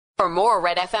For more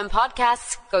Red FM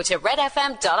podcasts, go to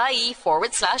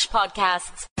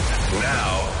redfm.ie/podcasts.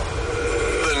 Now,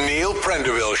 the Neil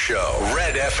Prendeville Show,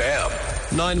 Red FM.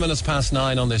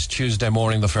 9:09 on this Tuesday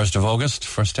morning, the 1st of August.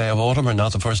 First day of autumn or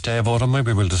not the first day of autumn?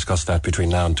 Maybe we'll discuss that between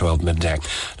now and 12 midday.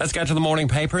 Let's get to the morning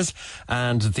papers.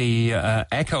 And the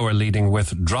Echo are leading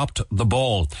with dropped the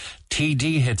ball.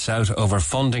 TD hits out over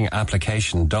funding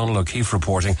application. Donald O'Keefe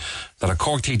reporting that a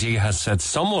Cork TD has said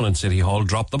someone in City Hall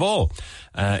dropped the ball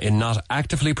in not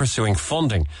actively pursuing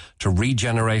funding to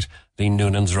regenerate the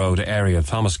Noonans Road area.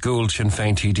 Thomas Gould, Sinn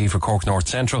Féin TD for Cork North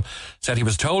Central, said he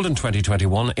was told in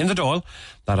 2021 in the Dáil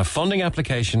that a funding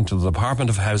application to the Department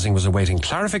of Housing was awaiting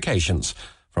clarifications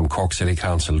from Cork City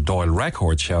Council. Dáil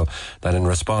records show that in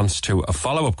response to a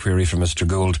follow-up query from Mr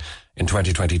Gould in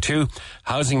 2022,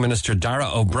 Housing Minister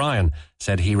Daragh O'Brien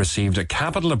said he received a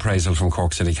capital appraisal from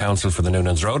Cork City Council for the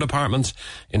Noonans Road apartments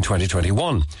in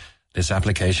 2021. This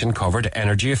application covered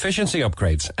energy efficiency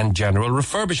upgrades and general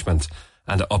refurbishment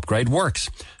and upgrade works,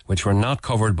 which were not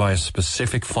covered by a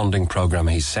specific funding programme,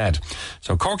 he said.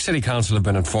 So Cork City Council have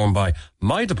been informed by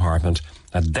my department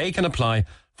that they can apply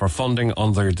for funding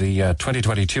under the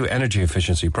 2022 energy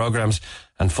efficiency programmes,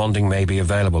 and funding may be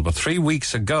available. But 3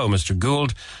 weeks ago, Mr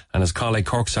Gould and his colleague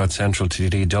Cork South Central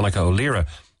TD Donncha O'Leary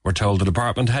were told the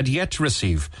department had yet to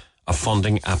receive a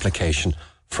funding application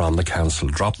from the council.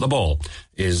 Drop the ball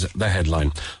is the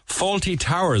headline. Faulty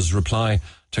towers reply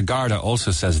to Garda,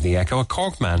 also says the Echo. A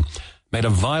Cork man made a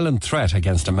violent threat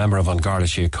against a member of An Garda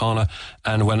Síochána,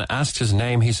 and when asked his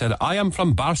name, he said, "I am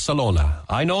from Barcelona.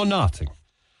 I know nothing."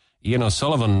 Ian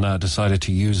O'Sullivan decided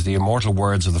to use the immortal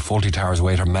words of the Faulty Towers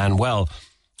waiter Manuel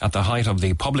at the height of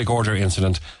the public order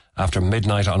incident after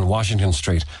midnight on Washington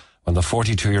Street, when the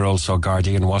 42-year-old saw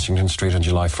Gardaí in Washington Street on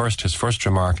July 1st. His first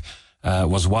remark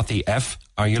was, "What the F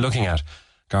are you looking at?"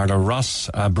 Garda Ross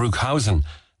Brookhausen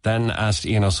then asked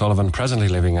Ian O'Sullivan, presently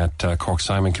living at Cork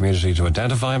Simon community, to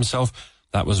identify himself.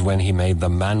 That was when he made the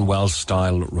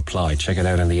Manuel-style reply. Check it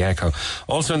out in the Echo.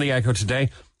 Also in the Echo today,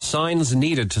 signs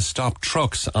needed to stop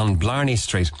trucks on Blarney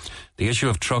Street. The issue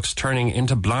of trucks turning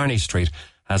into Blarney Street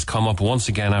has come up once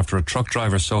again after a truck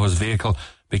driver saw his vehicle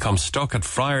become stuck at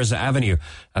Friars Avenue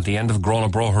at the end of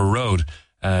Gronabroher Road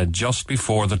just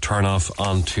before the turn-off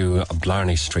onto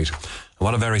Blarney Street.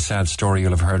 What a very sad story.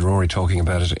 You'll have heard Rory talking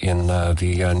about it in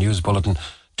the news bulletin.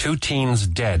 2 teens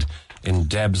dead in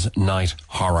Deb's night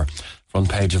horror. Front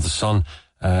page of The Sun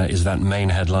is that main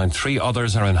headline. 3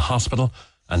 others are in hospital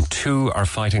and 2 are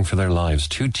fighting for their lives.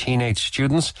 2 teenage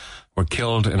students were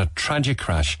killed in a tragic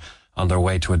crash on their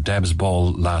way to a Deb's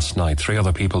ball last night. 3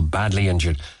 other people badly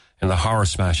injured in the horror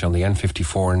smash on the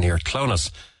N54 near Clonus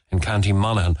in County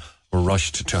Monaghan were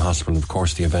rushed to hospital. Of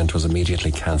course, the event was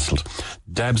immediately cancelled.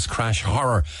 Deb's crash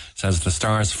horror, says the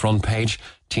Star's front page.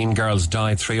 Teen girls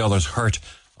died, 3 others hurt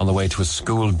on the way to a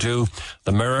school do.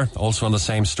 The Mirror, also on the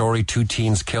same story. 2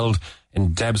 teens killed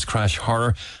in Deb's crash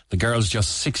horror. The girls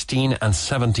just 16 and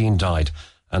 17 died,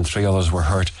 and 3 others were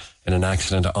hurt in an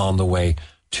accident on the way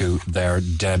to their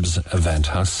Deb's event.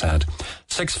 How sad.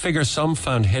 6-figure sum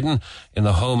found hidden in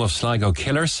the home of Sligo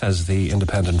killer, says the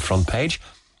Independent front page.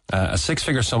 A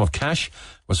 6-figure sum of cash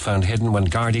was found hidden when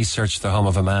Gardaí searched the home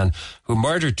of a man who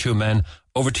murdered 2 men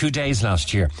over 2 days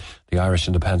last year. The Irish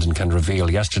Independent can reveal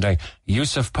yesterday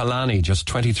Yusuf Palani, just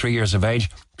 23 years of age,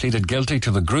 pleaded guilty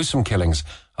to the gruesome killings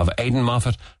of Aidan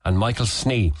Moffat and Michael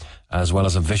Snee, as well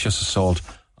as a vicious assault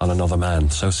on another man.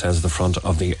 So says the front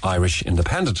of the Irish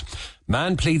Independent.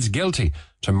 Man pleads guilty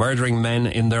to murdering men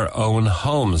in their own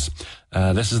homes.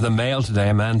 This is the Mail today.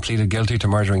 A man pleaded guilty to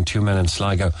murdering 2 men in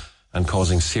Sligo and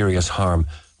causing serious harm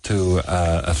to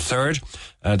a third.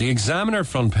 The Examiner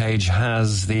front page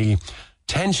has the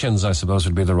tensions, I suppose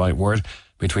would be the right word,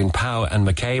 between Pow and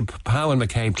McCabe. Pow and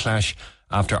McCabe clash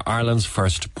after Ireland's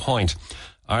first point.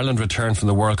 Ireland returned from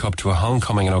the World Cup to a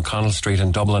homecoming in O'Connell Street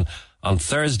in Dublin on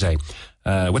Thursday,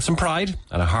 with some pride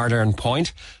and a hard-earned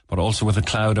point, but also with a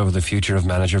cloud over the future of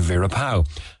manager Vera Pauw.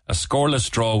 A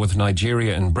scoreless draw with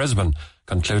Nigeria in Brisbane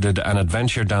concluded an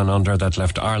adventure down under that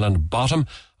left Ireland bottom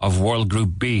of World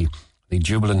Group B. The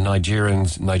jubilant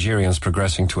Nigerians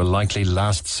progressing to a likely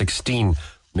last 16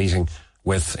 meeting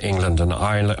with England, and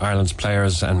Ireland's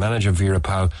players and manager Vera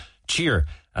Pauw cheer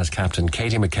as captain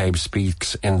Katie McCabe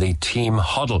speaks in the team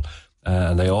huddle,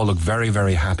 and they all look very,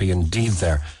 very happy indeed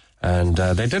there. And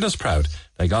they did us proud.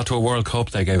 They got to a World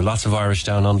Cup. They gave lots of Irish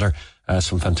down under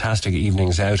some fantastic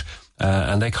evenings out,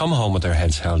 and they come home with their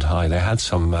heads held high. They had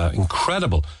some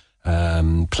incredible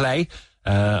play.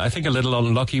 I think a little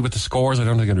unlucky with the scores. I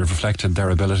don't think it reflected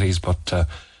their abilities, but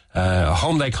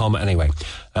home they come anyway.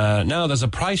 Now, there's a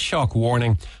price shock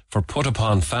warning for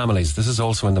put-upon families. This is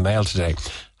also in the Mail today.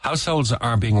 Households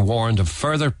are being warned of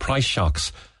further price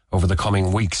shocks over the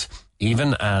coming weeks,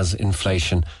 even as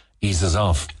inflation eases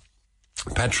off.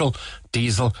 Petrol,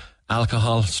 diesel,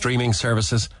 alcohol, streaming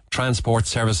services, transport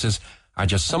services are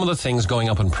just some of the things going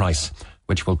up in price,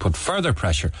 which will put further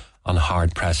pressure on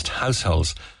hard-pressed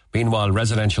households. Meanwhile,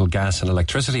 residential gas and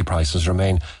electricity prices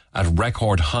remain at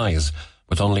record highs,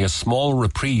 with only a small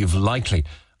reprieve likely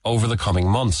over the coming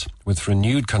months, with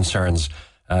renewed concerns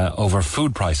over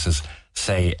food prices,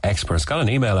 say experts. Got an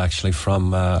email actually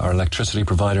from our electricity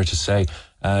provider to say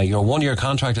your 1-year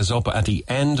contract is up at the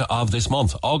end of this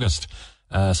month, August.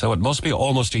 So it must be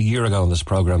almost a year ago in this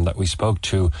programme that we spoke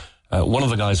to one of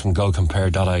the guys from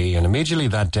GoCompare.ie, and immediately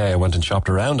that day I went and shopped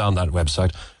around on that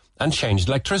website and changed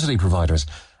electricity providers.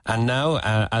 And now,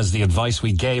 as the advice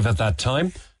we gave at that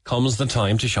time, comes the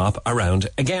time to shop around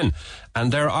again.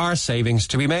 And there are savings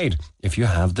to be made if you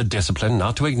have the discipline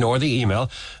not to ignore the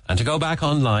email and to go back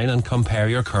online and compare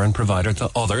your current provider to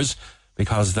others,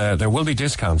 because there will be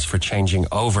discounts for changing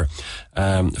over.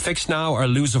 Fix now or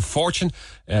lose a fortune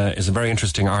is a very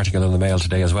interesting article in the Mail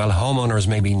today as well. Homeowners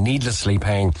may be needlessly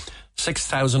paying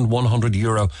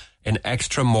 €6,100 in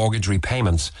extra mortgage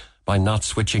repayments by not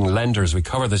switching lenders. We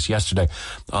covered this yesterday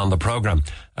on the programme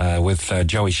with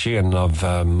Joey Sheehan of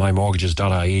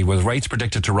mymortgages.ie. With rates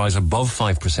predicted to rise above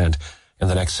 5% in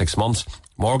the next 6 months,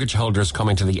 mortgage holders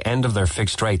coming to the end of their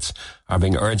fixed rates are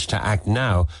being urged to act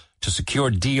now to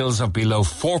secure deals of below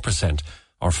 4%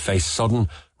 or face sudden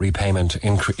repayment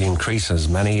increases.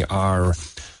 Many are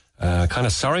kind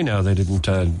of sorry now they didn't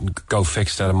go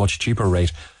fixed at a much cheaper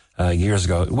rate years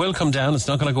ago. It will come down. It's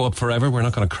not going to go up forever. We're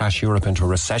not going to crash Europe into a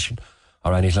recession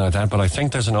or anything like that. But I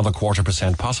think there's another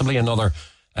 0.25%, possibly another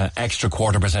extra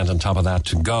 0.25% on top of that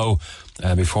to go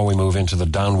before we move into the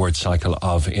downward cycle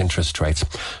of interest rates.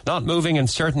 Not moving in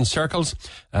certain circles.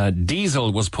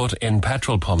 Diesel was put in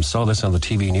petrol pumps. Saw this on the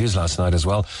TV news last night as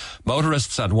well.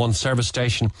 Motorists at one service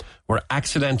station were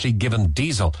accidentally given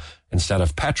diesel instead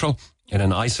of petrol in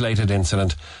an isolated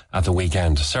incident at the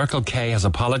weekend. Circle K has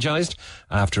apologised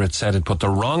after it said it put the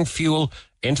wrong fuel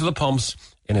into the pumps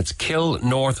in its Kill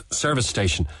North service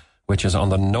station, which is on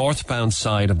the northbound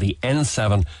side of the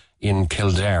N7 in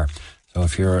Kildare. So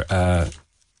if you're a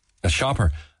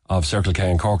shopper of Circle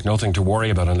K in Cork, nothing to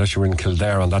worry about unless you're in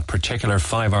Kildare on that particular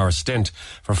 5-hour stint.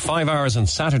 For 5 hours on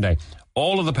Saturday,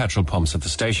 all of the petrol pumps at the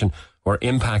station were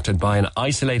impacted by an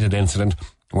isolated incident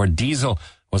where diesel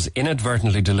was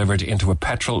inadvertently delivered into a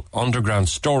petrol underground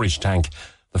storage tank,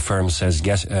 the firm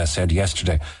said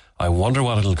yesterday. I wonder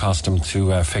what it'll cost them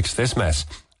to fix this mess.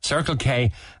 Circle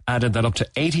K added that up to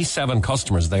 87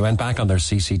 customers, they went back on their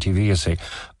CCTV, you see,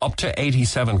 up to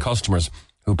 87 customers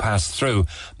who passed through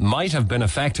might have been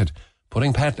affected.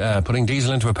 Putting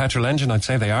diesel into a petrol engine, I'd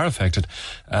say they are affected.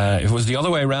 If it was the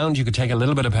other way around, you could take a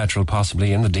little bit of petrol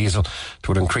possibly in the diesel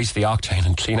to increase the octane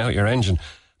and clean out your engine.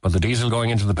 But the diesel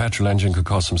going into the petrol engine could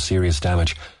cause some serious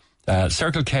damage.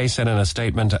 Circle K said in a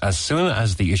statement, as soon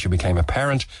as the issue became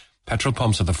apparent, petrol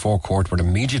pumps at the forecourt were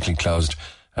immediately closed,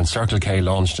 and Circle K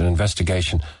launched an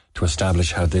investigation to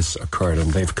establish how this occurred.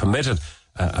 And they've committed,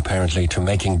 apparently, to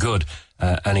making good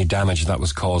any damage that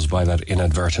was caused by that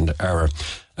inadvertent error.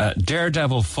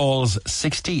 Daredevil falls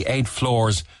 68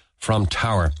 floors from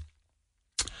tower.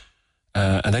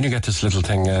 And then you get this little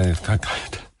thing...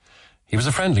 He was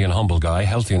a friendly and humble guy,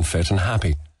 healthy and fit and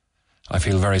happy. I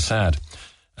feel very sad.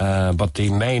 But the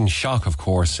main shock, of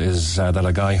course, is that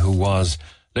a guy who was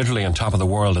literally on top of the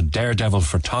world, a daredevil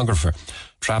photographer,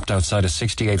 trapped outside a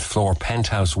 68th floor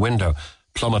penthouse window,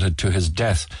 plummeted to his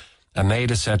death. A maid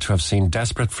is said to have seen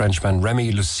desperate Frenchman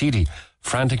Remy Lucidi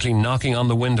frantically knocking on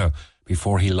the window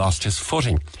before he lost his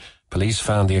footing. Police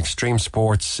found the extreme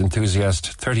sports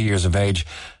enthusiast, 30 years of age,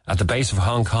 at the base of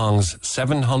Hong Kong's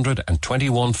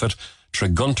 721-foot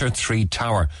Tregunter 3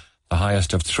 Tower, the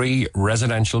highest of 3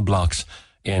 residential blocks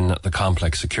in the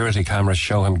complex. Security cameras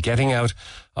show him getting out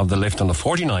of the lift on the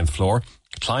 49th floor,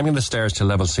 climbing the stairs to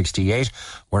level 68,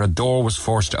 where a door was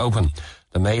forced open.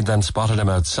 The maid then spotted him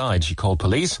outside. She called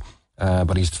police,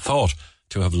 but he's thought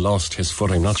to have lost his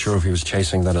footing. Not sure if he was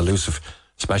chasing that elusive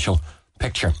special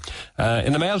picture.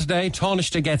 In the Mail today,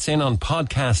 Taoiseach gets in on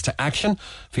podcast action.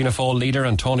 Fianna Fáil leader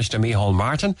and Taoiseach Micheál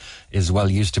Martin is well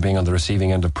used to being on the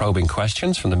receiving end of probing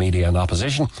questions from the media and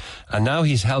opposition, and now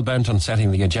he's hell-bent on setting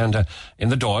the agenda in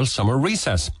the Dáil summer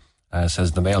recess,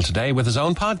 says the Mail today, with his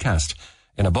own podcast,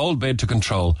 in a bold bid to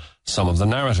control some of the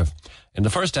narrative. In the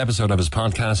first episode of his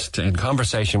podcast, in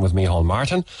conversation with Micheál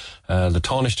Martin, the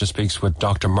Taoiseach speaks with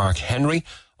Dr. Mark Henry,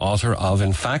 author of,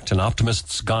 in fact, An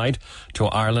Optimist's Guide to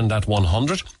Ireland at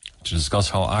 100, to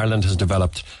discuss how Ireland has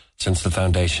developed since the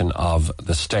foundation of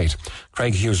the state.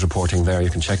 Craig Hughes reporting there. You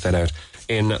can check that out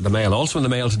in the Mail. Also in the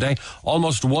Mail today,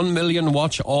 almost 1 million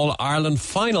watch All-Ireland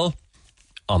final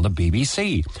on the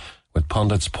BBC, with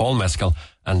pundits Paul Mescal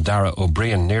and Daragh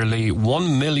O'Brien. Nearly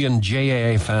 1 million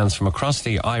JAA fans from across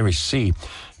the Irish Sea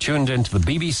tuned into the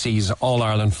BBC's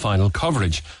All-Ireland final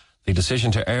coverage. The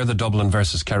decision to air the Dublin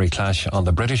versus Kerry clash on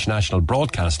the British national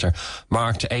broadcaster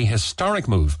marked a historic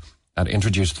move that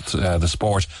introduced the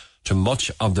sport to much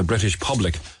of the British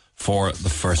public for the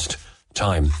first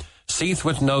time. Seath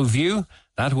with no view,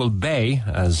 that will bay,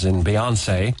 as in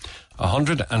Beyonce,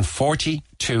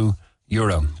 €142.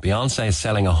 Beyonce is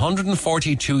selling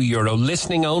 €142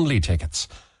 listening only tickets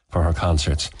for her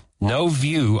concerts. No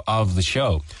view of the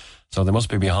show. So they must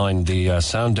be behind the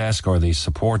sound desk or the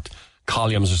support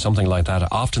columns or something like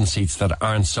that. Often seats that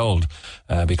aren't sold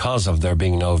because of there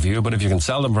being no view. But if you can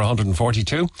sell them for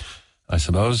 142, I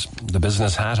suppose the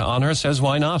business hat on her says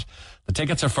why not? The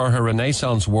tickets are for her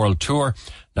Renaissance World Tour,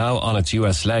 now on its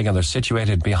US leg, and they're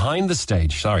situated behind the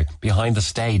stage,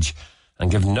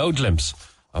 and give no glimpse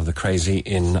of the crazy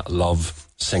in love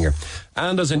singer.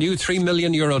 And as a new €3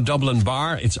 million Dublin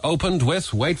bar, it's opened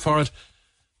with, wait for it,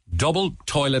 double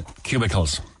toilet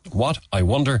cubicles. What, I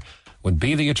wonder, would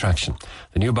be the attraction?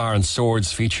 The new Bar and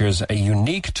Swords features a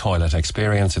unique toilet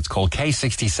experience. It's called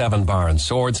K67 Bar and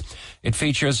Swords. It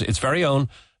features its very own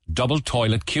double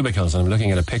toilet cubicles. And I'm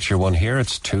looking at a picture one here.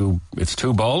 It's two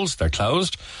bowls. They're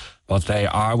closed, but they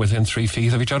are within 3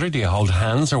 feet of each other. Do you hold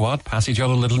hands or what? Pass each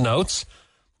other little notes?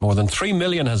 More than 3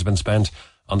 million has been spent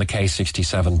on the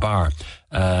K67 bar.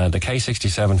 The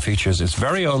K67 features its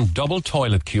very own double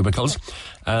toilet cubicles,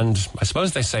 and I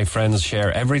suppose they say friends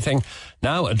share everything.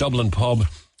 Now a Dublin pub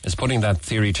is putting that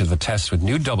theory to the test with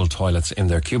new double toilets in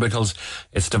their cubicles.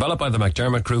 It's developed by the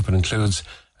McDermott Group and includes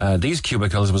these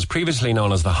cubicles. It was previously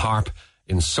known as the Harp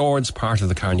in Swords, part of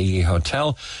the Carnegie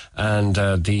Hotel, and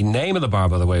the name of the bar,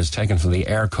 by the way, is taken from the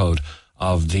air code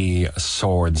of the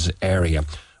Swords area.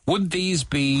 Would these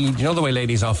be, you know the way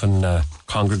ladies often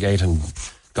congregate and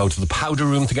go to the powder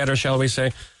room together, shall we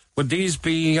say? Would these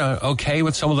be okay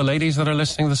with some of the ladies that are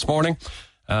listening this morning?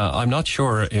 I'm not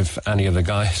sure if any of the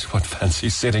guys would fancy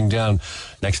sitting down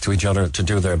next to each other to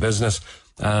do their business.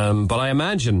 But I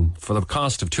imagine for the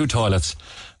cost of 2 toilets,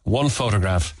 1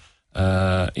 photograph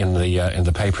in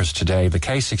the papers today, the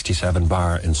K67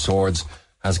 bar in Swords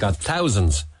has got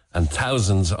thousands and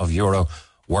thousands of euro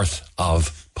worth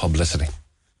of publicity.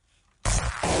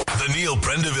 The Neil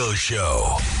Prendeville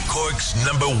Show, Cork's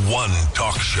 #1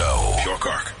 talk show. Pure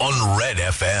Cork on Red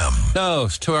FM. Now,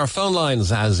 to our phone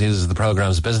lines, as is the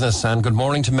programme's business, and good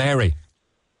morning to Mary.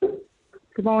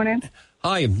 Good morning.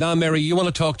 Hi. Now, Mary, you want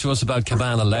to talk to us about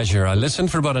Cabana Leisure. I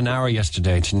listened for about an hour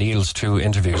yesterday to Neil's 2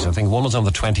 interviews. I think one was on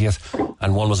the 20th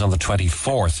and one was on the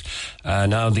 24th.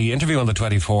 Now, the interview on the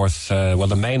 24th,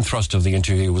 the main thrust of the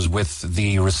interview was with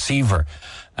the receiver.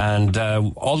 And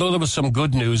although there was some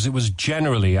good news, it was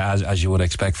generally, as you would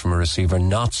expect from a receiver,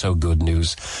 not so good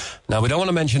news. Now, we don't want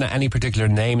to mention any particular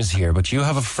names here, but you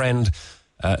have a friend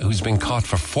who's been caught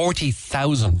for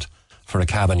 40,000 for a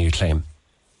cabin, you claim.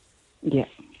 Yeah.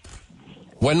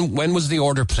 When was the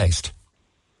order placed?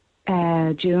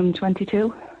 June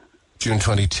 22. June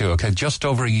 22, okay, just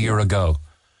over a year ago.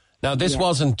 Now, this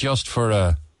wasn't just for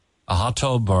a hot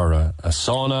tub or a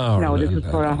sauna? Or no, this was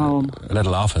for a home. A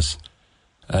little office.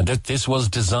 This was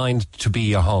designed to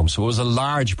be a home, so it was a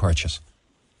large purchase.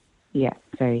 Yeah,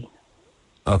 very.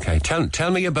 Okay,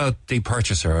 tell me about the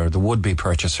purchaser or the would-be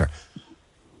purchaser.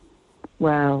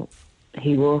 Well,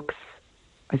 he works,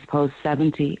 I suppose,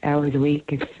 70 hours a week.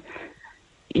 If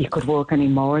he could work any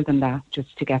more than that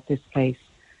just to get this place.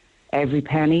 Every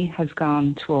penny has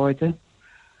gone towards it.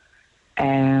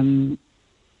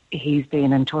 He's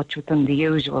been in touch with them, the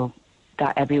usual,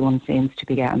 that everyone seems to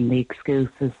be getting, the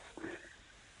excuses,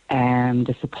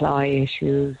 the supply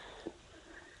issues,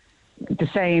 the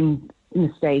same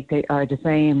mistake, or the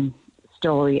same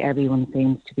story everyone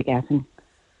seems to be getting.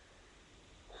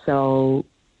 So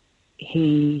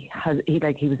he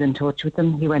was in touch with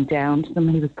them. He went down to them.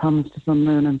 He was promised the sun,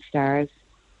 moon and stars.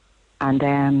 And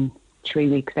then 3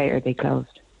 weeks later, they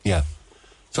closed. Yeah.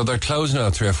 So they're closed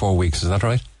now 3 or 4 weeks, is that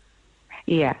right?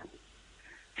 Yeah.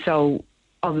 So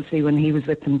obviously when he was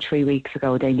with them 3 weeks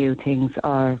ago, they knew things,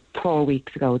 or 4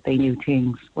 weeks ago, they knew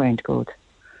things weren't good.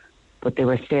 But they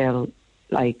were still,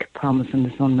 promising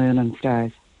the sun, moon and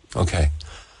stars. Okay.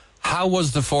 How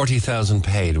was the 40,000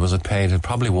 paid? Was it paid? It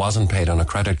probably wasn't paid on a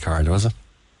credit card, was it?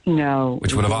 No.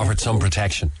 Which would have offered some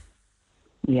protection.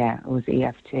 Yeah, it was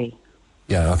EFT.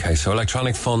 Yeah, okay. So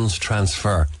electronic funds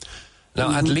transfer.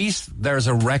 Now, at least there's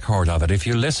a record of it. If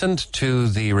you listened to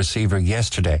the receiver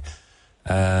yesterday,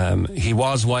 He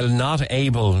was, while not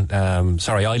able... I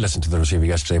listened to the receiver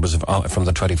yesterday. It was from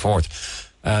the 24th.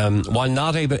 While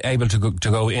not able to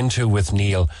go into with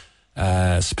Neil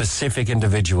specific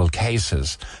individual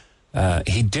cases,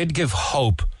 he did give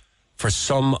hope for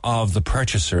some of the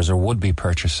purchasers or would-be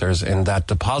purchasers in that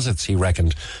deposits, he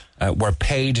reckoned, were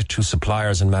paid to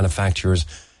suppliers and manufacturers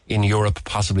in Europe,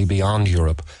 possibly beyond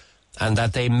Europe, and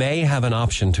that they may have an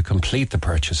option to complete the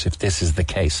purchase if this is the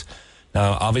case.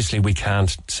 Now, obviously, we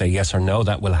can't say yes or no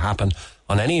that will happen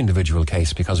on any individual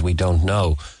case because we don't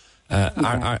know.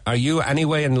 Are you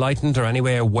anyway enlightened or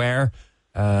anyway aware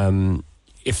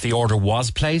if the order was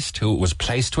placed, who it was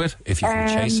placed with, if you can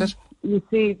chase it? You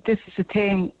see, this is the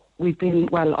thing.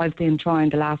 I've been trying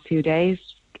the last few days,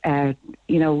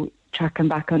 tracking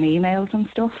back on emails and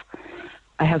stuff.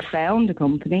 I have found the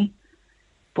company,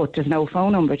 but there's no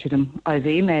phone number to them. I've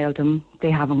emailed them.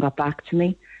 They haven't got back to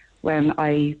me. When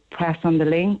I press on the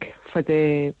link for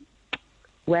the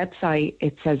website,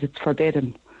 it says it's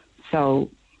forbidden. So...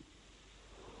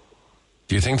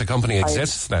 Do you think the company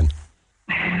exists then?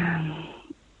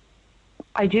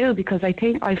 I do, because I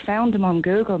think I found them on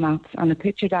Google Maps, and a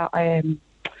picture that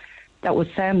that was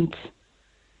sent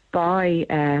by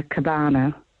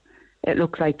Cabana. It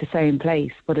looks like the same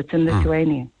place, but it's in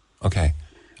Lithuania. Okay.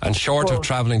 And short of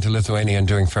travelling to Lithuania and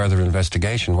doing further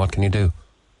investigation, what can you do?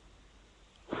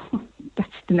 That's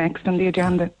the next on the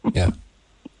agenda. Yeah.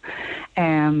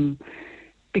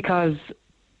 Because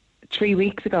 3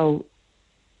 weeks ago,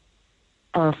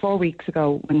 or 4 weeks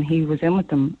ago, when he was in with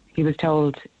them, he was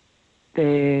told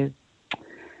his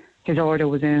order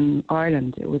was in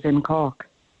Ireland. It was in Cork.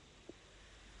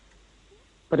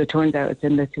 But it turns out it's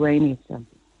in Lithuania. So.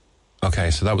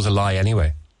 Okay, so that was a lie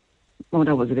anyway. Oh,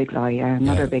 that was a big lie,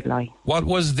 another big lie. What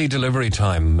was the delivery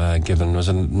time given? Was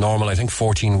it normal? I think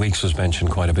 14 weeks was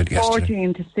mentioned quite a bit yesterday.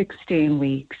 14 to 16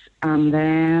 weeks, and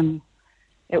then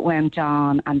it went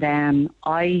on, and then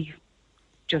I...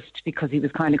 just because he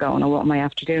was kind of going, what am I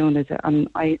after doing? And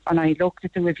I looked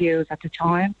at the reviews at the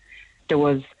time.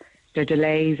 Their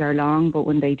delays are long, but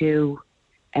when they do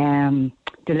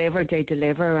deliver, they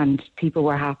deliver, and people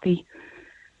were happy.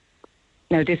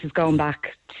 Now, this is going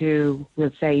back to,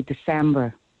 we'll say,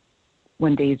 December,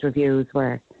 when these reviews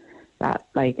were that,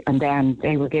 and then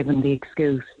they were given the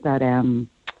excuse that,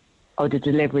 the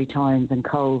delivery times and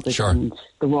COVID and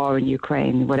the war in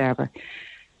Ukraine, whatever.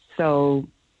 So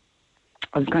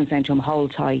I was kind of saying to him,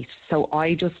 hold tight. So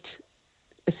I just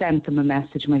sent them a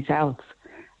message myself,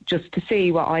 just to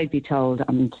see what I'd be told,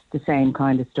 and the same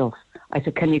kind of stuff. I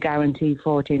said, can you guarantee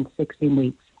 14 to 16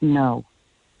 weeks? No.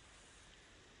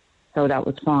 So that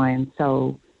was fine.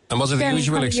 So, and was it the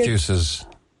usual excuses?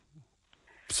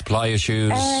 Supply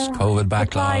issues, COVID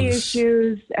backlogs? Supply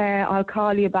issues, I'll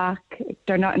call you back.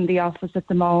 They're not in the office at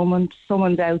the moment.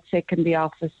 Someone's out sick in the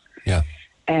office. Yeah.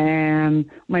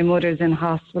 My mother's in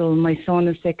hospital. My son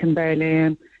is sick in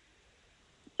Berlin.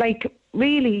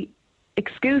 Really,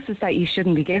 excuses that you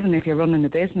shouldn't be given if you're running a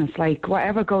business.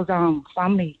 Whatever goes on,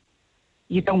 family,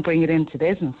 you don't bring it into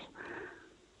business.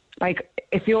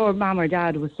 If your mum or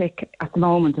dad was sick at the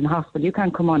moment in hospital, you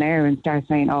can't come on air and start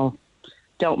saying, oh,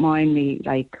 don't mind me,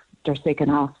 they're sick in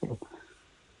hospital.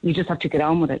 You just have to get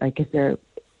on with it, if you're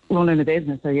running a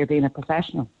business or you're being a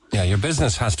professional. Yeah, your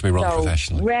business has to be run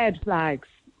professionally. Red flags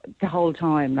the whole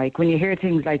time. When you hear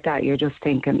things like that, you're just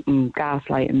thinking,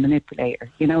 gaslight and manipulator,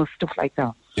 stuff like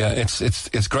that. Yeah,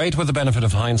 it's great with the benefit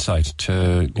of hindsight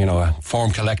to,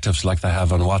 form collectives like they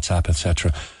have on WhatsApp,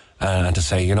 etc., and to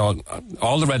say,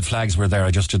 all the red flags were there, I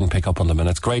just didn't pick up on them. And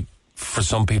it's great for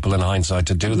some people in hindsight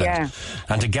to do that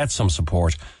and to get some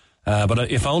support.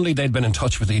 But if only they'd been in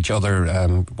touch with each other,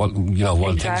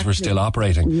 while things were still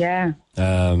operating. Yeah.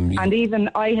 And even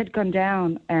I had gone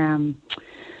down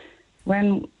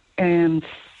when in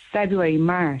February,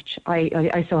 March,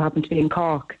 I so happened to be in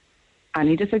Cork, and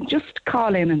he just said, just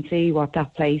call in and see what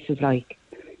that place is like.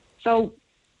 So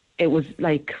it was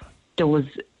there was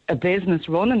a business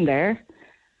running there,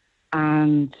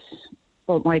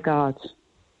 but my God,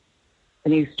 I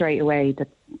knew straight away that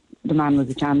the man was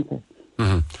a chancer.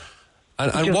 Mm-hmm.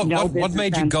 And what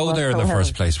made you go there in the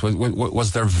first place?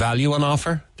 Was there value on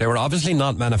offer? They were obviously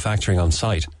not manufacturing on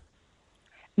site.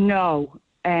 No.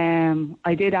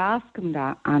 I did ask him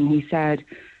that, and he said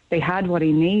they had what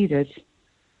he needed,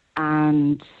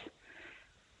 and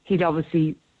he'd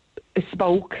obviously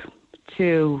spoke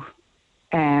to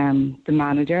the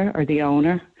manager or the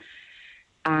owner,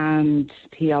 and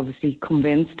he obviously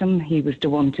convinced him he was the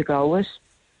one to go with.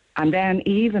 And then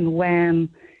even when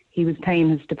he was paying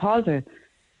his deposit,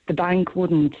 the bank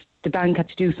had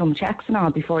to do some checks and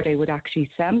all before they would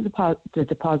actually send the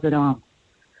deposit on.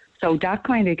 So that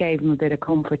kind of gave him a bit of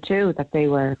comfort too, that they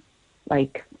were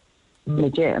like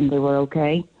legit and they were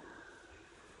okay.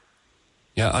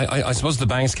 Yeah, I suppose the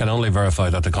banks can only verify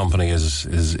that the company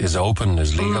is open,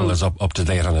 is legal, is up to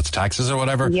date on its taxes or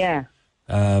whatever. Yeah.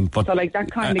 But so like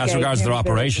that kind of as regards their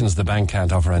operations, the bank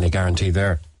can't offer any guarantee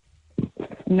there.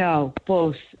 No,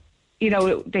 but, you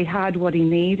know, they had what he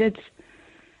needed.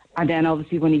 And then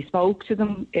obviously when he spoke to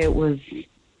them, it was,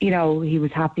 you know, he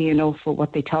was happy enough with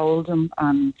what they told him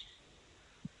and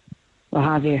what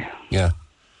have you. Yeah.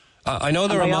 I know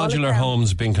there are modular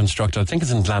homes being constructed. I think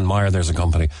it's in Glanmire there's a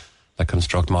company that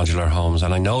construct modular homes.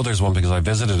 And I know there's one because I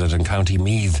visited it in County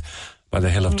Meath by the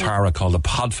hill of Tara called the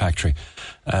Pod Factory.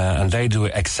 And they do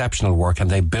exceptional work and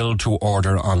they build to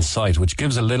order on site, which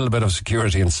gives a little bit of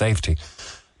security and safety.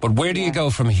 But where do you go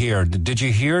from here? Did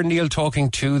you hear Neil talking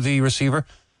to the receiver?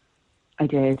 I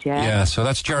did, yeah. Yeah, so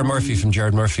that's Jared Murphy from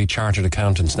Jared Murphy Chartered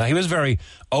Accountants. Now, he was very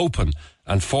open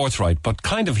and forthright, but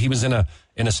kind of he was in a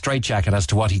straitjacket as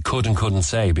to what he could and couldn't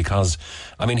say because,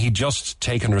 I mean, he'd just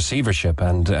taken receivership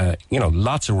and, you know,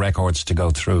 lots of records to go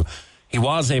through. He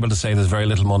was able to say there's very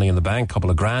little money in the bank, a couple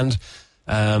of grand,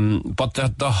 but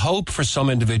the hope for some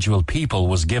individual people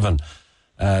was given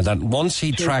that once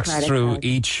he tracks through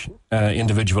each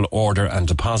individual order and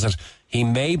deposit, he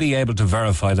may be able to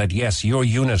verify that, yes, your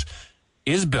unit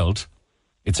is built,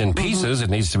 it's in pieces, it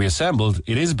needs to be assembled,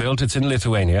 it is built, it's in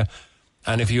Lithuania,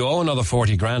 and if you owe another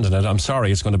 40 grand in it, I'm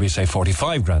sorry, it's going to be, say,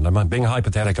 45 grand. I'm being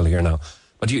hypothetical here now.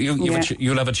 But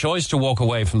you'll have a choice to walk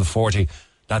away from the 40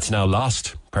 that's now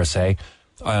lost, per se,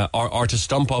 or to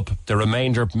stump up the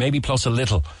remainder, maybe plus a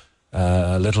little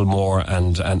more,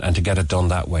 and to get it done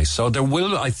that way. So there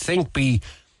will, I think, be,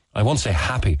 I won't say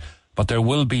happy, but there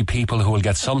will be people who will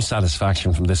get some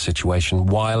satisfaction from this situation,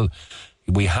 while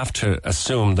we have to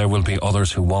assume there will be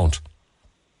others who won't.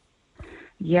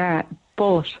 Yeah,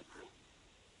 but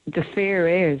the fear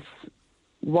is,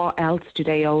 what else do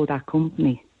they owe that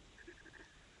company?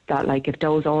 That, like, if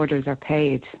those orders are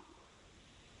paid...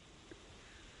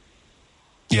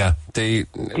 Yeah, will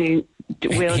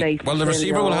they? Well, the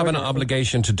receiver will have an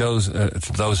obligation to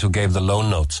those who gave the loan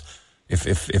notes.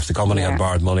 If the company had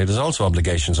borrowed money, there's also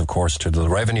obligations, of course, to the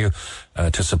revenue,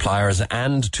 to suppliers,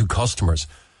 and to customers.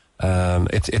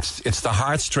 It's the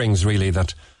heartstrings really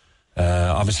that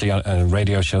obviously a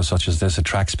radio show such as this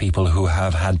attracts people who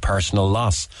have had personal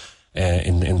loss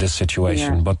in this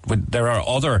situation. Yeah. But there are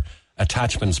other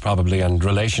attachments probably and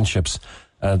relationships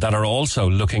that are also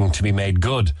looking to be made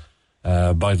good.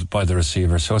 By the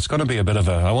receiver. So it's going to be a bit of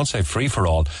I won't say free for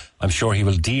all. I'm sure he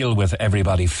will deal with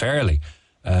everybody fairly.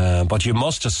 But you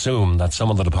must assume that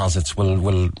some of the deposits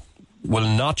will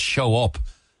not show up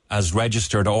as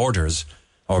registered orders,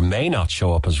 or may not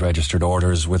show up as registered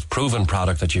orders with proven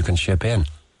product that you can ship in.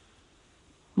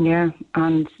 Yeah,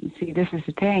 and see, this is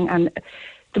the thing. And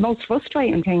the most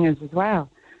frustrating thing is as well,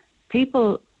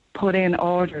 people put in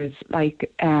orders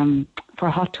like for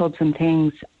hot tubs and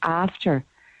things after,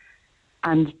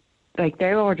 and like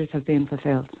their orders have been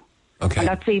fulfilled. Okay. And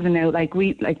that's even now,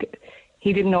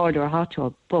 he didn't order a hot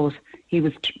tub, but he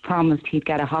was promised he'd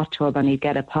get a hot tub and he'd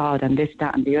get a pod and this,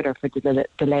 that and the other for the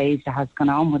delays that has gone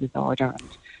on with his order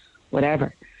and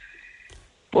whatever.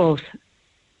 But,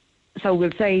 so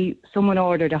we'll say someone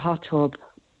ordered a hot tub,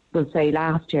 we'll say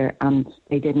last year, and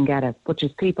they didn't get it. But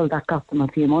there's people that got them a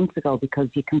few months ago, because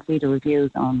you can see the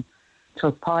reviews on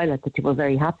Trustpilot that they were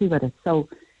very happy with it. So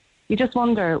you just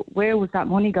wonder, where was that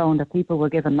money going that people were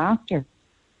given last year?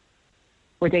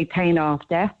 Were they paying off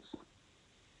debts?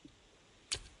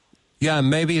 Yeah,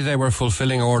 maybe they were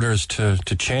fulfilling orders to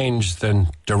change the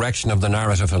direction of the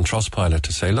narrative on Trustpilot,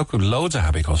 to say, look, loads of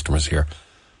happy customers here.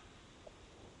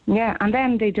 Yeah, and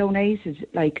then they donated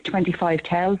like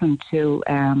 25,000 to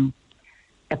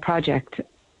a project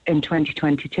in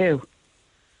 2022.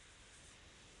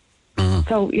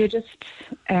 So you're just...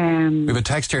 we have a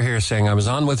texter here saying, I was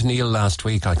on with Neil last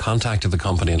week. I contacted the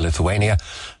company in Lithuania.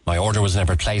 My order was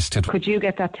never placed. Could you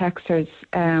get that texter's...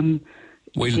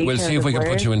 We'll see if we can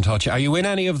put you in touch. Are you in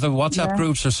any of the WhatsApp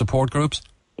groups or support groups?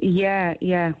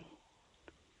 Yeah.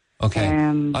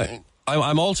 Okay.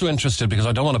 I'm also interested, because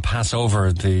I don't want to pass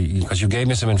over because you gave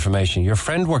me some information. Your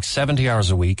friend works 70 hours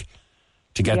a week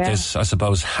to get this, I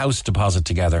suppose, house deposit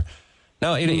together.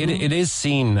 Now, it is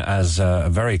seen as a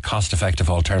very cost-effective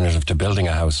alternative to building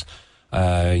a house.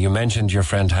 You mentioned your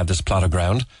friend had this plot of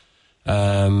ground,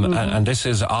 and this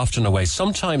is often a way,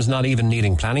 sometimes not even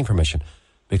needing planning permission,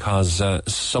 because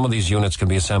some of these units can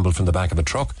be assembled from the back of a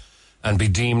truck and be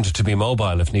deemed to be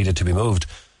mobile if needed to be moved.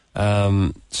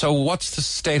 So what's the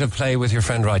state of play with your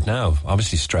friend right now?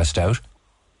 Obviously stressed out.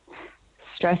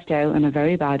 Stressed out in a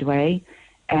very bad way.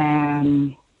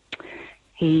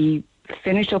 he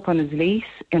finished up on his lease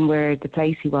in where the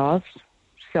place he was.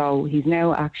 So he's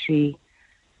now actually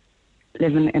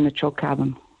living in a truck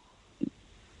cabin.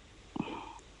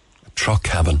 A truck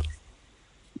cabin?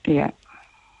 Yeah.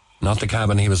 Not the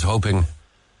cabin he was hoping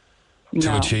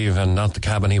to achieve, and not the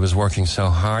cabin he was working so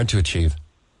hard to achieve?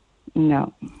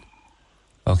 No.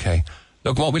 Okay.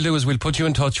 Look, what we'll do is we'll put you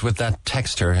in touch with that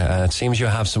texter. It seems you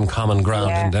have some common ground.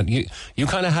 Yeah. And that you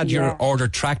kind of had your order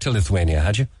tracked to Lithuania,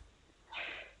 had you?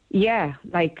 Yeah,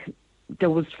 like there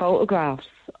was photographs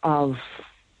of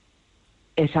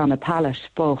it on a pallet,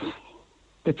 but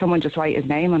did someone just write his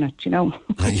name on it, you know?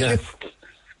 Yeah.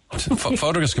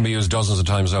 Photographs can be used dozens of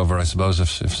times over, I suppose,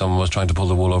 if someone was trying to pull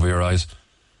the wool over your eyes.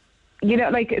 You know,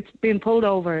 like it's been pulled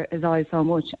over his eyes so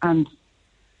much, and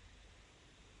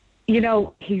you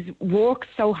know, he's worked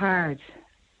so hard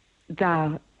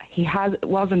that he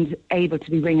wasn't able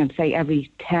to be ringing, say, every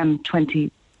 10,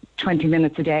 20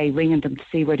 minutes a day, ringing them to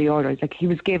see where the order is. Like, he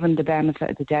was given the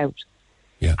benefit of the doubt.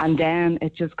 Yeah. And then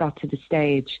it just got to the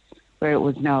stage where it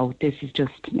was, no, this is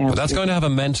just... No, but that's going to have a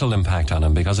mental impact on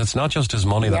him, because it's not just his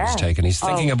money that was taken. He's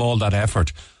thinking of all that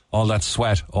effort, all that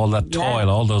sweat, all that toil,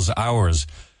 all those hours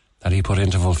that he put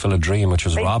in to fulfill a dream, which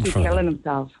was robbed from him. Killing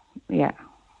himself, yeah.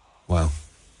 Wow.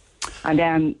 And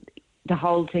then the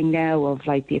whole thing now of,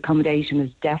 like, the accommodation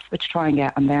is desperate to try and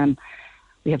get, and then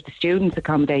we have the students'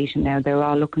 accommodation now. They're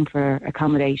all looking for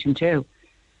accommodation too.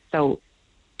 So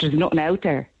there's nothing out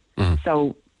there. Mm.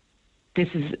 So this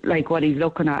is, like, what he's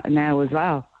looking at now as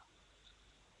well.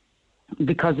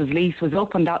 Because his lease was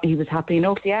up and that he was happy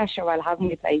enough. Yeah, sure, I'll have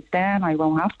my place then. I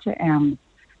won't have to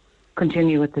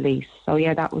continue with the lease. So,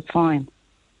 yeah, that was fine.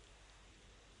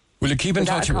 Will you keep in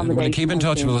touch? Will you keep in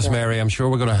touch with us, Mary? I'm sure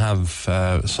we're going to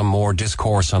have some more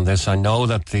discourse on this. I know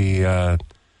that the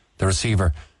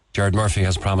receiver, Jared Murphy,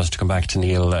 has promised to come back to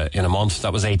Neil in a month.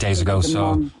 That was 8 days ago,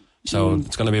 so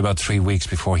it's going to be about 3 weeks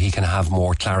before he can have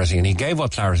more clarity. And he gave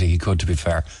what clarity he could, to be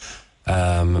fair.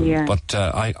 But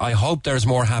I hope there's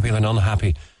more happy than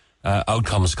unhappy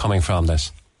outcomes coming from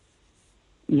this.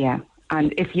 Yeah,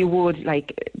 and if you would,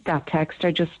 like, that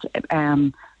texter,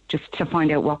 just to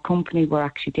find out what company we're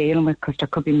actually dealing with, because there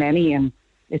could be many in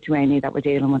Lithuania that we're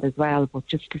dealing with as well, but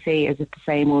just to see, is it the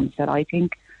same ones that I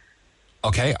think?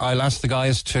 Okay, I'll ask the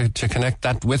guys to connect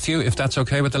that with you, if that's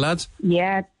okay with the lads.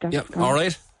 Yeah, that's good. All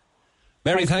right.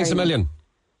 Mary, thanks a million.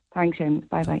 Thanks, Shane.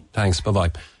 Bye-bye. Thanks,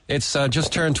 bye-bye. It's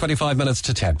just turned 25 minutes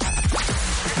to 10.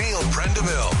 Neil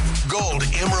Prendeville, Gold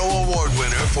Imro Award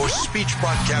winner for Speech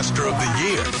Broadcaster of the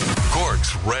Year.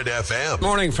 Cork's Red FM.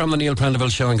 Morning from the Neil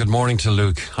Prendeville Show, and good morning to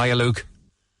Luke. Hiya, Luke.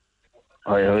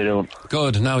 Hi, how are you doing?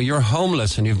 Good. Now, you're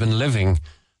homeless and you've been living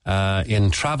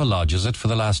in Travelodge, is it, for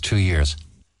the last 2 years?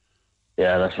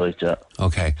 Yeah, that's right, yeah.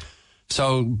 Okay.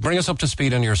 So, bring us up to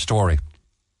speed on your story.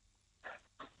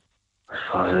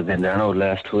 I've been there now the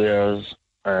last 2 years,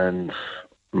 and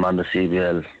I'm on the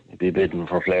CBL. You'd be bidding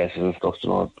for places and stuff, you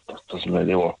know, it doesn't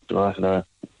really work. You know,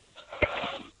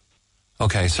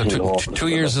 okay, so 2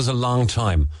 years is a long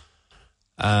time.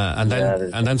 And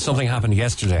then something happened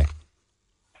yesterday.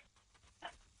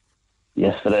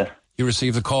 Yesterday? You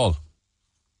received a call.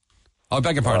 Oh, I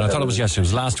beg your pardon, I thought it was yesterday. It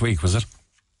was last week, was it?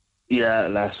 Yeah,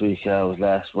 last week. It was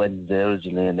last Wednesday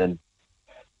originally, and then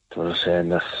they were saying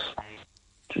that,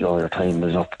 you know, your time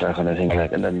is up, that kind of thing.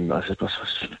 Like, and then I said,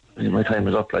 my time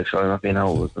is up, like, sure, I'm not being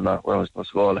out, I'm not where I was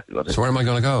supposed to go. Like, so where am I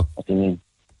going to go? What do you mean?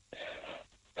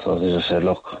 So they just said,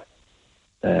 look,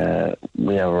 we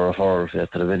have a referral for you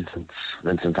to the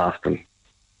Vincent Hospital.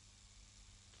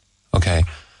 Okay.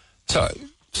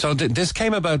 So this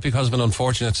came about because of an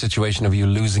unfortunate situation of you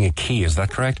losing a key, is that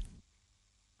correct?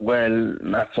 Well,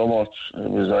 not so much. It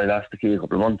was, I lost the key a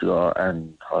couple of months ago,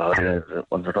 and I had it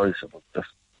once or twice, but just,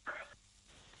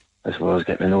 I suppose,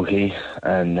 getting a new key.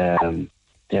 And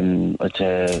then, I'd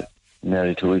say,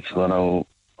 nearly 2 weeks ago now,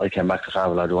 I came back to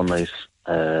Travelodge one night,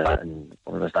 and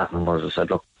one of the staff members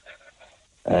said, look,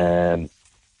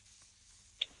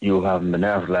 you haven't been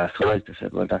there for the last 2 nights. I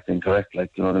said, well, that's incorrect,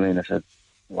 like, you know what I mean? I said,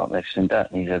 what makes you think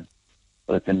that? And he said,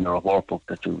 well, it's in the report book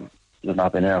that you've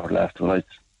not been there for the last 2 nights.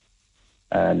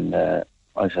 And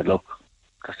I said, look,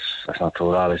 that's not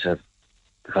true at all. I said,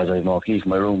 because I have no key for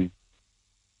my room,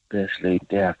 basically,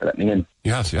 they have to let me in.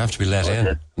 You have to be let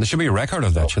in. There should be a record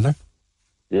of that, should there?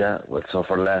 Yeah, well, so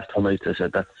for the last 2 nights, I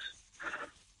said, that's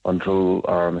untrue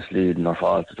or misleading or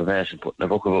false information put in the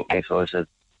book about me. So I said,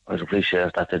 I'd appreciate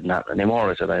if that didn't happen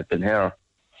anymore. I said, I've been here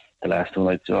the last 2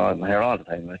 nights, you know, I'm here all the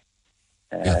time, like.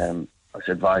 I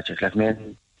said, why just let me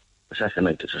in the second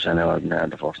night? They said, I wasn't there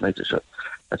the first night. They said,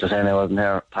 That's just saying I wasn't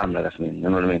here. Pamela, that's me. You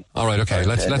know what I mean? All right, okay.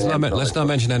 Let's not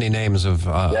mention any names of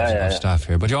staff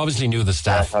here. But you obviously knew the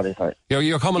staff. Yeah, sorry.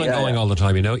 You're coming and going all the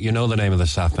time. You know the name of the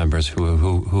staff members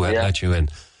who had let you in.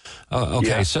 Okay.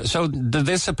 Yeah. So did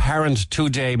this apparent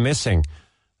 2-day missing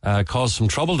cause some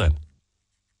trouble then?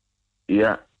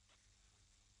 Yeah.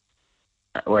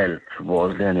 Well,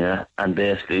 suppose then, yeah. And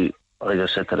basically, I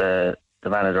just said to the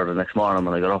manager the next morning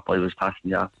when I got up, I was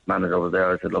passing the office manager was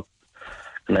there. I said, look,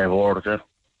 can I have a word with you?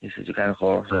 He said, you can't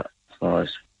call it. So I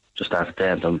just started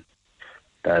saying to him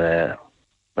that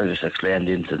I just explained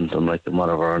the incident to him, like, and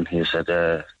whatever, and he said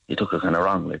he took it kind of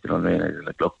wrong, like, you know what I mean? I was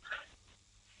like, look,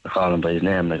 I called him by his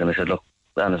name, like, and I said, look,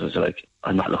 to be honest with you, like,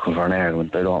 I'm not looking for an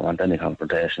argument. I don't want any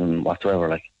confrontation whatsoever,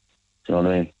 like, do you know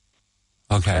what I mean?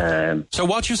 Okay. So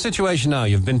what's your situation now?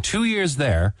 You've been 2 years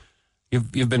there.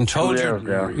 You've been told your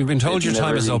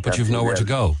time is up, but you've nowhere to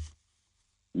go.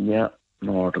 Yeah,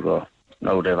 nowhere to go.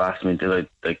 No, they've asked me to,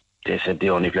 like they said the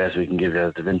only place we can give you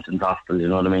is the Vincent's Hospital, you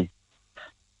know what I mean?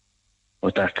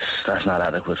 But that's not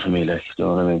adequate for me, like, you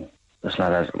know what I mean? That's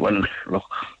not adequate. Well, look,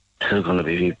 there's going to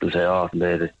be people say, oh,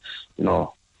 it's, you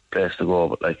know, place to go,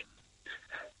 but, like,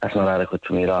 that's not adequate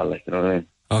for me at all, like, you know what I mean?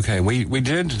 Okay, we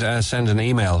did send an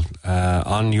email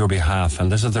on your behalf,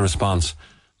 and this is the response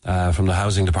from the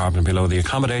Housing Department below. The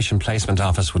Accommodation Placement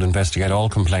Office would investigate all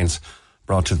complaints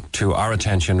brought to our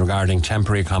attention regarding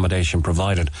temporary accommodation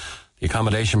provided. The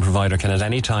accommodation provider can at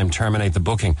any time terminate the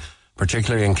booking,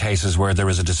 particularly in cases where there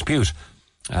is a dispute.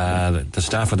 The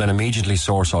staff would then immediately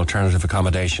source alternative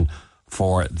accommodation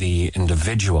for the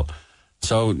individual.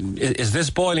 So is this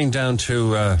boiling down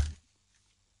to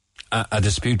a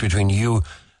dispute between you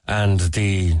and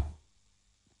the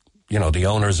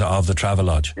owners of the travel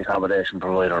lodge? The accommodation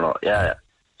provider, no. Yeah.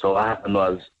 So what happened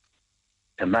was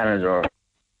the manager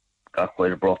got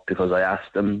quite abrupt because I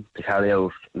asked him to carry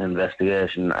out an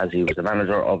investigation as he was the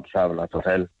manager of the travel lodge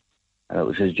hotel, and it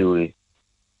was his duty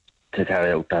to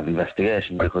carry out that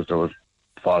investigation because there was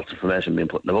false information being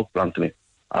put in the book about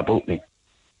me.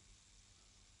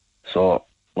 So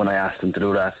when I asked him to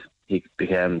do that, he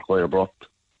became quite abrupt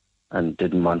and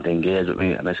didn't want to engage with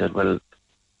me. And I said, well,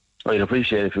 I'd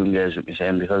appreciate if you engage with me,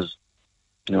 Sam, because,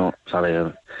 you know,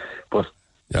 sorry, but...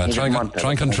 Yeah, try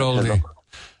and control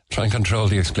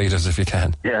the expletives if you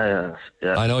can. Yeah.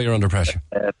 I know you're under pressure.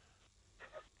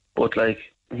 But, like,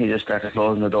 he just started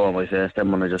closing the door in my face then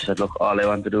when I just said, look, all I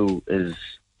want to do is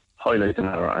highlight the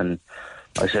matter. And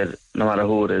I said, no matter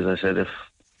who it is, I said, if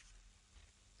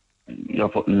you're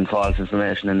putting false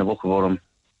information in the book about him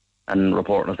and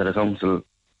reporting it to the council,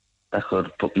 that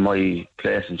could put my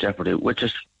place in jeopardy, which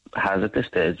is has at this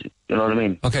stage. You know what I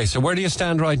mean? Okay, so where do you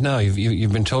stand right now?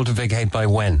 You've been told to vacate by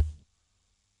when?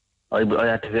 I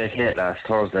had to vacate last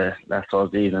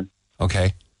Thursday evening.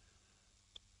 Okay.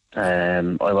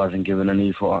 I wasn't given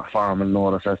any formal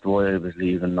notice as to why I was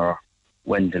leaving or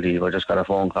when to leave. I just got a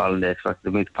phone call and they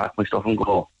expected me to pack my stuff and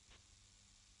go.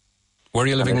 Where are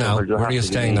you living now? Where are you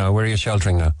staying now? Where are you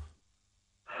sheltering now?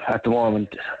 At the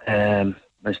moment, I'm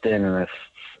staying in a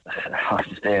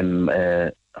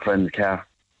friend's car.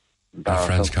 A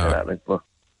friend's car.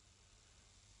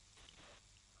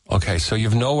 Okay, so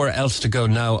you've nowhere else to go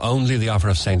now, only the offer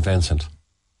of St. Vincent.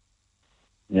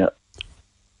 Yeah.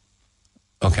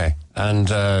 Okay, and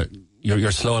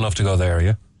you're slow enough to go there, are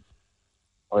you?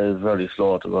 I was very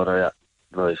slow to go there, yeah.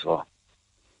 Very slow.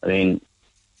 I mean,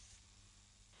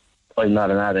 I'm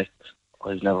not an addict.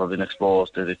 I've never been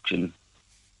exposed to addiction.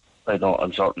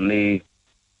 I'm certainly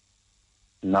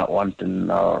not wanting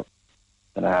or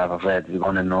going to have afraid to be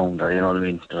going in around there, you know what I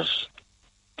mean?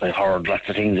 I've heard lots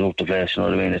of things about the place, you know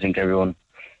what I mean? I think people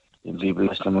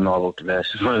listening will know about the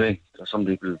place, you know what I mean? There's some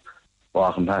people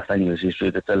walking past anyway, the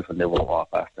street itself, and they won't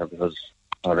walk past there because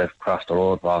they've crossed the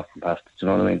road walking past it, you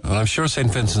know what I mean? Well, I'm sure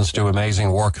St. Vincent's do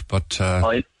amazing work, but...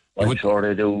 I'm sure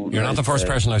they do. You're not the first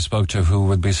person I spoke to who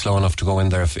would be slow enough to go in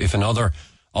there if another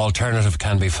alternative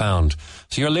can be found.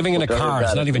 So you're living in a car,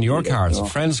 it's not even your car, it's a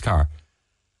friend's car.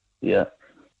 Yeah.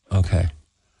 Okay.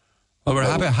 Well, we're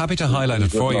happy to highlight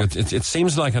it for you. It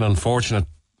seems like an unfortunate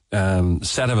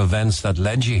set of events that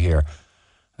led you here.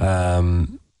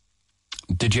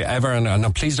 Did you ever,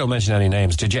 and please don't mention any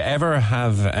names, did you ever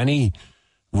have any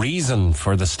reason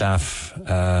for the staff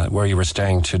where you were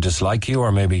staying to dislike you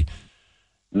or maybe...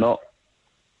 No.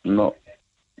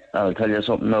 I'll tell you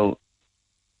something now.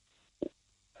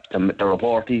 The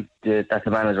report that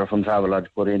the manager from Travel Lodge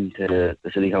put into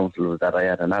the City Council was that I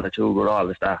had an attitude with all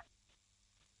the staff.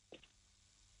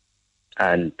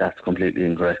 And that's completely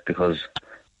incorrect because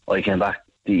I came back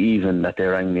the evening that they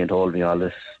rang me and told me all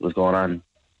this was going on.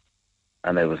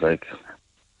 And I was like,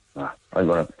 I'm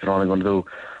going to do?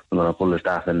 I'm going to pull the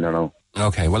staff in there now.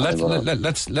 Okay, well,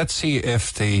 let's see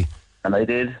if the... And I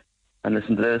did, and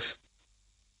listen to this.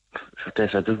 They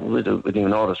said, we didn't even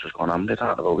know this was going on. They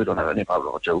thought about, we don't have any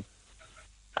problem with you.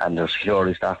 And their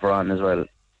security staff were on as well.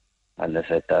 And they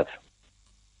said that,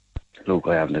 look,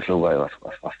 I haven't a clue what's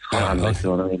going on. Like, you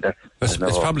know what I mean?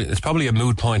 It's probably a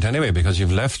moot point anyway, because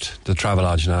you've left the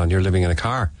Travelodge now and you're living in a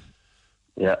car.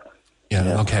 Yeah.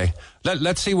 Yeah, okay.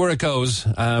 Let's see where it goes.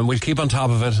 We'll keep on top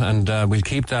of it, and we'll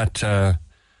keep that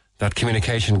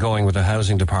communication going with the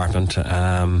housing department.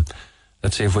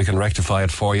 Let's see if we can rectify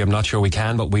it for you. I'm not sure we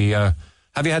can, but we... have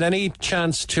you had any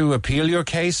chance to appeal your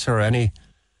case, or any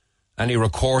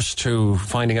recourse to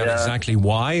finding out exactly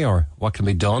why or what can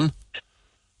be done?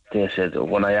 They said,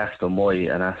 when I asked them why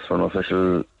and asked for an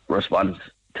official response,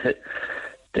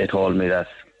 they told me that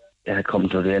it had come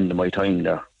to the end of my time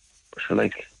there. So,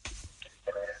 like,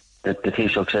 the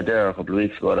Taoiseach said there a couple of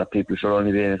weeks ago that people should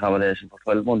only be in accommodation for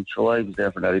 12 months, so I was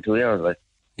there for nearly 2 years, like.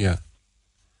 Yeah.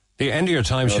 The end of your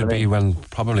time should be when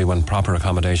proper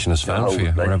accommodation is found for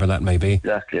you, wherever that may be.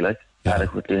 Exactly, like,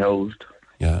 adequately housed.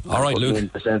 Yeah. All right,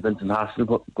 Luke. The St. Vincent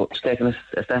Hospital, but taking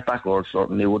a step backwards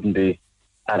certainly wouldn't be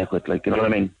adequate, like, you know what I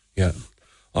mean? Yeah.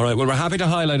 All right, well, we're happy to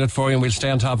highlight it for you, and we'll stay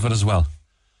on top of it as well.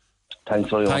 Thanks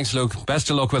very much. Thanks, Luke. Best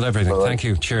of luck with everything. Bye-bye. Thank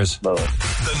you. Cheers. Bye-bye.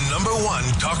 The number one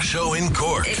talk show in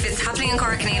Cork. If it's happening in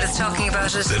Cork, Neil is talking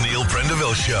about it. The Neil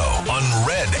Prendeville Show on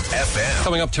Red FM.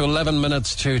 Coming up to 11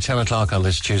 minutes to 10 o'clock on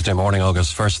this Tuesday morning,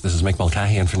 August 1st. This is Mick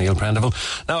Mulcahy in for Neil Prendeville.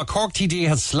 Now, a Cork TD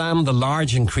has slammed the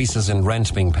large increases in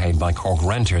rent being paid by Cork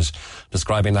renters,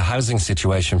 describing the housing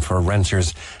situation for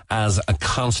renters as a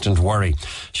constant worry.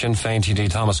 Sinn Féin TD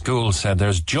Thomas Gould said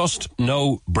there's just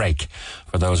no break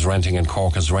for those renting in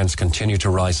Cork as rents continue to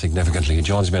rise significantly. He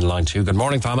joins me in line 2. Good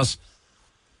morning, Thomas.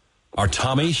 Or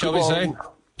Tommy, shall we say?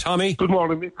 Tommy? Good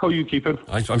morning, Mick. How are you keeping?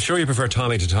 I'm sure you prefer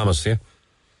Tommy to Thomas, do you?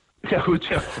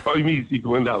 Yeah, I'm easy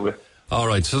going that way. All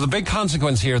right, so the big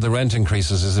consequence here, the rent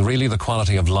increases, is really the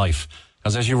quality of life.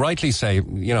 Because as you rightly say,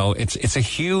 you know, it's a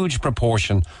huge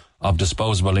proportion of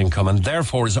disposable income, and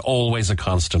therefore is always a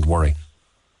constant worry.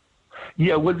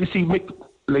 Yeah, well, you see, Mick,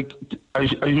 like,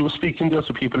 as you were speaking there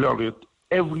to people earlier,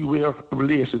 everywhere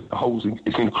related to housing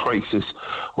is in crisis.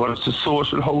 Whether it's the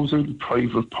social housing,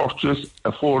 private purchase,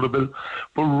 affordable,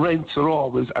 but rents are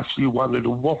always actually one of the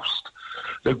worst.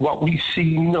 Like, what we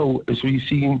see now is we've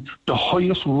seen the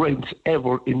highest rents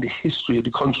ever in the history of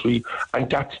the country, and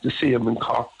that's the same in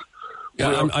Cork.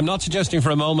 Yeah, I'm not suggesting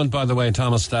for a moment, by the way,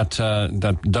 Thomas,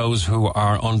 that those who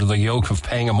are under the yoke of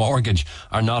paying a mortgage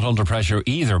are not under pressure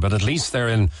either, but at least they're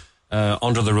in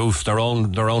under the roof, their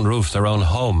own roof, their own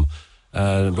home.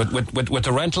 With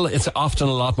the rental, it's often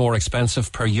a lot more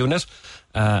expensive per unit,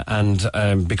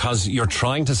 and because you're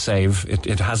trying to save,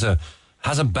 it has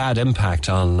a bad impact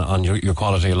on your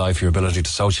quality of life, your ability to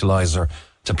socialise or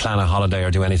to plan a holiday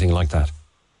or do anything like that.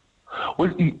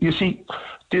 Well, you see,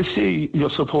 they say you're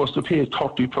supposed to pay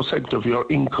 30% of your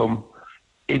income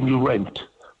in your rent,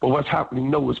 but what's happening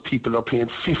now is people are paying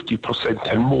 50%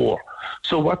 and more.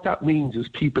 So what that means is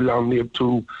people aren't able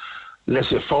to,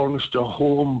 let's say, furnish their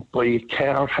home, buy a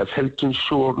car, have health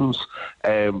insurance,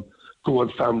 go on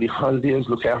family holidays,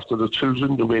 look after their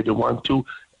children the way they want to.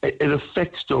 It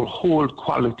affects their whole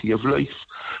quality of life,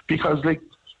 because, like,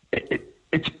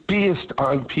 it's based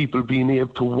on people being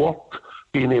able to work,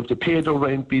 being able to pay their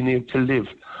rent, being able to live.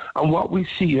 And what we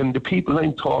see, and the people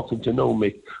I'm talking to now,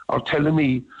 Mick, are telling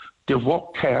me they've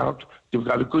worked hard, they've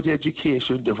got a good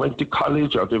education, they've went to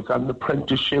college or they've got an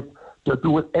apprenticeship, they're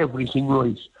doing everything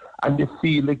right. And they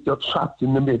feel like they're trapped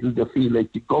in the middle. They feel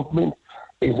like the government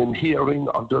isn't hearing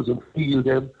or doesn't feel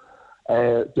them,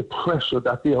 the pressure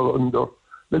that they are under.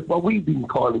 Like what we've been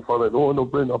calling for, and Owen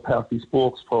O'Brien, our party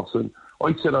spokesperson,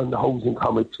 I sit on the housing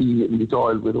committee in the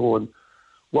Dáil with Owen.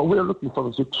 What we're looking for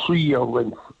is a 3-year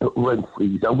rent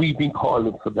freeze, and we've been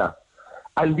calling for that.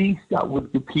 At least that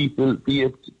would give people would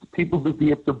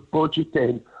be able to budget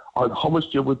then on how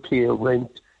much they would pay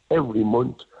rent every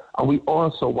month. And we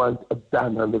also want a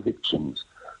ban on evictions.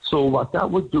 So what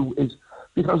that would do is,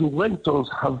 because renters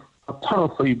are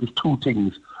terrified with two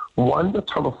things. One, they're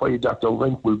terrified that their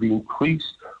rent will be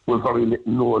increased with very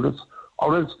little notice,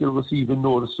 or else they'll receive a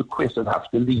notice to quit and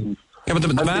have to leave. Yeah, but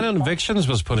the ban on evictions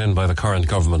was put in by the current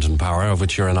government in power, of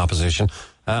which you're in opposition.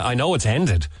 I know it's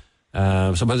ended,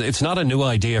 but it's not a new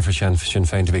idea for Sinn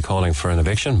Féin to be calling for an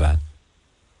eviction ban.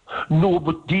 No,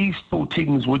 but these two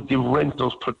things would give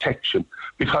renters protection,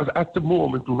 because at the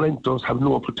moment renters have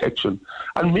no protection.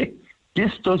 And Mick,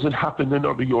 this doesn't happen in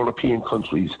other European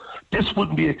countries. This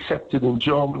wouldn't be accepted in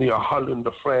Germany or Holland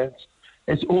or France.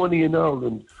 It's only in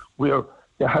Ireland where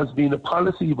there has been a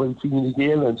policy by Fine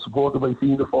Gael and supported by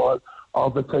Fianna Fáil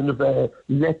of a kind of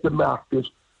let the market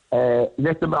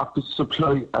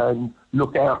supply and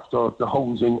look after the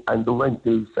housing and the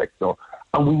rental sector.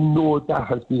 And we know that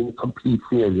has been a complete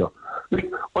failure. Like,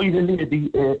 I had a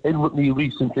lady in with me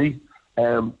recently.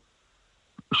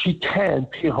 She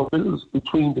can't pay her bills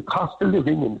between the cost of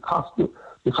living and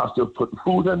the cost of putting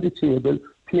food on the table,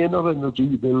 paying her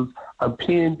energy bills, and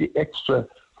paying the extra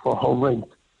for her rent.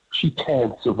 She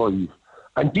can't survive.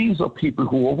 And these are people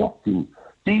who are working.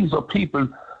 These are people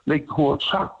who are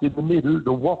trapped in the middle,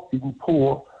 the working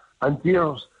poor, and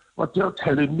what they're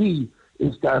telling me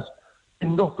is that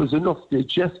enough is enough. They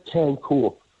just can't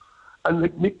cope. And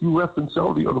like Nick, you referenced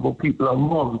earlier about people on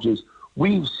mortgages,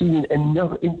 we've seen a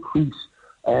never increase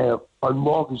on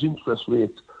mortgage interest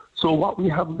rates. So what we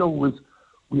have now is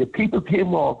we have people paying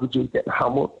mortgages getting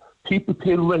hammered, people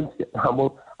paying rent getting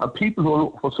hammered, and people who are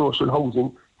looking for social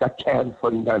housing that can't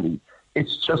find any.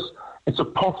 It's a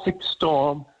perfect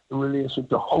storm in relation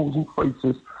to housing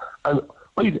crisis. And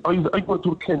I go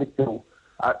to a clinic now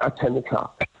at 10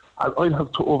 o'clock, and I'll have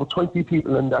over 20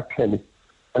 people in that clinic,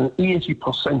 and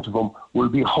 80% of them will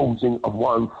be housing of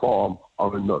one form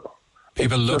or another.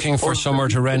 People looking for somewhere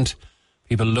to rent,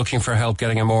 people looking for help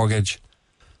getting a mortgage.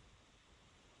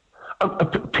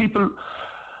 People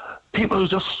are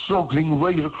just struggling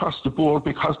right across the board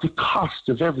because the cost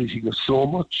of everything is so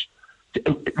much.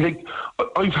 Like,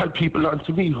 I've had people on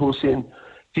to me who are saying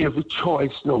they have a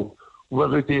choice now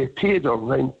whether they pay their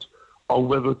rent or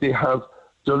whether they're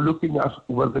looking at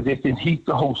whether they can heat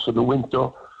the house for the winter,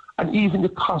 and even the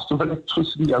cost of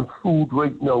electricity and food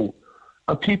right now.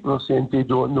 And people are saying they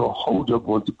don't know how they're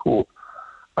going to cope.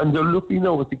 And they're looking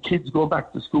now at the kids going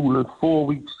back to school in 4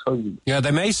 weeks' time. Yeah,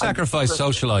 they may sacrifice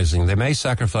socialising. They may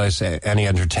sacrifice any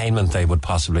entertainment they would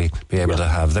possibly be able to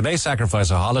have. They may sacrifice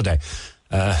a holiday.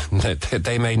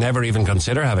 They may never even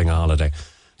consider having a holiday.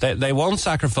 They won't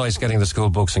sacrifice getting the school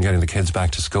books and getting the kids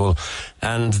back to school.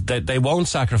 And they won't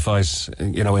sacrifice,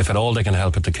 if at all they can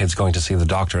help it, the kids going to see the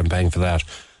doctor and paying for that.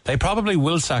 They probably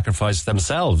will sacrifice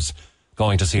themselves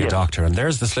going to see a doctor. And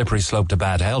there's the slippery slope to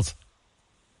bad health.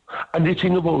 And the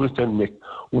thing about it then, Mick,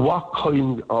 what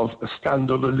kind of a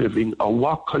standard of living or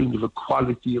what kind of a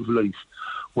quality of life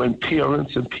when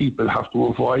parents and people have to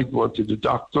avoid going to the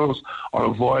doctors or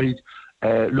avoid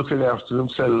looking after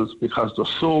themselves because they're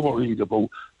so worried about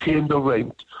paying the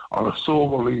rent or so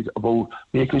worried about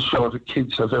making sure the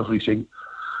kids have everything.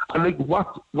 And like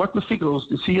what the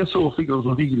CSO figures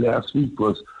revealed last week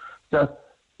was that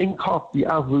in Cork, the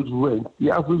average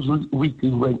weekly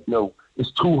rent now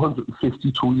is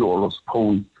 €252 per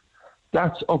week.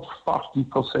 That's up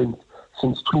 40%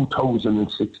 since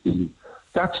 2016.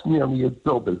 That's nearly a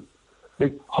double.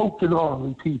 Like, how can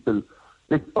ordinary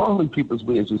people's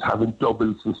wages haven't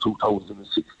doubled since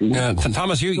 2016?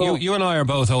 Thomas, you and I are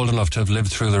both old enough to have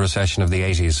lived through the recession of the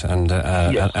 80s and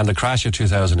the crash of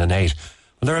 2008.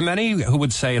 But there are many who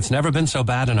would say it's never been so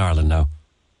bad in Ireland now.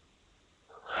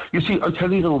 You see, I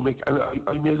tell you now, Mick, and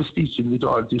I made a speech in the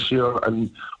Daragh this year,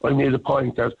 and I made a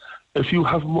point that if you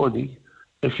have money,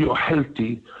 if you're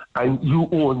healthy, and you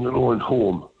own your own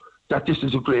home, that this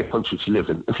is a great country to live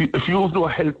in. If you have no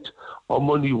health or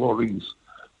money worries,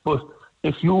 but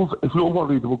if you're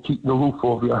worried about keeping a roof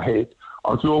over your head,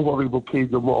 or if you're worried about paying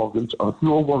your mortgage, or if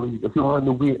you're on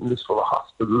the waiting list for a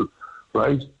hospital,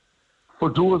 right? For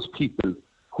those people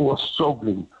who are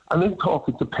struggling, and I'm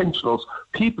talking to pensioners,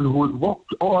 people who have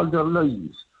worked all their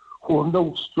lives, who are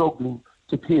now struggling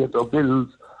to pay their bills,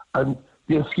 and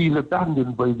they feel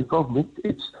abandoned by the government.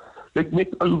 It's like,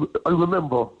 Nick, I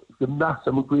remember the mass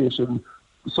immigration.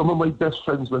 Some of my best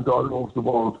friends went all over the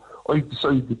world. I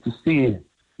decided to stay,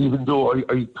 even though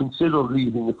I considered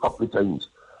leaving a couple of times.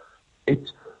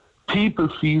 People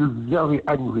feel very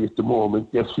angry at the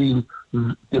moment. They feel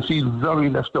very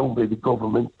left down by the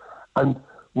government, and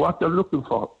what they're looking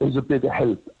for is a bit of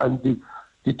help. And the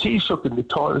Taoiseach and the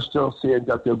Taoiseach are saying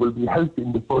that there will be help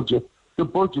in the budget. The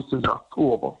budget is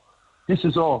October. This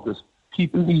is August.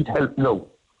 People need help now.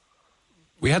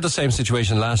 We had the same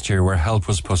situation last year where help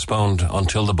was postponed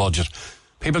until the budget.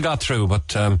 People got through,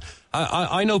 but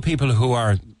I know people who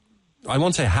are, I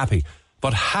won't say happy,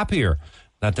 but happier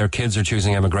that their kids are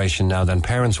choosing emigration now than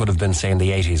parents would have been, say, in the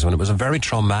 80s, when it was a very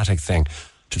traumatic thing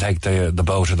to take the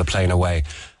boat or the plane away.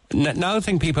 Now I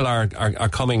think people are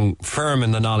coming firm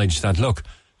in the knowledge that, look,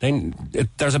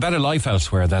 there's a better life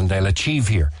elsewhere than they'll achieve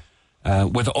here,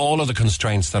 with all of the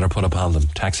constraints that are put upon them,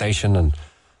 taxation and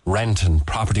rent and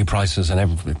property prices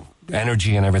and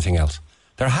energy and everything else.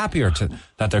 They're happier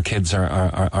that their kids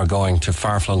are going to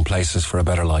far-flung places for a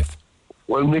better life.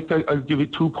 Well, Nick, I'll give you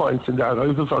 2 points in that. I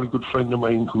have a very good friend of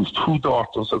mine whose 2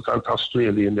 daughters have gone to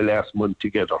Australia in the last month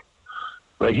together.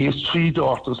 Right, he has 3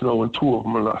 daughters now, and 2 of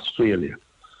them are in Australia.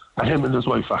 And him and his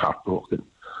wife are heartbroken.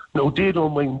 Now, they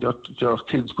don't mind that their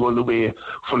kids going away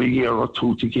for a year or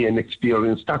 2 to gain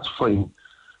experience. That's fine.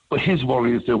 But his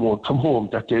worry is they won't come home,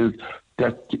 that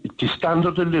the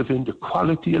standard of living, the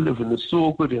quality of living is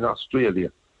so good in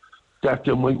Australia that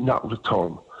they might not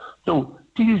return. Now,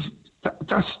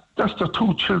 that's the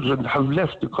 2 children have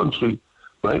left the country,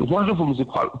 right? One of them is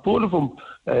both of them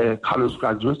college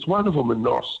graduates, one of them a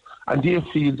nurse, and they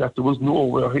feel that there was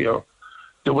nowhere here.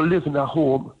 They were living at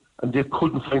home and they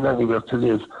couldn't find anywhere to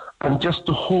live, and just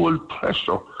the whole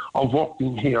pressure of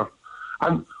working here.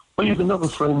 And I have another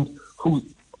friend who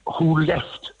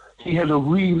left. He had a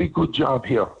really good job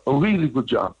here, a really good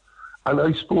job. And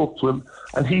I spoke to him,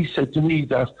 and he said to me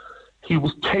that he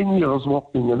was 10 years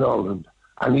working in Ireland,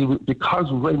 and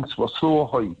because rents were so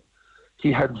high,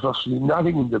 he had virtually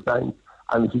nothing in the bank,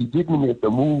 and if he didn't make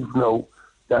the move now,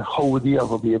 that how would he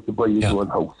ever be able to buy his own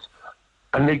house?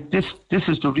 And like this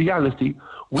is the reality.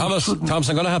 Thomas,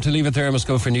 I'm going to have to leave it there. I must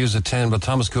go for news at 10, but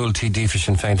Thomas Gould, TD for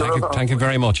Sinn Féin, thank you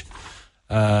very much.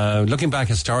 Looking back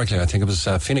historically, I think it was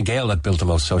Fine Gael that built the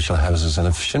most social houses, and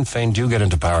if Sinn Féin do get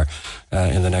into power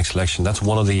in the next election, that's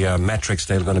one of the metrics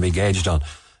they're going to be gauged on.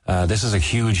 This is a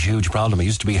huge problem. It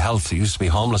used to be health, it used to be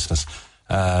homelessness.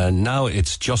 Now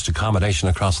it's just accommodation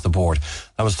across the board.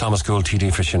 That was Thomas Gould,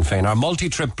 TD for Sinn Féin. Our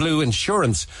multi-trip blue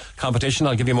insurance competition,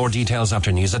 I'll give you more details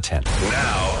after news at 10.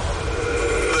 Now,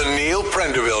 the Neil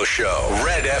Prendeville Show,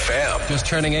 Red FM. Just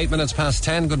turning 8 minutes past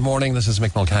 10. Good morning. This is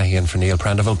Mick Mulcahy in for Neil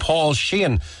Prendeville. Paul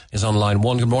Sheehan is on line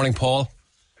 1. Good morning, Paul.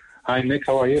 Hi, Mick.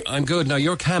 How are you? I'm good. Now,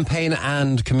 you're campaign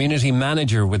and community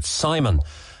manager with Simon.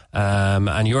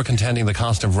 And you're contending the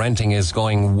cost of renting is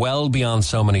going well beyond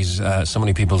so many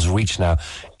people's reach now,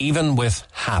 even with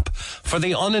HAP. For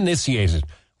the uninitiated,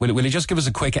 will you just give us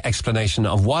a quick explanation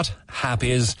of what HAP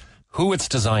is, who it's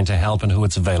designed to help, and who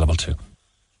it's available to?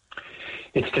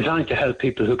 It's designed to help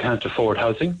people who can't afford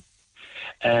housing.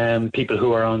 People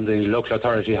who are on the local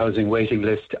authority housing waiting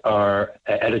list are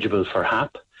eligible for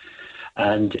HAP,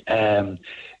 and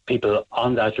people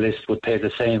on that list would pay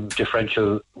the same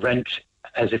differential rent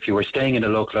as if you were staying in a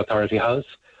local authority house.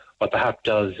 What the HAP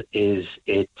does is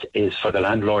it is for the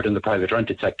landlord in the private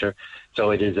rented sector,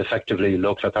 so it is effectively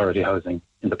local authority housing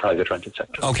in the private rented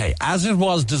sector. Okay, as it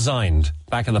was designed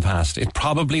back in the past, it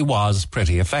probably was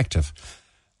pretty effective.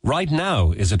 Right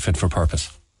now, is it fit for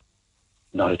purpose?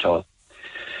 Not at all.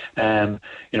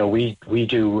 We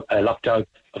do a locked out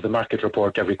of the market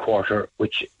report every quarter,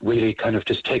 which really kind of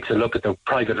just takes a look at the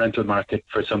private rental market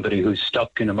for somebody who's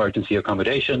stuck in emergency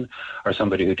accommodation or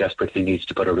somebody who desperately needs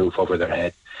to put a roof over their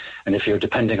head. And if you're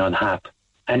depending on HAP,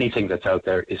 anything that's out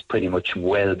there is pretty much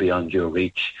well beyond your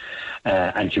reach,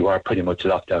 and you are pretty much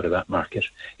locked out of that market.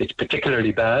 It's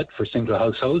particularly bad for single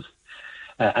households.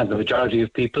 And the majority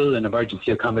of people in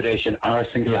emergency accommodation are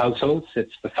single households.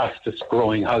 It's the fastest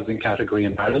growing housing category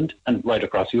in Ireland and right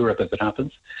across Europe as it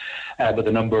happens. But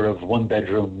the number of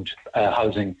one-bedroomed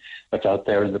housing that's out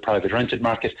there in the private rented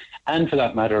market, and for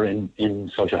that matter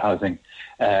in social housing,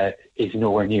 is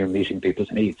nowhere near meeting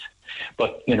people's needs.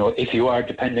 But, if you are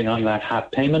depending on that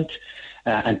HAP payment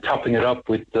and topping it up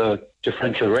with the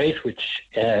differential rate, which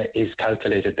is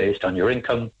calculated based on your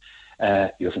income,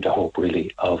 you haven't a hope,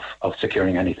 really, of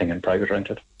securing anything in private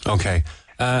rented. Okay.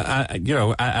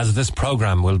 As this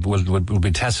programme will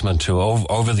be testament to,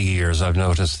 over the years, I've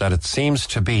noticed that it seems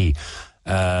to be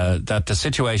that the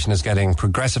situation is getting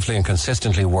progressively and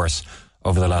consistently worse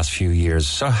over the last few years.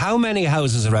 So how many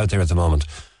houses are out there at the moment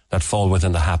that fall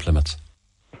within the HAP limits?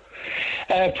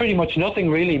 Pretty much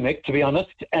nothing, really, Mick, to be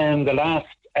honest. The last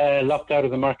locked out of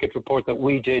the market report that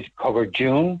we did covered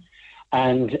June.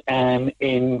 And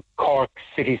in Cork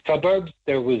city suburbs,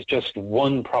 there was just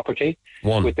one property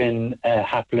within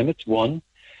HAP limits,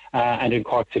 and in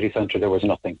Cork city centre there was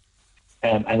nothing.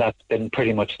 And that's been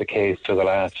pretty much the case for the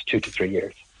last 2 to 3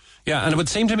 years. Yeah, and it would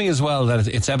seem to me as well that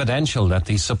it's evidential that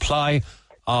the supply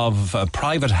of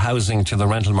private housing to the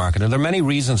rental market, and there are many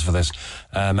reasons for this.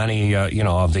 Many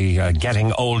of the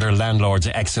getting older landlords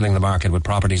exiting the market with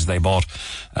properties they bought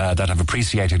that have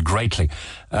appreciated greatly.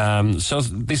 So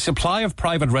the supply of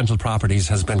private rental properties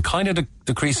has been kind of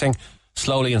decreasing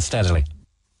slowly and steadily.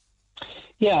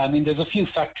 Yeah, I mean, there's a few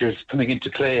factors coming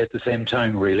into play at the same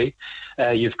time, really.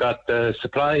 You've got the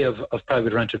supply of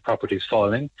private rented properties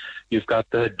falling. You've got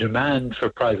the demand for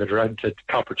private rented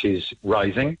properties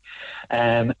rising.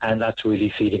 And that's really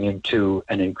feeding into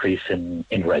an increase in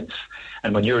rents.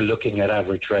 And when you're looking at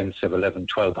average rents of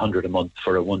 $1,100-1,200 a month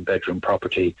for a one-bedroom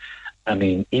property, I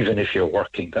mean, even if you're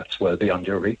working, that's well beyond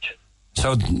your reach.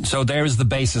 So there's the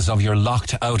basis of your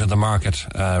locked out of the market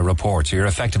report. So you're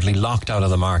effectively locked out of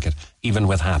the market, even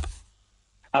with HAP.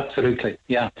 Absolutely,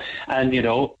 yeah.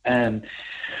 And,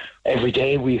 every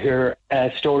day we hear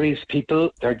stories,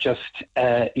 people, they're just,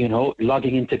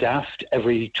 logging into Daft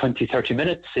every 20, 30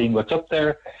 minutes, seeing what's up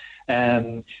there.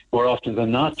 More often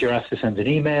than not, you're asked to send an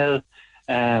email.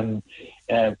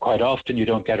 Quite often you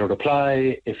don't get a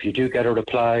reply. If you do get a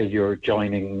reply, you're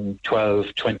joining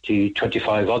 12, 20,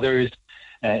 25 others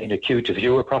in a queue to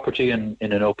view a property in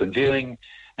an open viewing.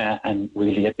 And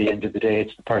really, at the end of the day,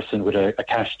 it's the person with a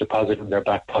cash deposit in their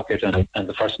back pocket and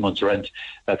the first month's rent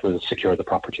that will secure the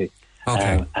property.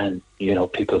 Okay.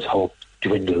 People's hope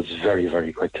dwindles very,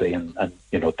 very quickly. And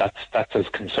that's as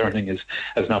concerning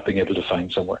as not being able to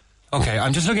find somewhere. Okay,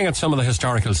 I'm just looking at some of the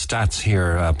historical stats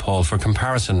here, Paul, for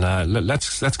comparison.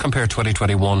 Let's compare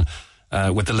 2021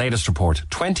 with the latest report.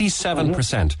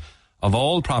 27% of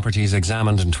all properties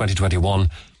examined in 2021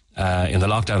 in the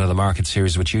lockdown of the market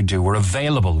series, which you do, were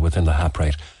available within the HAP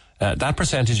rate. That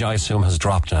percentage, I assume, has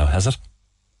dropped now, has it?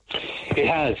 It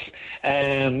has.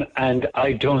 And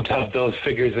I don't have those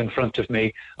figures in front of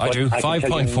me. I do.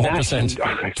 5.4%.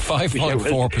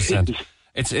 5.4%.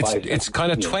 It's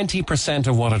kind of 20%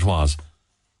 of what it was.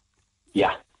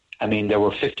 Yeah. I mean, there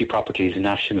were 50 properties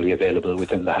nationally available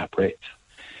within the HAP rate.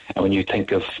 And when you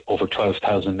think of over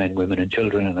 12,000 men, women and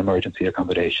children in emergency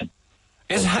accommodation.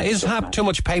 Is HAP too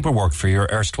much paperwork for your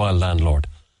erstwhile landlord?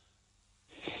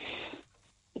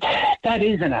 That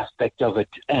is an aspect of it,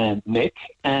 Mick.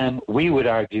 We would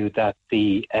argue that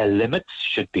the limits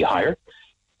should be higher.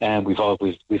 We've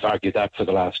argued that for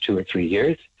the last 2 or 3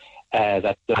 years.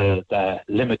 That the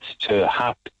limits to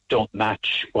HAP don't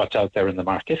match what's out there in the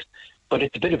market. But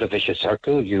it's a bit of a vicious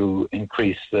circle. You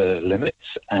increase the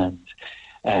limits and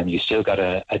you still got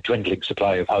a dwindling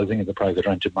supply of housing in the private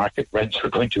rented market. Rents are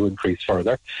going to increase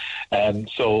further.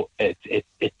 So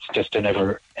it's just an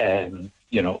ever,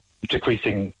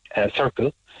 decreasing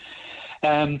circle.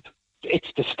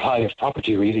 It's the supply of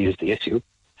property really is the issue.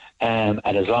 And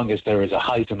as long as there is a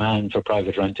high demand for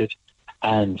private rented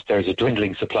and there's a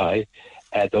dwindling supply,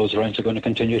 those rents are going to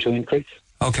continue to increase.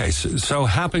 Okay, so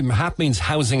HAP means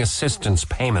housing assistance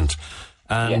payment.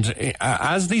 And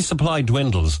as the supply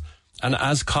dwindles and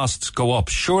as costs go up,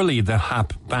 surely the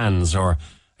HAP bans or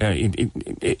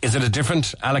is it a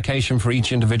different allocation for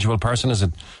each individual person? Is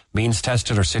it means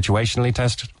tested or situationally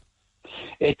tested?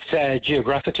 It's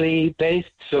geographically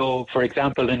based. So, for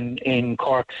example, in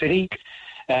Cork City,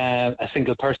 a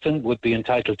single person would be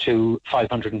entitled to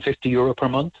 €550 per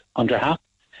month under HAP.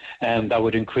 That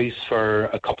would increase for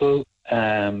a couple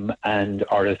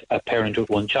or a parent with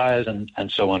one child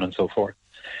and so on and so forth.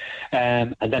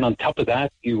 And then on top of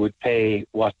that, you would pay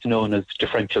what's known as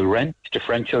differential rent.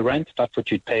 Differential rent, that's what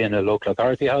you'd pay in a local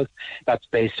authority house. That's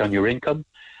based on your income,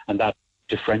 and that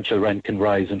differential rent can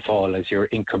rise and fall as your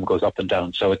income goes up and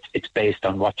down. So it's based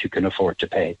on what you can afford to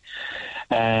pay.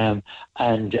 And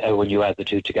when you add the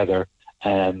two together,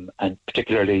 and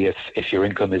particularly if your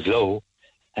income is low,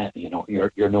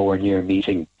 you're nowhere near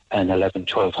meeting an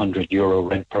 €1,100-1,200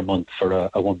 rent per month for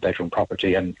a one-bedroom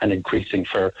property and increasing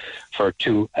for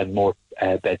 2 and more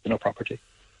beds in a property.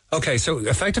 Okay, so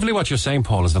effectively what you're saying,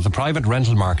 Paul, is that the private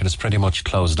rental market is pretty much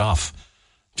closed off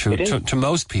to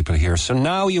most people here. So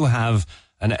now you have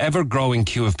an ever-growing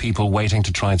queue of people waiting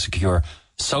to try and secure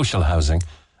social housing,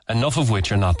 enough of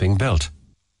which are not being built.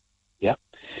 Yeah.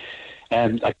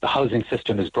 Like the housing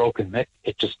system is broken, Mick.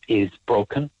 It just is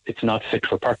broken. It's not fit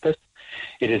for purpose.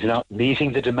 It is not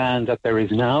meeting the demand that there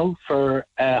is now for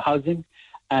housing.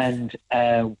 And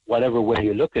whatever way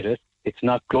you look at it, it's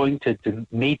not going to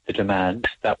meet the demand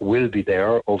that will be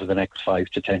there over the next 5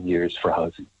 to 10 years for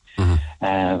housing.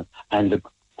 Mm-hmm. And the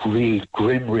real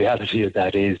grim reality of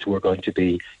that is we're going to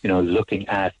be, looking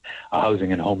at a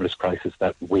housing and homeless crisis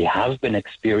that we have been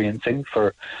experiencing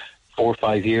for 4 or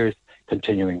 5 years,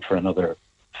 continuing for another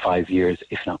 5 years,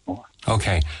 if not more.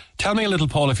 Okay. Tell me a little,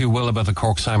 Paul, if you will, about the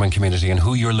Cork Simon community and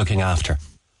who you're looking after.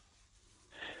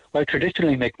 Well,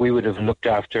 traditionally, Mick, we would have looked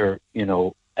after,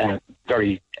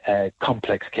 very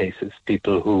complex cases,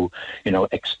 people who,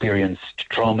 experienced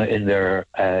trauma in their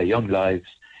young lives,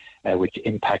 which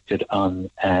impacted on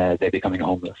they becoming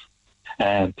homeless.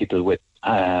 People with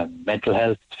mental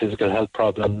health, physical health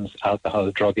problems, alcohol,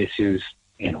 drug issues,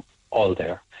 all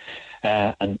there.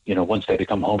 And once they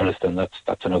become homeless, then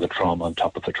that's another trauma on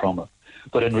top of the trauma.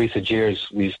 But in recent years,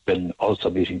 we've been also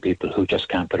meeting people who just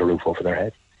can't put a roof over their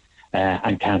head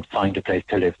and can't find a place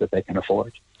to live that they can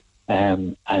afford.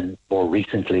 And more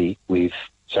recently, we've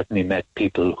certainly met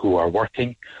people who are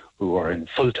working, who are in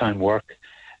full-time work,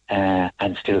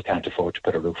 and still can't afford to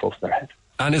put a roof over their head.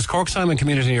 And is Cork Simon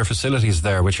Community Near facilities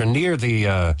there, which are near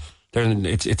the?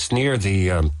 It's near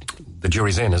the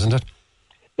Jury's Inn, isn't it?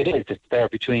 It is. It's there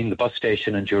between the bus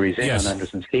station and Jury's Inn on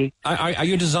Anderson's Quay. Are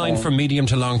you designed for medium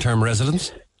to long-term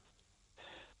residents?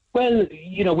 Well,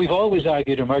 we've always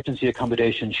argued emergency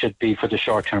accommodation should be for the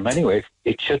short term anyway.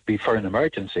 It should be for an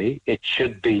emergency. It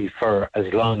should be for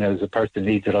as long as a person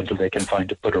needs it until they can find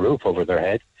to put a roof over their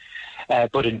head.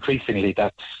 But increasingly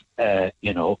that's,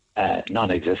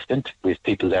 non-existent. We have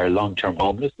people there long-term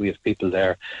homeless. We have people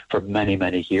there for many,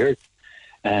 many years.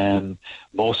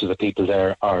 Most of the people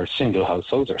there are single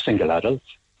households or single adults.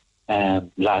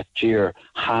 Last year,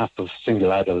 half of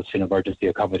single adults in emergency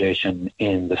accommodation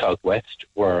in the southwest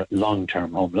were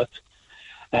long-term homeless.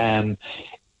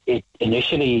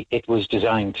 Initially, it was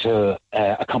designed to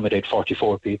accommodate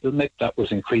 44 people. That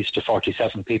was increased to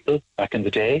 47 people back in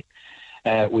the day.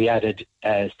 We added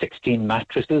 16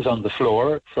 mattresses on the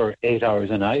floor for 8 hours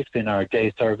a night in our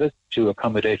day service to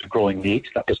accommodate a growing need.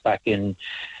 That was back in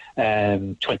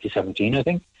 2017, I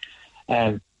think.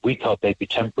 We thought they'd be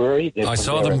temporary. I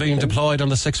saw them being deployed on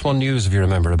the 6-1 News, if you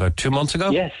remember, about 2 months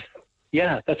ago. Yes.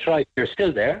 Yeah, that's right. They're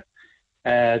still there.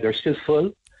 They're still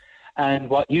full. And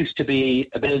what used to be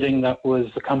a building that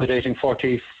was accommodating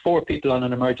 44 people on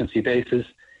an emergency basis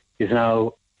is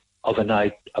now, of a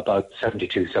night, about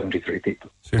 72, 73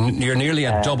 people. So you're nearly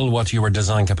at double what your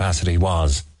design capacity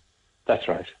was. That's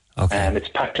right. Okay. And it's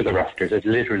packed to the rafters. It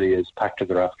literally is packed to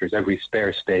the rafters. Every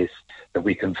spare space that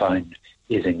we can find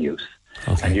is in use.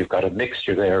 Okay. And you've got a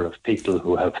mixture there of people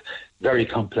who have very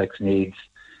complex needs,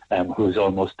 whose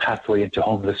almost pathway into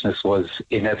homelessness was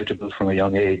inevitable from a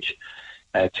young age,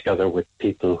 together with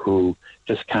people who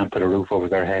just can't put a roof over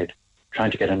their head,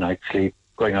 trying to get a night's sleep,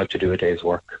 going out to do a day's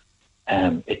work.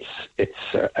 It's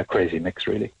a crazy mix,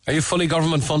 really. Are you fully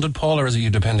government funded, Paul, or is it you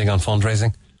depending on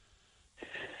fundraising?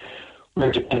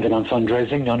 We're dependent on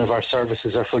fundraising. None of our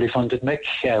services are fully funded, Mick.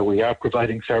 We are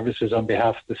providing services on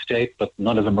behalf of the state, but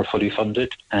none of them are fully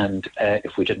funded. And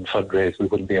if we didn't fundraise, we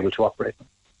wouldn't be able to operate them.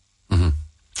 Mm-hmm.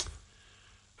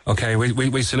 Okay,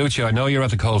 we salute you. I know you're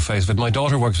at the coalface, but my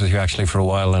daughter works with you actually for a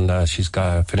while, and she's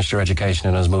finished her education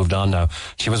and has moved on now.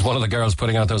 She was one of the girls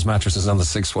putting out those mattresses on the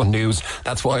 6-1 News.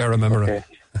 That's why I remember her.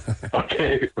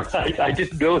 Okay, right. I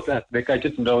didn't know that, Mick. I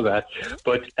didn't know that.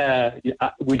 But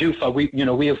we do.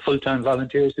 We have full-time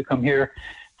volunteers who come here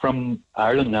from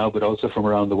Ireland now, but also from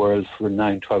around the world for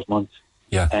 9-12 months.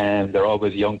 Yeah. And they're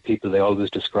always young people. They always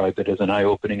describe it as an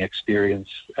eye-opening experience,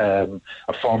 a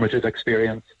formative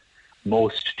experience.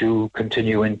 Most do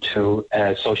continue into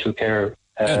social care.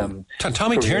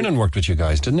 Tommy Tiernan worked with you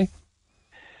guys, didn't he?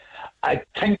 I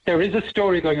think there is a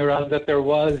story going around that there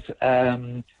was.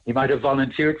 He might have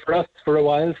volunteered for us for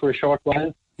a short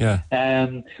while. Yeah.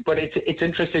 But it's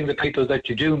interesting, the people that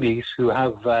you do meet who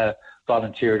have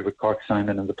volunteered with Cork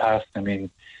Simon in the past. I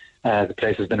mean, the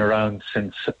place has been around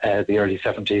since the early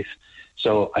 70s.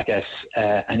 So I guess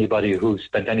anybody who's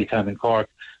spent any time in Cork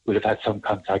would have had some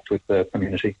contact with the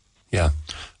community. Yeah.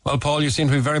 Well, Paul, you seem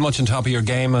to be very much on top of your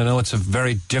game. I know it's a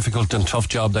very difficult and tough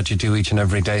job that you do each and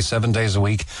every day, 7 days a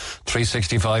week,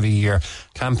 365 a year.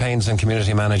 Campaigns and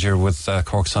community manager with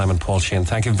Cork Simon, Paul Sheehan.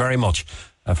 Thank you very much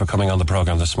for coming on the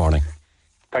programme this morning.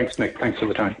 Thanks, Nick. Thanks for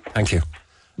the time. Thank you.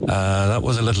 That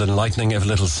was a little enlightening, if a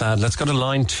little sad. Let's go to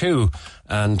line 2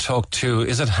 and talk to,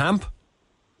 is it Hamp?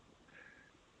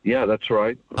 Yeah, that's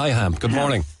right. Hi, Hamp. Good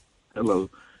morning. Hello.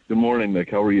 Good morning,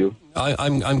 Nick. How are you?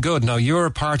 I'm good. Now, you're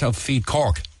part of Feed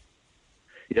Cork.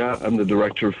 Yeah, I'm the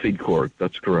director of Feed Cork.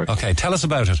 That's correct. Okay, tell us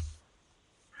about it.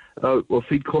 Well,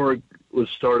 Feed Cork was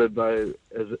started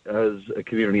as a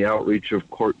community outreach of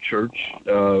Cork Church.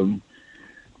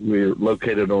 We're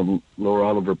located on Lower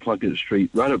Oliver Plunkett Street,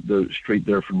 right up the street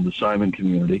there from the Simon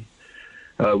community.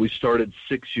 We started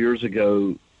 6 years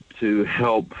ago to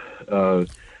help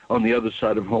on the other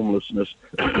side of homelessness,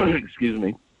 excuse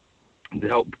me, to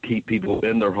help keep people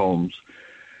in their homes.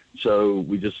 So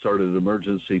we just started an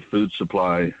emergency food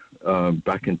supply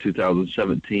back in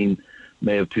 2017,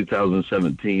 May of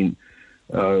 2017,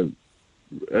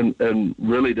 and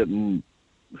really didn't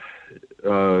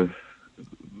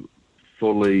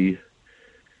fully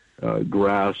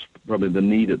grasp probably the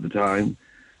need at the time.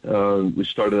 We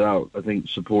started out, I think,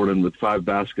 supporting with 5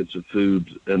 baskets of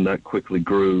food, and that quickly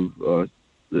grew.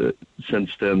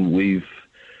 Since then, we've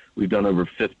done over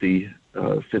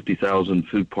 50,000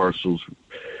 food parcels.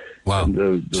 Wow!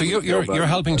 So you're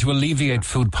helping to alleviate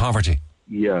food poverty.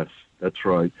 Yes, that's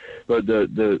right. But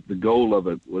the goal of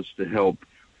it was to help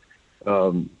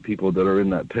people that are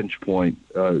in that pinch point,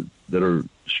 that are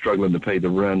struggling to pay the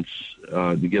rents,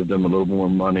 to give them a little more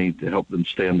money to help them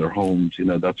stay in their homes. You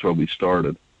know, that's where we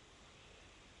started.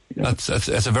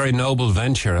 It's a very noble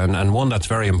venture and one that's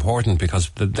very important because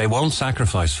they won't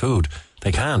sacrifice food.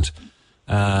 They can't.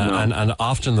 No. And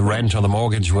often the rent or the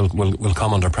mortgage will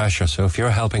come under pressure. So if you're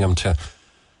helping them to,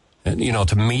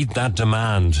 to meet that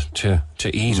demand to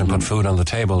eat and put food on the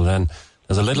table, then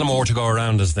there's a little more to go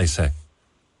around, as they say.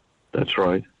 That's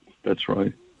right.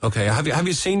 Okay. Have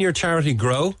you seen your charity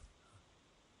grow?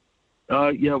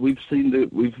 Yeah, we've seen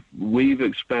that we've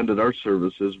expanded our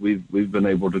services. We've been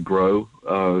able to grow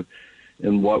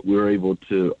in what we're able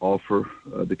to offer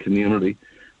the community.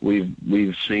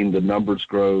 We've seen the numbers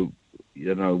grow.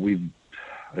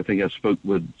 I think I spoke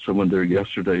with someone there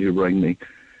yesterday who rang me.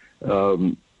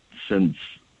 Since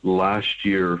last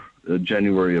year,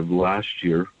 January of last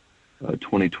year,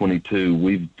 2022,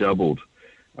 we've doubled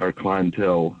our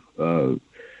clientele.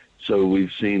 So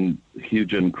we've seen a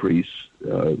huge increase.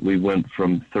 We went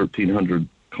from 1,300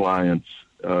 clients,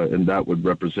 and that would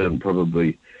represent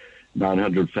probably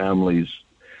 900 families.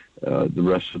 The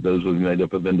rest of those would be made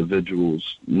up of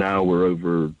individuals. Now we're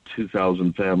over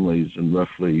 2,000 families and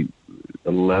roughly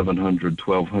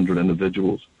 1,100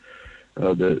 individuals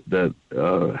that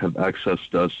have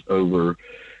accessed us over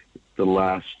the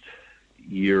last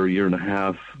year and a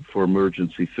half for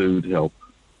emergency food help.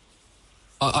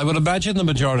 I would imagine the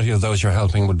majority of those you're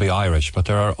helping would be Irish, but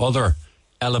there are other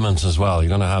elements as well. You're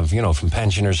going to have, from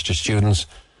pensioners to students.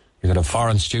 You're going to have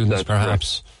foreign students, that's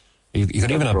perhaps. You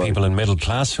could even have people in middle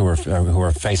class who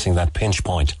are facing that pinch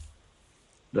point.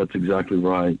 That's exactly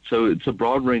right. So it's a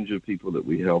broad range of people that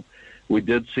we help. We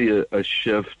did see a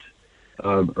shift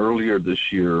earlier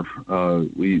this year.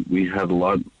 We had a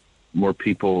lot more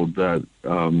people that,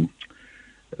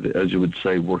 as you would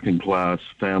say, working class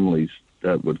families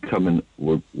that would come in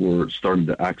were starting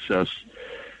to access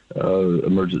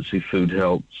emergency food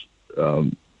helps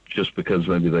just because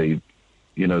maybe they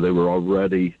were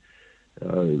already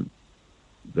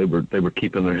they were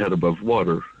keeping their head above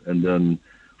water, and then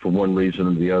for one reason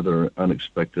or the other,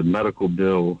 unexpected medical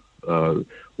bill,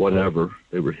 whatever,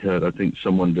 they were hit. I think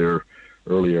someone there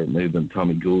earlier, it may have been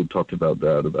Tommy Gould, talked about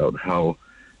that, about how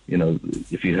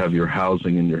if you have your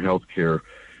housing and your health care,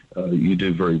 you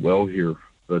do very well here.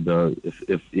 But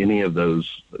if any of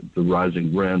those, the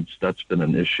rising rents, that's been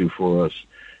an issue for us.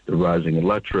 The rising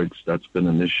electrics, that's been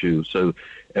an issue. So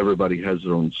everybody has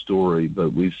their own story,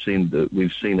 but we've seen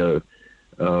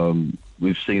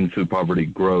food poverty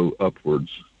grow upwards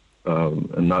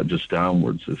and not just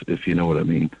downwards, if you know what I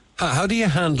mean. How do you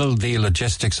handle the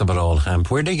logistics of it all,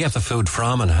 Hemp? Where do you get the food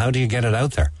from, and how do you get it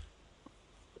out there?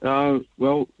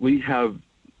 Well, we have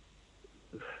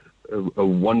a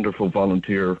wonderful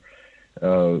volunteer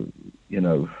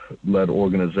led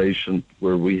organization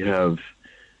where we have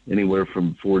anywhere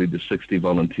from 40 to 60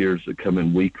 volunteers that come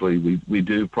in weekly. We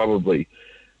do probably,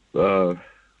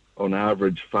 on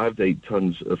average, 5 to 8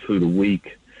 tons of food a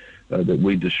week that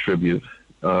we distribute.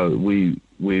 We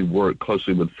work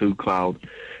closely with Food Cloud,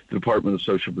 the Department of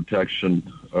Social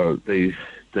Protection. They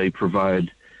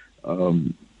provide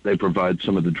some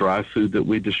of the dry food that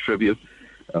we distribute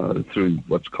through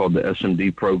what's called the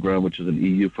S&D program, which is an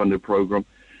EU-funded program.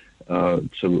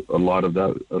 So a lot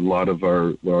of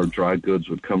our dry goods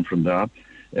would come from that,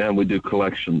 and we do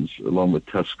collections along with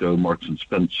Tesco, Marks and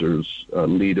Spencer's,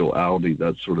 Lidl, Aldi,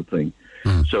 that sort of thing.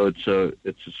 So it's a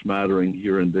smattering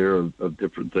here and there of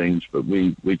different things, but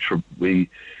we try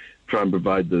and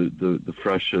provide the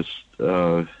freshest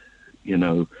food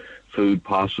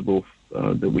possible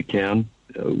that we can.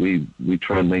 We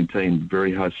try and maintain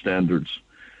very high standards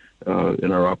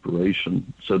in our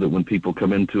operation, so that when people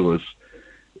come into us,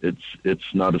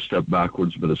 it's not a step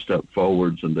backwards but a step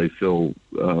forwards, and they feel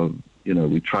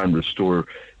we try and restore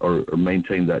or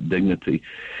maintain that dignity.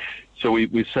 So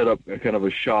we set up a kind of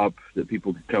a shop that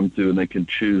people can come to and they can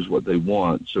choose what they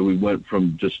want. So we went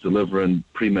from just delivering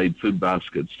pre-made food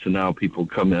baskets to now people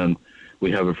come in. We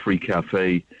have a free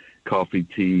cafe, coffee,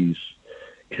 teas,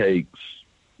 cakes,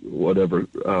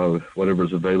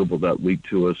 whatever's available that week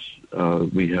to us.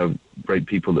 We have great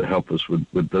people that help us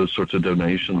with those sorts of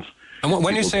donations. And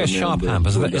when you say a shop, Hemp,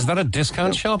 is that a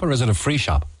discount shop or is it a free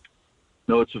shop?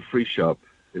 No, it's a free shop.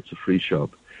 It's a free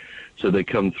shop. So they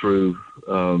come through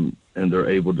and they're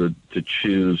able to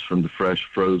choose from the fresh,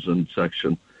 frozen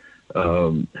section,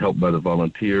 helped by the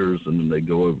volunteers, and then they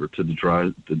go over to the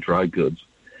dry goods.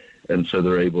 And so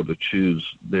they're able to choose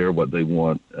there what they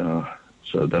want.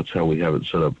 So that's how we have it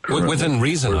set up currently. Within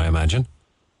reason, I imagine.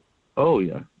 Oh,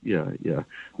 yeah.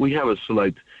 We have a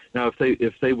select. Now,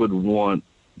 if they would want,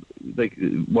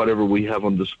 whatever we have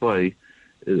on display,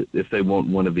 if they want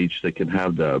one of each, they can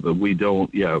have that. But we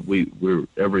don't. Yeah, we're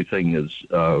everything is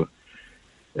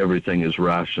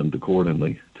rationed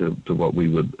accordingly to what we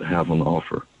would have on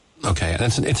offer. Okay, and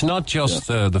it's not just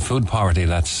the food poverty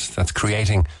that's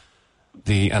creating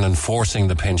and enforcing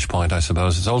the pinch point, I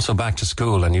suppose. It's also back to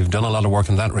school, and you've done a lot of work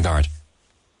in that regard.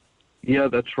 Yeah,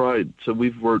 that's right. So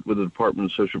we've worked with the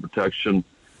Department of Social Protection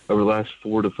over the last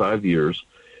 4 to 5 years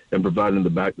and providing the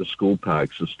back-to-school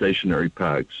packs, the stationary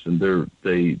packs, and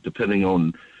they depending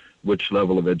on which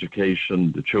level of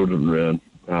education the children are in,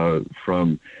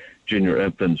 from junior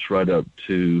infants right up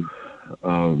to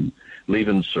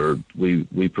leaving cert,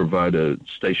 we provide a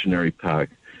stationary pack,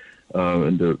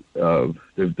 and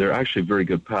they're actually very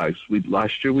good packs.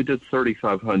 Last year we did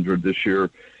 3,500. This year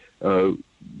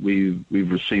we've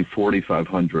received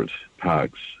 4,500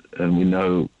 packs, and we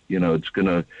know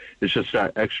it's just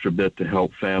that extra bit to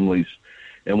help families,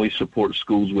 and we support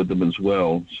schools with them as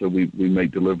well. So we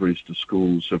make deliveries to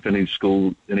schools. So if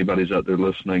anybody's out there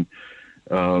listening,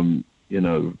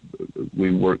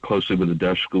 we work closely with the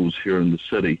DESH schools here in the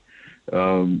city,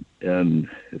 and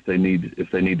if they need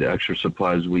the extra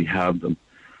supplies, we have them.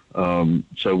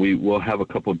 So we will have a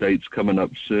couple of dates coming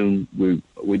up soon.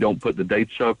 We don't put the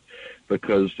dates up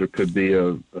because there could be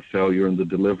a failure in the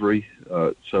delivery.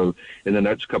 So in the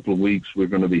next couple of weeks, we're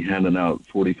going to be handing out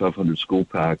 4,500 school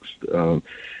packs.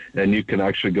 And you can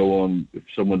actually go on, if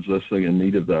someone's listening in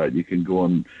need of that, you can go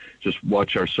on, just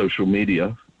watch our social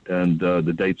media, and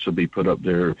the dates will be put up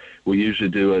there. We usually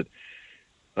do it,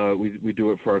 we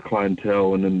do it for our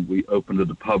clientele, and then we open to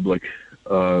the public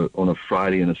on a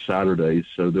Friday and a Saturday.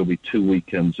 So there'll be 2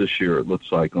 weekends this year, it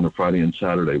looks like. On a Friday and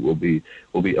Saturday, we'll be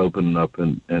opening up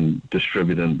and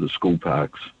distributing the school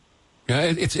packs.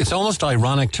 Yeah, it's almost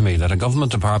ironic to me that a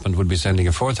government department would be sending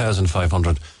you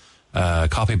 4,500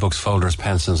 copybooks, folders,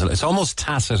 pencils. It's almost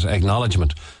tacit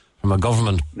acknowledgement from a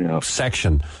government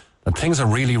section that things are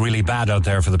really, really bad out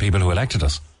there for the people who elected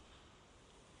us.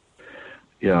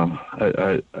 Yeah,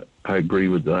 I agree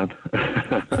with that.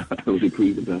 I would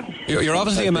agree with that. You're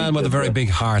obviously a man with a very big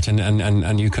heart,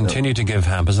 and you continue to give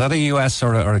hemp. Is that a U.S.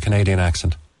 or a Canadian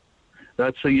accent?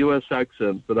 That's a U.S.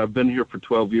 accent, but I've been here for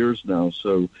 12 years now,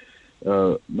 so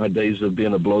my days of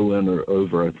being a blow-in are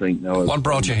over, I think. Now. What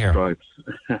brought you here?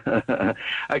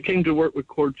 I came to work with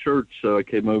Cork Church, so I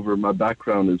came over. My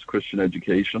background is Christian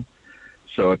education,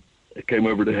 so I came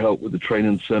over to help with the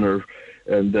training center,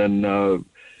 and then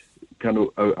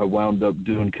I wound up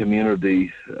doing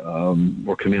community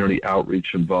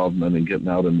outreach involvement and getting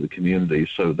out in the community.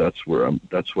 So that's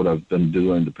what I've been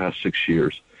doing the past 6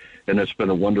 years, and it's been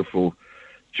a wonderful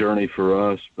journey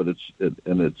for us. But as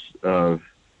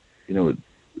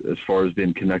far as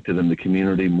being connected in the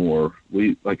community more,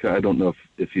 I don't know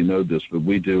if you know this, but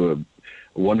we do a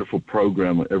wonderful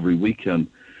program every weekend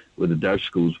with the DESH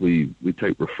schools. We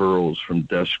take referrals from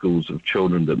DESH schools of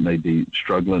children that may be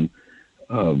struggling,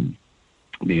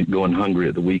 be going hungry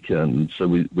at the weekend. And so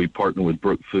we partner with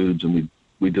Brook Foods, and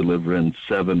we deliver in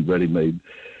 7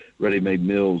 ready-made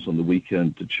meals on the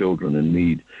weekend to children in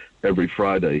need every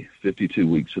Friday, 52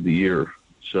 weeks of the year.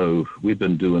 So we've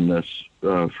been doing this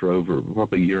for over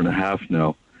probably a year and a half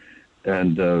now,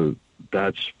 and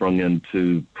that's sprung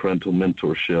into parental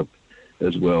mentorship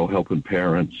as well, helping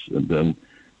parents, and then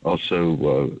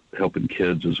also helping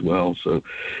kids as well. So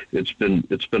it's been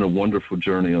a wonderful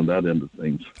journey on that end of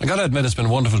things. I got to admit, it's been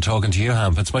wonderful talking to you,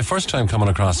 Hamp. It's my first time coming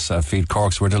across Feed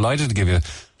Cork, so we're delighted to give you a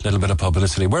little bit of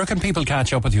publicity. Where can people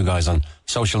catch up with you guys on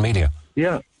social media?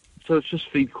 Yeah, so it's just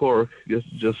Feed Cork.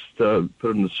 Just put it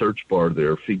in the search bar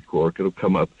there, Feed Cork. It'll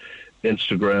come up.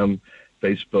 Instagram,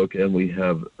 Facebook, and we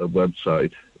have a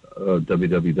website,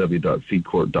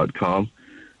 www.feedcork.com.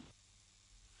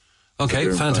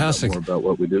 Okay, fantastic. More about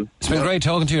what we do. It's been great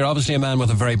talking to you. You're obviously a man with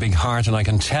a very big heart, and I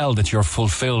can tell that you're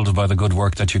fulfilled by the good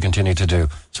work that you continue to do.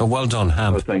 So well done,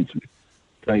 Ham.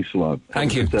 Thanks a lot.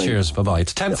 Thank you. Cheers. Bye-bye.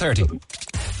 It's 10:30.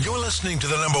 You're listening to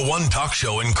the #1 talk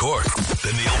show in Cork,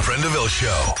 the Neil Prendeville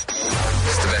Show.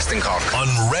 It's the best in Cork. On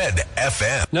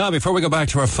RedFM. Now, before we go back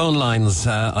to our phone lines,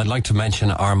 I'd like to mention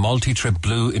our multi-trip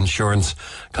blue insurance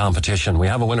competition. We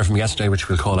have a winner from yesterday, which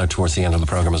we'll call out towards the end of the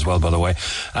programme as well, by the way.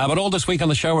 But all this week on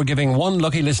the show, we're giving one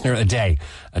lucky listener a day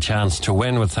a chance to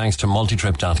win with thanks to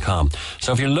multitrip.com.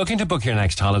 So if you're looking to book your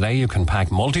next holiday, you can pack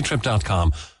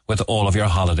multitrip.com with all of your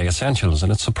holiday essentials,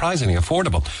 and it's surprisingly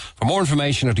affordable. For more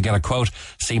information or to get a quote,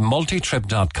 see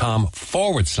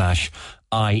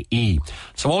multitrip.com/IE.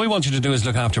 So all we want you to do is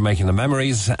look after making the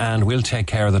memories, and we'll take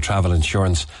care of the travel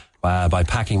insurance by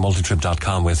packing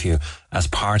multitrip.com with you as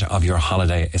part of your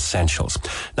holiday essentials.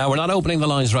 Now, we're not opening the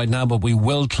lines right now, but we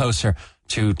will closer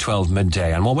to 12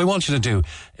 midday. And what we want you to do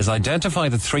is identify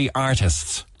the 3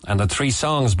 artists and the 3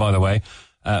 songs, by the way,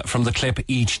 from the clip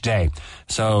each day.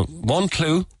 So one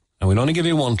clue, and we'll only give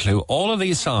you one clue. All of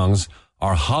these songs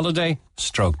are holiday,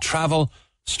 /travel,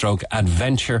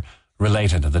 adventure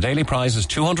related. The daily prize is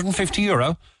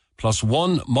 €250 plus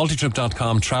one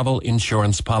multitrip.com travel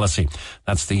insurance policy.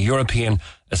 That's the European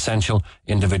Essential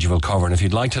Individual Cover. And if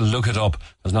you'd like to look it up,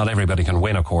 because not everybody can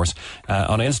win, of course,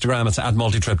 on Instagram it's at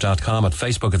multitrip.com, at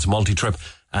Facebook it's multitrip,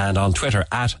 and on Twitter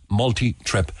at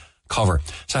multitripcover.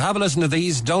 So have a listen to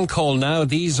these. Don't call now.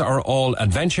 These are all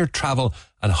adventure, travel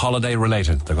and holiday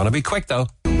related. They're going to be quick though.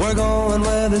 We're going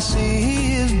where the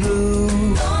sea is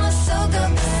blue. Gonna soak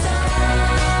up the sun.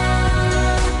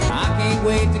 I can't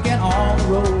wait to get on the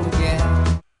road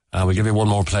again. We'll give you one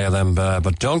more play of them,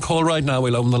 but don't call right now.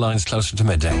 We'll open the lines closer to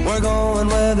midday. We're going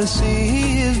where the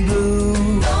sea is blue.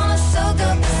 Gonna soak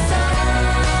up the sun.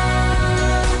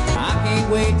 I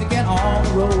can't wait to get on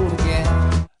the road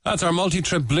again. That's our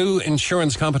multi-trip blue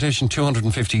insurance competition.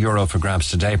 €250 for grabs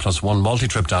today, plus one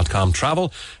multitrip.com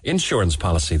travel insurance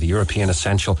policy, the European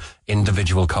Essential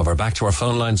Individual Cover. Back to our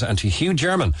phone lines and to Hugh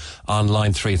Jermyn on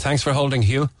line 3. Thanks for holding,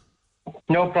 Hugh.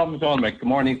 No problem at all, Mick. Good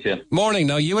morning to you. Morning.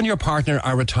 Now, you and your partner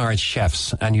are retired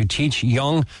chefs and you teach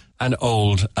young and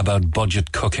old about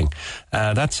budget cooking.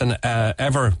 That's an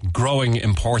ever-growing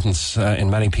importance in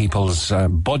many people's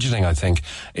budgeting, I think,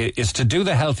 is to do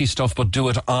the healthy stuff but do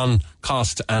it on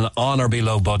cost and on or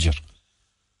below budget.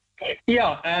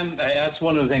 Yeah, that's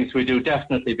one of the things we do,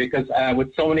 definitely, because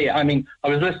with so many, I mean, I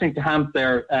was listening to Hamp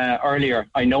there earlier.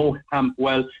 I know Hamp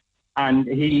well, and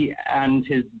he and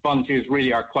his volunteers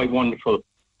really are quite wonderful.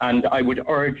 And I would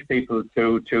urge people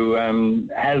to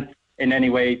help in any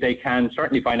way they can,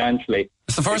 certainly financially.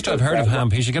 It's the first I've heard of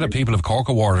Hamp. He should get a People of Cork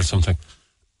award or something.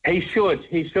 He should.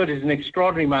 He's an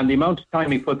extraordinary man. The amount of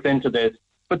time he puts into this,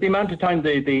 but the amount of time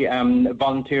the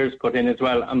volunteers put in as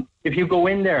well. If you go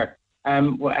in there,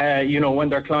 when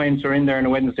their clients are in there on a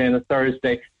Wednesday and a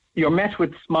Thursday, you're met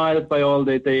with smiles by all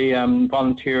the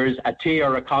volunteers, a tea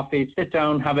or a coffee, sit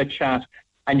down, have a chat,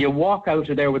 and you walk out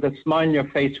of there with a smile on your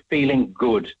face, feeling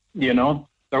good. You know,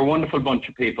 they're a wonderful bunch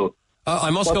of people.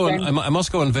 I must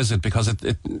go and visit, because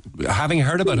having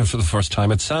heard about it for the first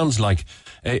time, it sounds like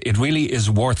it really is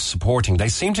worth supporting. They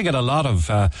seem to get a lot of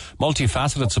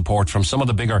multifaceted support from some of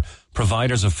the bigger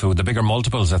providers of food, the bigger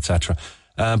multiples, etc.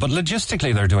 But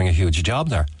logistically, they're doing a huge job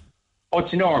there. Oh,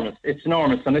 it's enormous. It's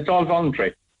enormous, and it's all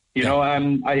voluntary. You know,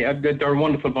 they're a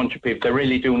wonderful bunch of people. They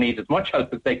really do need as much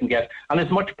help as they can get, and as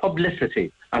much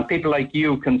publicity. And people like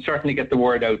you can certainly get the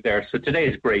word out there. So today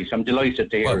is great. I'm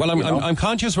delighted to hear. Well, I'm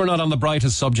conscious we're not on the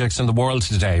brightest subjects in the world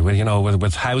today.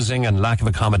 With housing and lack of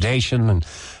accommodation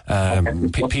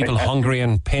and people hungry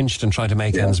and pinched and trying to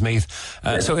make ends meet.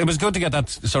 So it was good to get that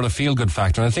sort of feel-good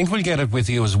factor. And I think we'll get it with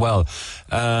you as well.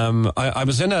 I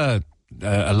was in a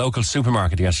local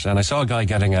supermarket yesterday, and I saw a guy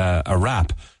getting a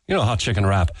wrap. You know, hot chicken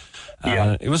wrap.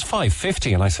 It was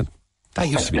 $5.50, and I said that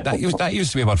used to be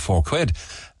about £4.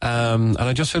 And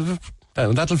I just said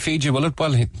that'll feed you, will it?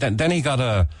 Well, then he got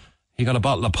a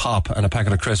bottle of pop and a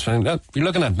packet of crisps, and you're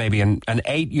looking at maybe an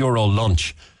 €8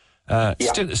 lunch.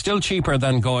 Still cheaper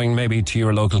than going maybe to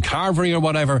your local carvery or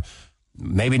whatever.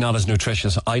 Maybe not as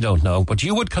nutritious, I don't know, but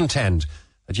you would contend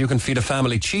that you can feed a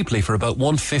family cheaply for about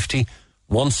 $150,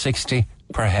 $160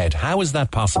 per head. How is that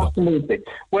possible? Absolutely.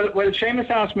 Well, Seamus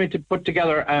asked me to put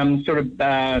together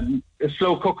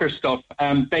slow cooker stuff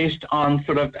based on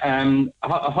sort of a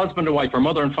husband and wife, or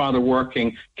mother and father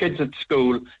working, kids at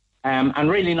school, and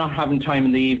really not having time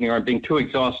in the evening or being too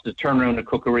exhausted to turn around and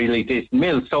cook a really decent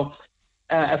meal. So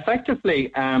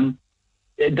effectively,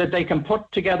 that they can put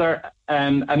together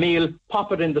a meal,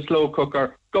 pop it in the slow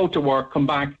cooker, go to work, come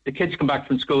back, the kids come back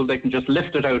from school, they can just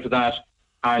lift it out of that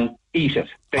and eat it.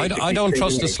 I don't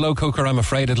trust the slow cooker. I'm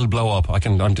afraid it'll blow up. I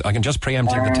can just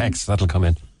preempt the text that'll come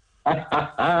in.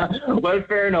 Well,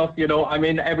 fair enough. You know, I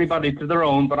mean, everybody to their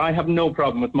own, but I have no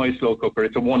problem with my slow cooker.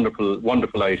 It's a wonderful,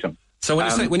 wonderful item. So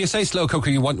when you say slow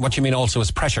cooker, what you mean also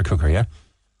is pressure cooker, yeah?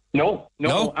 No,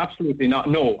 absolutely not.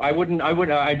 No, I wouldn't.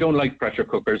 I don't like pressure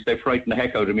cookers. They frighten the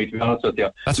heck out of me, to be honest with you.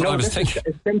 That's what I was thinking.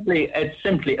 It's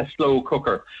simply a slow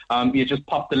cooker. You just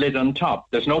pop the lid on top.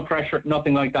 There's no pressure,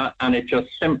 nothing like that, and it just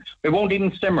it won't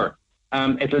even simmer.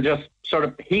 It'll just sort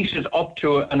of heat it up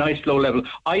to a nice low level.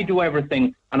 I do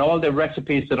everything, and all the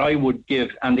recipes that I would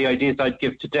give and the ideas I'd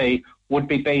give today would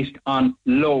be based on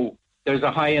low. There's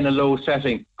a high and a low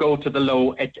setting. Go to the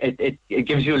low. It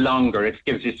gives you longer. It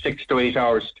gives you 6 to 8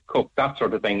 hours to cook, that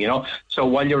sort of thing, you know. So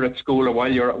while you're at school or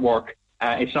while you're at work,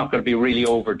 it's not going to be really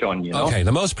overdone, you know. Okay,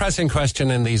 the most pressing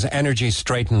question in these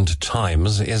energy-straitened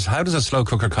times is, how does a slow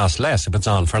cooker cost less if it's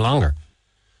on for longer?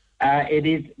 It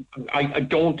is.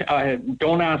 Don't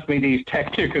ask me these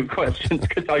technical questions,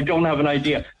 because I don't have an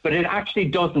idea. But it actually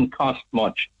doesn't cost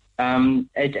much.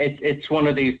 It's one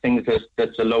of these things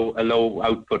that's a low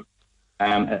output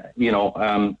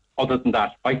Other than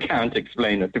that, I can't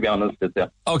explain it, to be honest with you.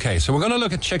 Okay, so we're going to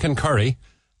look at chicken curry,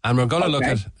 and we're going to look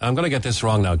at, I'm going to get this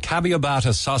wrong now,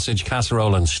 cabiobata, sausage,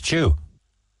 casserole and stew.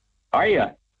 Are you?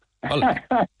 Well,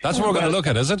 that's what we're going to look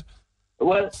at, is it?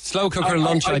 Well, slow cooker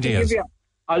lunch ideas.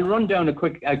 I'll run down a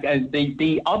quick,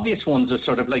 the obvious ones are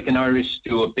sort of like an Irish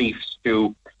stew, a beef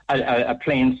stew, a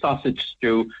plain sausage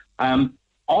stew.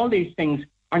 All these things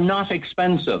are not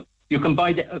expensive. You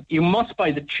must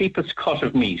buy the cheapest cut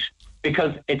of meat,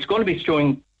 because it's going to be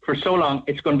stewing for so long,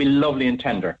 it's going to be lovely and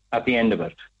tender at the end of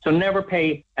it. So never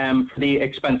pay for the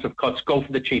expensive cuts. Go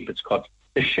for the cheapest cuts,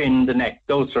 the shin, the neck,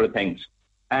 those sort of things.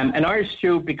 An Irish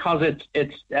stew, because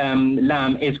it's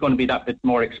lamb, is going to be that bit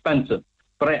more expensive.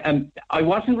 But I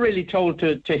wasn't really told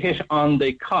to hit on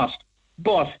the cost.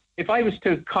 But if I was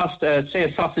to cost, say,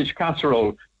 a sausage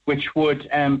casserole, which would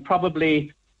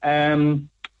probably,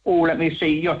 let me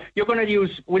see, you're going to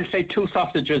use, we'll say, 2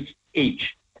 sausages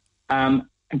each.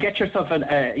 Get yourself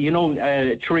a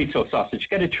chorizo sausage.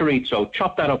 Get a chorizo,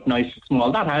 chop that up nice and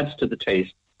small. That adds to the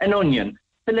taste. An onion,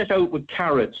 fill it out with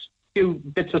carrots, a few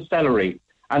bits of celery,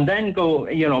 and then go,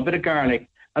 a bit of garlic,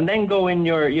 and then go in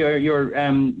your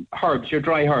herbs, your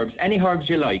dry herbs, any herbs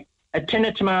you like. A tin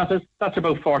of tomatoes, that's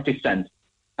about 40 cents.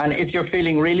 And if you're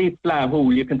feeling really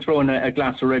flavou, you can throw in a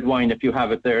glass of red wine if you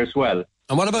have it there as well.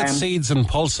 And what about seeds and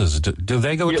pulses? Do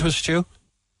they go into a stew?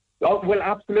 Oh, well,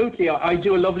 absolutely. I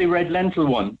do a lovely red lentil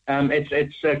one.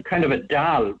 It's kind of a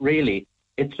dal, really.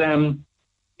 It's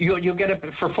you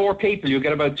get for 4 people, you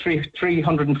get about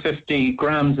 350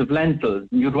 grams of lentils.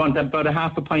 You'd want about a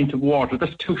half a pint of water.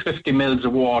 That's 250 mils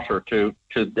of water to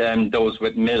those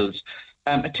with mils.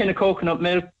 A tin of coconut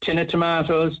milk, tin of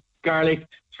tomatoes, garlic,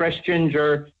 fresh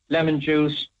ginger, lemon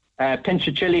juice, a pinch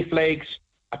of chili flakes,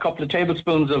 a couple of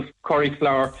tablespoons of curry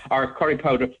flour or curry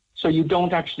powder. So you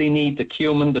don't actually need the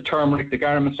cumin, the turmeric, the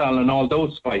garam masala and all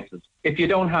those spices. If you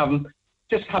don't have them,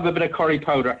 just have a bit of curry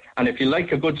powder. And if you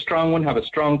like a good strong one, have a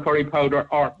strong curry powder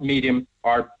or medium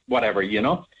or whatever,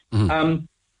 Mm-hmm.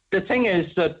 The thing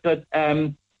is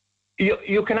that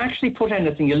you can actually put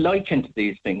anything you like into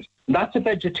these things. That's a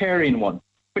vegetarian one.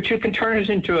 But you can turn it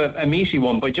into a meaty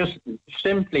one by just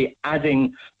simply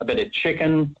adding a bit of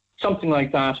chicken, something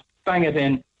like that, bang it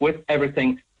in with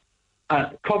everything.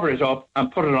 Cover it up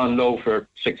and put it on low for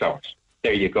 6 hours.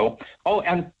 There you go. Oh,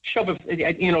 and shove it,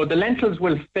 the lentils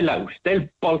will fill out. They'll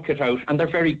bulk it out, and they're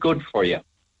very good for you.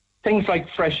 Things like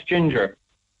fresh ginger.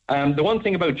 The one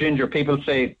thing about ginger, people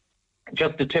say,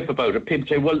 just the tip about it, people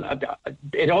say, well,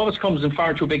 it always comes in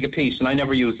far too big a piece, and I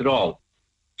never use it all.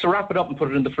 So wrap it up and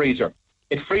put it in the freezer.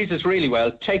 It freezes really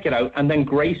well. Take it out and then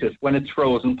grate it when it's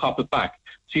frozen, pop it back.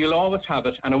 So you'll always have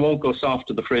it, and it won't go soft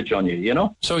to the fridge on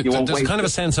you, So there's kind of a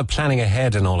sense of planning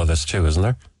ahead in all of this too, isn't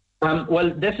there?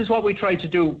 Well, this is what we try to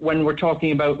do when we're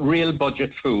talking about real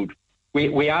budget food.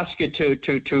 We ask you to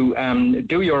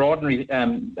do your ordinary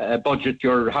budget,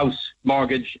 your house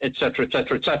mortgage, etc.,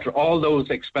 all those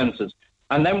expenses,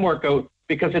 and then work out,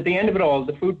 because at the end of it all,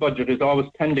 the food budget is always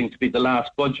tending to be the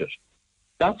last budget.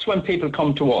 That's when people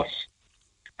come to us.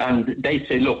 And they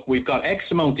say, look, we've got X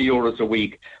amount of euros a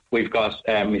week. We've got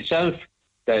myself,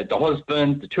 the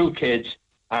husband, the 2 kids,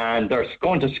 and they're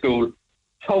going to school.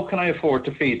 How can I afford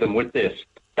to feed them with this?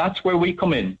 That's where we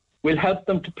come in. We'll help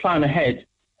them to plan ahead.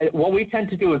 What we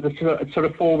tend to do is a sort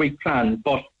of 4-week plan,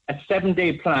 but a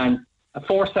 7-day plan,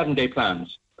 4 7-day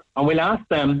plans. And we'll ask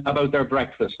them about their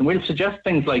breakfast. And we'll suggest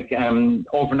things like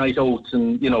overnight oats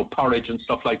and, porridge and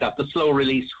stuff like that, the slow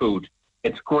release food.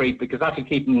 It's great because that'll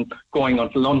keep them going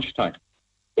until lunchtime.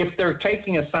 If they're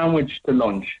taking a sandwich to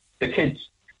lunch, the kids,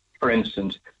 for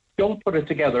instance, don't put it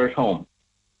together at home.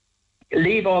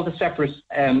 Leave all the separate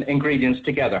ingredients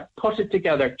together. Put it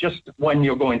together just when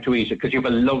you're going to eat it, because you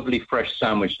have a lovely fresh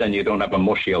sandwich. Then you don't have a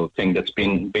mushy old thing that's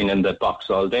been in the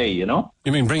box all day, You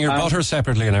mean bring your butter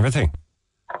separately and everything?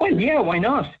 Well, yeah, why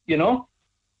not,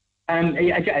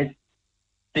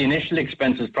 the initial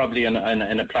expense is probably in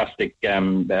a plastic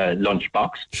lunch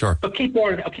box. Sure. But keep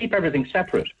everything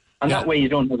separate. And that way you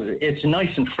don't have it. It's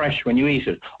nice and fresh when you eat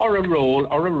it. Or a roll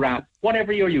or a wrap,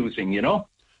 whatever you're using, Now,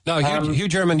 Hugh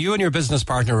Jermyn, you and your business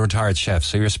partner are retired chefs,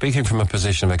 so you're speaking from a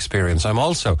position of experience. I'm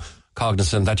also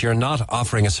cognizant that you're not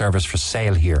offering a service for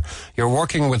sale here. You're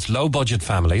working with low-budget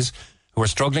families who are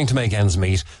struggling to make ends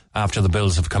meet after the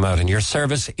bills have come out, and your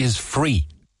service is free.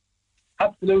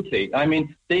 Absolutely. I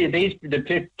mean,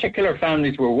 the particular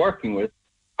families we're working with,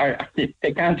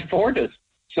 they can't afford it,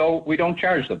 so we don't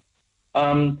charge them.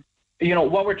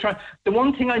 The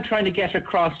one thing I'm trying to get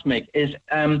across, Mick, is,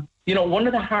 one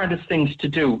of the hardest things to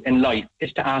do in life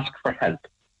is to ask for help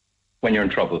when you're in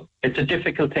trouble. It's a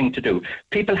difficult thing to do.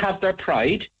 People have their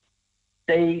pride,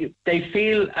 they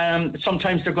feel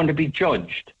sometimes they're going to be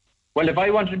judged. Well, if I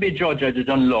wanted to be a judge, I'd have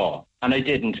done law, and I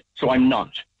didn't, so I'm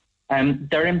not.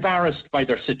 They're embarrassed by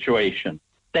their situation.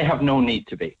 They have no need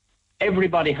to be.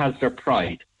 Everybody has their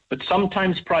pride, but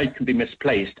sometimes pride can be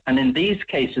misplaced, and in these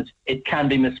cases, it can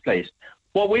be misplaced.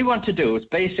 What we want to do is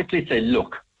basically say,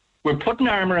 look, we're putting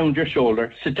an arm around your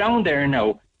shoulder, sit down there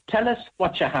now, tell us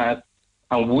what you have,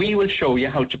 and we will show you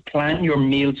how to plan your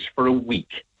meals for a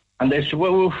week. And they say,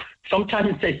 well,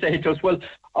 sometimes they say to us, well,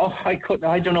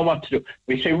 I don't know what to do.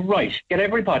 We say, right, get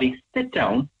everybody, sit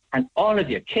down, and all of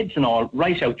you, kids and all,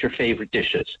 write out your favourite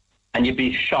dishes. And you'd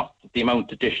be shocked at the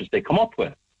amount of dishes they come up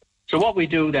with. So what we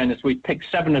do then is we pick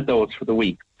 7 of those for the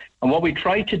week. And what we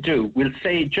try to do, we'll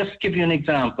say, just give you an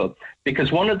example,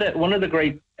 because one of the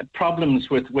great problems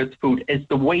with food is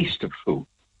the waste of food.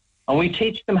 And we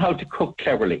teach them how to cook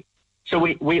cleverly. So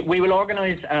we will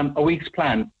organise a week's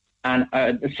plan and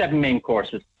 7 main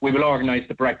courses. We will organise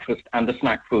the breakfast and the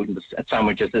snack food and the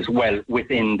sandwiches as well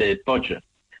within the budget.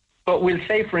 But we'll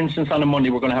say, for instance, on a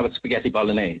Monday we're going to have a spaghetti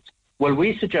bolognese. Well,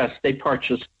 we suggest they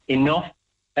purchase enough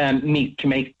meat to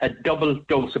make a double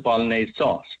dose of bolognese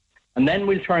sauce. And then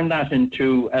we'll turn that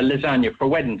into a lasagna for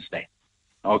Wednesday.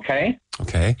 Okay?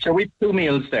 Okay. So we've 2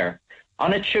 meals there.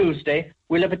 On a Tuesday,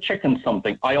 we'll have a chicken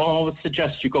something. I always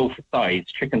suggest you go for thighs,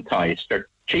 chicken thighs. They're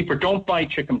cheaper. Don't buy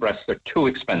chicken breasts. They're too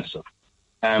expensive.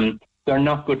 They're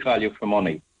not good value for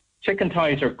money. Chicken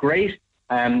thighs are great.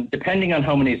 Depending on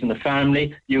how many is in the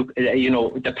family, you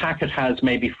know, the packet has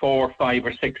maybe 4, 5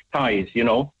 or 6 thighs, you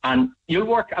know, and you'll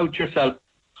work out yourself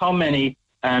how many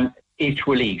each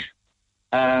will eat.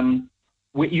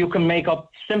 You can make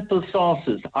up simple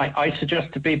sauces. I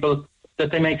suggest to people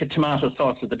that they make a tomato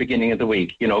sauce at the beginning of the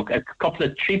week. You know, a couple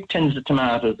of cheap tins of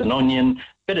tomatoes, an onion,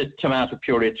 bit of tomato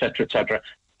puree, etc., etc.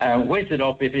 Whiz it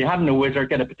up. If you haven't a whizzer,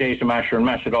 get a potato masher and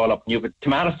mash it all up. And you have a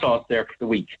tomato sauce there for the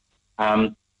week.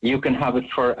 You can have it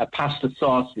for a pasta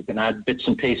sauce. You can add bits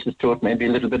and pieces to it, maybe a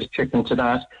little bit of chicken to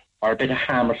that, or a bit of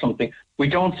ham or something. We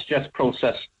don't suggest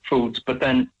processed foods, but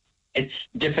then it's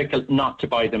difficult not to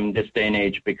buy them this day and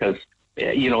age because,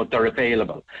 you know, they're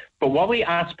available. But what we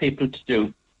ask people to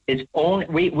do is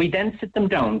we then sit them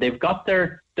down. They've got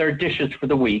their dishes for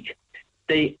the week.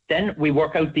 Then we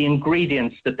work out the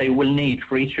ingredients that they will need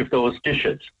for each of those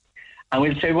dishes. And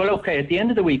we'll say, well, okay, at the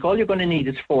end of the week, all you're going to need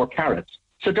is 4 carrots.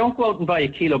 So don't go out and buy a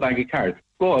kilo bag of carrots.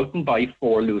 Go out and buy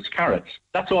 4 loose carrots.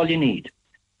 That's all you need.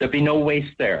 There'll be no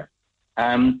waste there.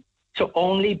 So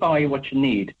only buy what you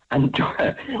need. And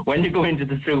when you go into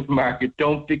the supermarket,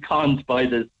 don't be conned by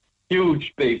this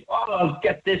huge big, I'll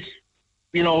get this,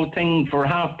 you know, thing for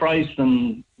half price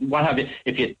and what have you.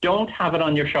 If you don't have it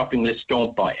on your shopping list,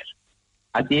 don't buy it.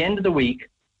 At the end of the week,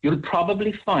 you'll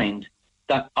probably find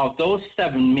that of those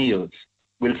 7 meals,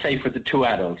 we'll say for the 2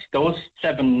 adults, those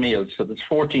 7 meals, so there's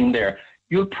 14 there,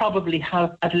 you'll probably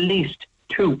have at least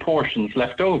 2 portions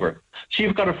left over. So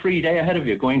you've got a free day ahead of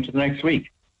you going to the next week.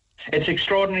 It's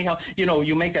extraordinary how, you know,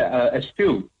 you make a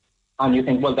stew and you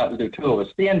think, well, that'll do 2 of us.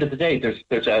 At the end of the day,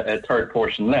 there's a 3rd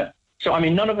portion left. So, I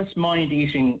mean, none of us mind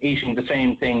eating the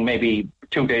same thing maybe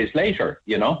 2 days later,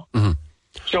 you know? Mm-hmm.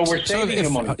 So we're saving the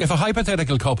money. If a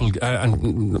hypothetical couple,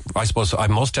 and I suppose I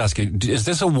must ask you, is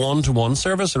this a one-to-one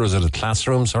service or is it a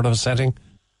classroom sort of a setting?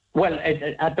 Well,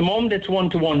 at the moment it's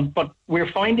one-to-one, but we're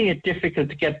finding it difficult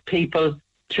to get people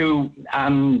to,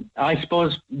 I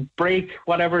suppose, break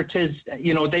whatever it is.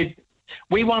 You know,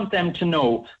 we want them to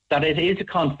know that it is a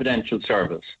confidential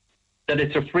service, that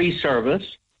it's a free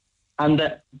service, and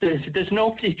that there's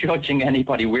nobody judging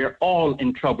anybody. We're all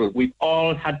in trouble. We've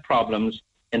all had problems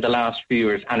in the last few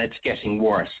years, and it's getting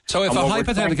worse. So if a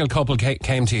hypothetical couple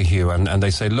came to you, Hugh, and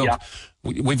they say, look,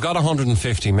 we've got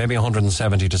 150, maybe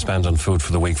 170 to spend on food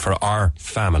for the week for our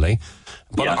family,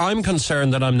 but I'm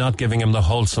concerned that I'm not giving them the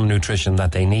wholesome nutrition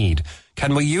that they need.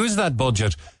 Can we use that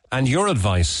budget and your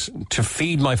advice to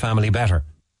feed my family better?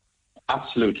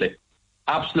 Absolutely.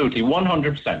 Absolutely,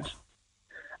 100%.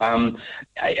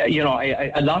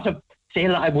 A lot of,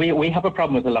 we have a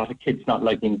problem with a lot of kids not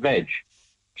liking veg.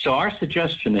 So our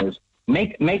suggestion is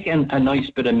make a nice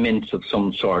bit of mince of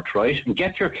some sort, right? And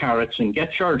get your carrots and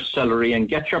get your celery and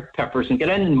get your peppers and get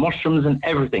in mushrooms and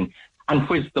everything and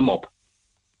whiz them up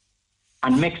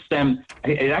and mix them.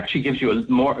 It actually gives you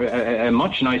a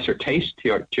much nicer taste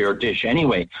to your dish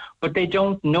anyway. But they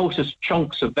don't notice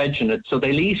chunks of veg in it, so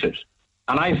they'll eat it.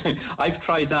 And I've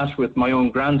tried that with my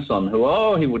own grandson,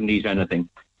 who he wouldn't eat anything.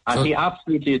 And he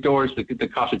absolutely adores the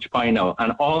cottage pie now,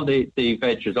 and all the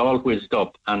veg is all whizzed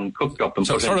up and cooked up. And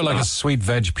so it's sort of like a sweet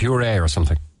veg puree or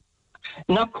something?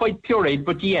 Not quite pureed,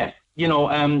 but yes.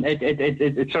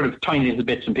 it's sort of tiny little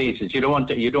bits and pieces. You don't want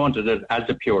it as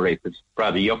a puree. It's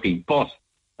rather yucky. But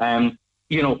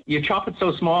you chop it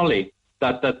so smallly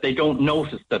that they don't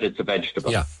notice that it's a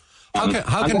vegetable. Yeah.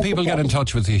 How can people get in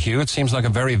touch with you, Hugh? It seems like a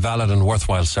very valid and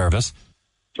worthwhile service.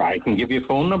 I can give you a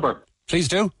phone number. Please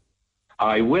do.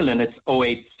 I will, and it's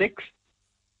 086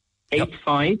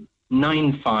 85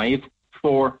 95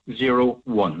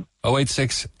 401.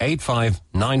 086 85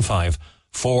 95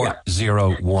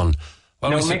 401.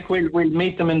 Well, Mick, we'll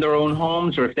meet them in their own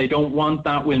homes, or if they don't want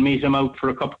that, we'll meet them out for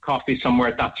a cup of coffee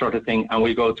somewhere, that sort of thing, and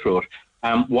we'll go through it.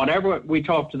 Whatever we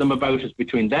talk to them about is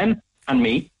between them and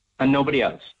me and nobody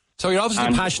else. So you're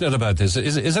obviously passionate about this.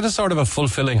 Is it a sort of a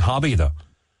fulfilling hobby, though?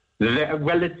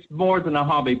 Well, it's more than a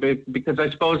hobby, because I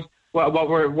suppose what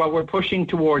we're pushing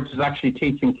towards is actually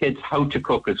teaching kids how to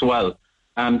cook as well.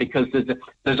 Because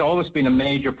there's always been a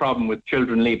major problem with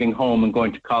children leaving home and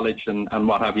going to college and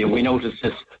what have you. We noticed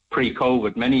this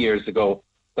pre-COVID many years ago,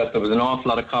 that there was an awful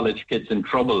lot of college kids in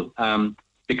trouble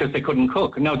because they couldn't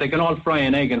cook. Now, they can all fry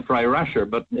an egg and fry a rasher,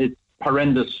 but it's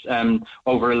horrendous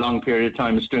over a long period of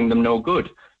time. It's doing them no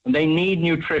good. And they need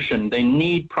nutrition. They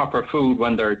need proper food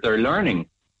when they're learning.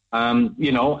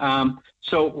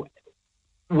 So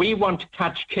we want to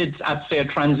catch kids at, say, a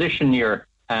transition year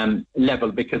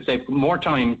level, because they've more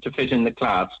time to fit in the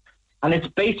class. And it's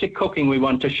basic cooking we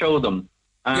want to show them.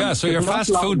 So your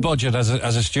fast food budget as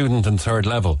a student in third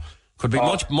level could be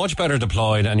much better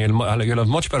deployed, and you'll have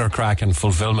much better crack and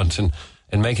fulfilment in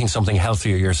making something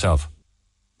healthier yourself.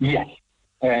 Yes,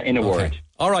 in a word.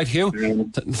 All right, Hugh.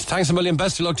 Thanks a million.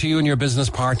 Best of luck to you and your business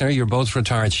partner. You're both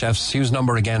retired chefs. Hugh's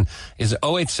number again is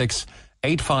 086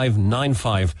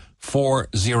 8595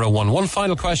 401. One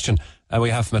final question we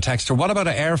have from a texter. What about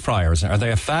air fryers? Are they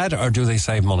a fad, or do they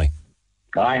save money?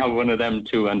 I have one of them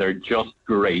too, and they're just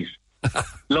great.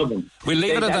 Love them. We'll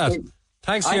leave it at that.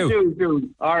 Thanks, Hugh. I do.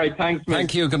 All right, thanks, mate.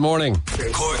 Thank you. Good morning.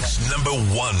 Cork's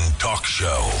 #1 talk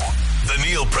show. The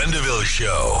Neil Prendeville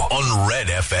Show on Red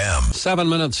FM. 7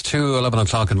 minutes to 11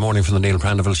 o'clock. Good morning from the Neil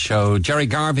Prendeville Show. Jerry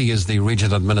Garvey is the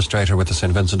Regional Administrator with the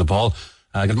St. Vincent de Paul.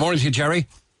 Good morning to you, Jerry.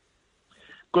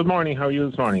 Good morning. How are you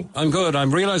this morning? I'm good. I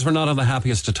realise we're not on the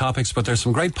happiest of topics, but there's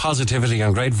some great positivity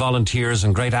and great volunteers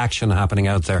and great action happening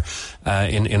out there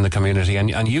in the community.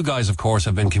 And you guys, of course,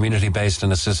 have been community-based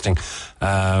and assisting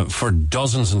for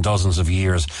dozens and dozens of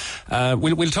years.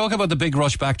 We'll talk about the big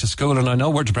rush back to school, and I know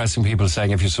we're depressing people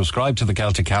saying if you subscribe to the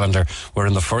Celtic calendar, we're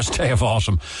in the first day of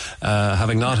autumn,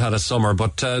 having not had a summer.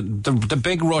 But the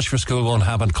big rush for school won't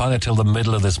happen kind of till the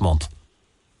middle of this month.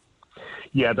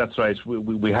 Yeah, that's right.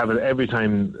 We have it every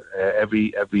time,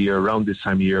 every year around this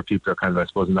time of year. People are kind of, I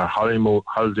suppose, in their holiday mode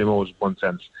in one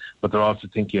sense, but they're also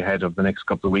thinking ahead of the next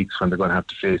couple of weeks when they're going to have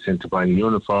to face into buying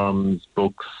uniforms,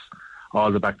 books, all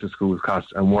the back to school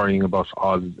costs, and worrying about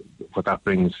all what that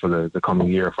brings for the coming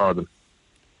year for them.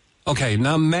 Okay,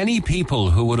 now many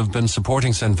people who would have been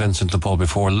supporting St. Vincent de Paul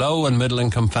before, low and middle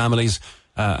income families,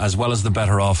 as well as the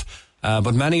better off,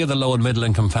 but many of the low and middle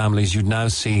income families you'd now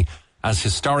see as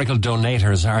historical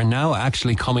donators are now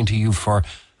actually coming to you for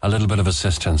a little bit of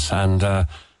assistance. And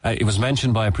it was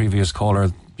mentioned by a previous caller,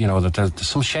 that there's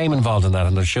some shame involved in that,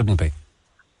 and there shouldn't be.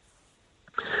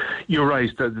 You're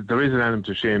right. There is an element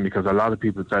of shame, because a lot of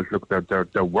people felt, look,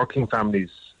 they're working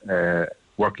families,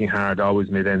 working hard,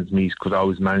 always made ends meet, could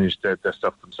always manage their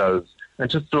stuff themselves. And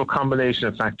just through a combination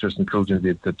of factors, including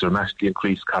the dramatically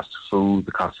increased cost of food,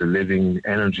 the cost of living,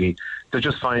 energy, they're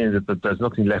just finding that there's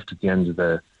nothing left at the end of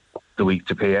the week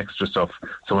to pay extra stuff.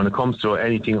 So when it comes to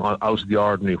anything out of the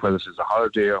ordinary, whether it's a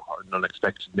holiday or an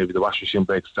unexpected, maybe the washing machine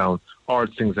breaks down, or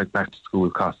things like back to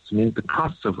school costs. I mean, the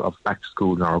costs of back to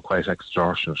school now are quite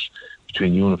extortionate,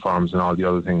 between uniforms and all the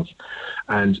other things.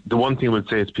 And the one thing I would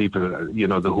say to people,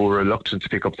 who are reluctant to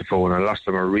pick up the phone, and a lot of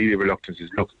them are really reluctant, is,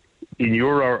 look, in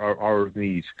your hour of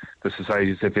need, the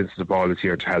Society of St. Vincent de Paul is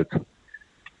here to help.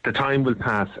 The time will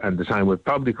pass, and the time will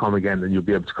probably come again, and you'll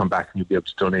be able to come back and you'll be able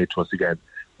to donate to us again.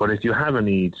 But if you have a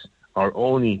need, our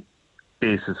only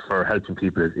basis for helping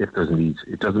people is if there's a need.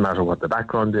 It doesn't matter what the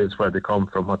background is, where they come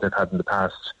from, what they've had in the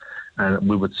past. And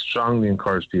we would strongly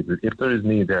encourage people, if there is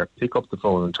need there, pick up the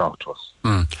phone and talk to us.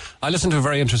 I listened to a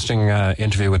very interesting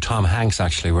interview with Tom Hanks,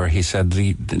 actually, where he said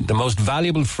the most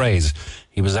valuable phrase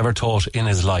he was ever taught in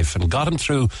his life, and got him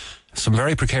through some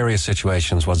very precarious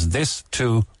situations, was, "This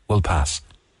too will pass."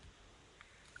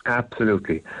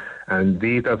 Absolutely. And the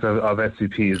ethos of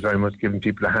SVP is very much giving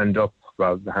people a hand up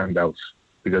rather than a hand out,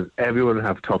 because everyone will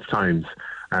have tough times.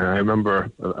 And I remember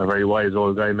a very wise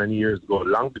old guy many years ago,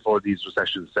 long before these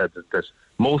recessions, said that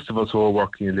most of us who are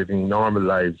working and living normal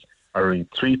lives are only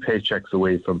 3 paychecks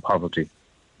away from poverty.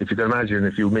 If you can imagine,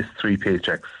 if you miss 3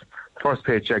 paychecks, first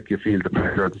paycheck you feel the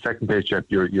pressure. The second paycheck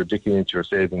you're digging into your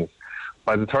savings.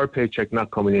 By the third paycheck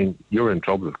not coming in, you're in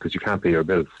trouble because you can't pay your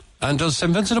bills. And does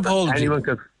St Vincent de Paul... Anyone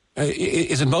can...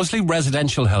 Is it mostly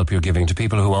residential help you're giving to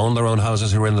people who own their own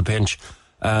houses who are in the pinch?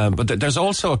 But there's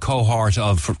also a cohort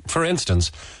of, for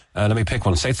instance, let me pick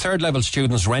one, say third level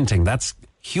students renting. That's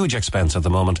huge expense at the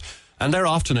moment, and they're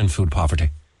often in food poverty.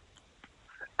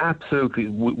 Absolutely.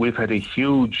 We've had a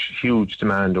huge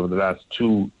demand over the last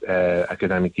 2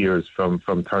 academic years from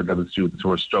third level students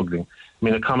who are struggling. I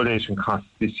mean, accommodation costs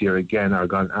this year again are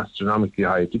gone astronomically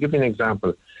high. To give you an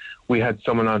example, we had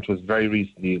someone on to us very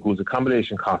recently whose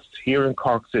accommodation costs here in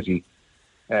Cork City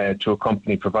to a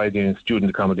company providing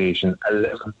student accommodation,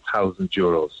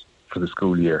 €11,000 for the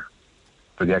school year,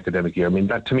 for the academic year. I mean,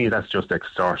 that to me, that's just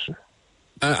extortion.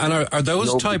 And are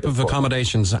those type of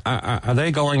accommodations, are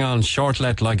they going on short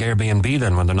let like Airbnb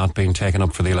then when they're not being taken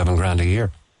up for the 11 grand a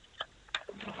year?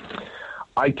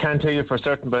 I can't tell you for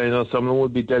certain, but I know some of them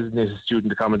would be designated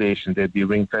student accommodation. They'd be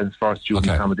ring fence for student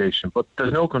accommodation, but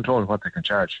there's no control on what they can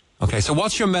charge. Okay, so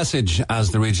what's your message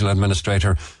as the regional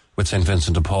administrator with St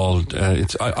Vincent de Paul?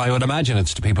 I would imagine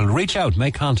it's to people, reach out,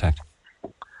 make contact.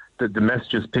 The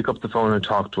message is pick up the phone and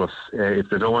talk to us. If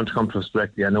they don't want to come to us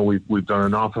directly, I know we've done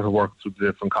an awful lot of work through the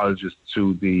different colleges,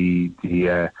 through the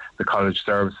college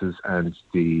services and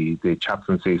the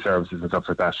chaplaincy services and stuff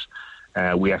like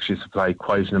that. We actually supply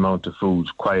quite an amount of food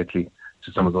quietly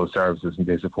to some of those services, and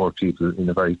they support people in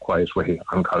a very quiet way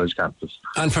on college campus.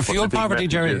 And for fuel poverty,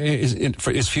 Jerry,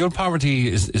 is fuel poverty,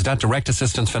 is that direct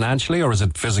assistance financially, or is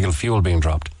it physical fuel being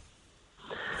dropped?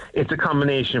 It's a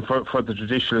combination for the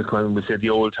traditional, when we say the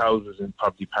old houses in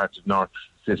probably parts of North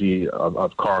City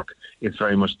of Cork. It's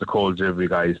very much the coal delivery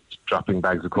guys dropping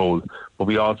bags of coal, but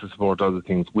we also support other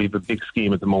things. We have a big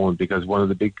scheme at the moment because one of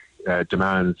the big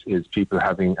demands is people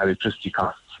having electricity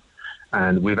costs,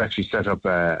 and we've actually set up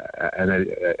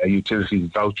a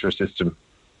utilities voucher system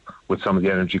with some of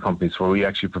the energy companies where we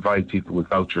actually provide people with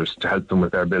vouchers to help them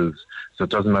with their bills. So it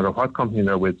doesn't matter what company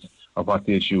they're with or what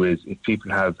the issue is. If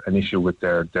people have an issue with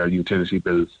their utility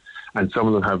bills, and some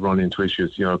of them have run into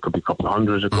issues, it could be a couple of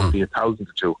hundred, it could be 1,000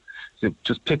 or 2. So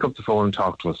just pick up the phone and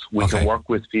talk to us. We can work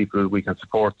with people, we can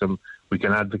support them, we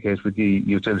can advocate with the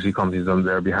utility companies on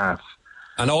their behalf.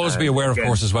 And always be aware, of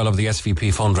course, as well of the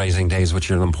SVP fundraising days,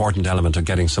 which are an important element of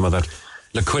getting some of that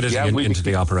liquidity into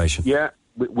the operation. Yeah,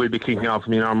 we'll be kicking off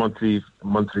our monthly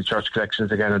church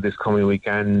collections again this coming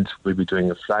weekend. We'll be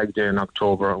doing a flag day in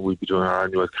October. We'll be doing our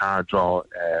annual card draw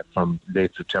from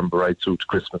late September right through to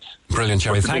Christmas. Brilliant,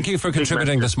 Jerry. Thank you for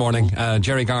contributing this morning.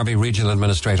 Jerry Garvey, Regional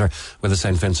Administrator with the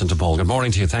St Vincent de Paul. Good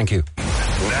morning to you. Thank you.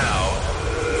 Now,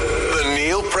 the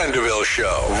Neil Prendeville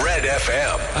Show, Red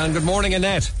FM. And good morning,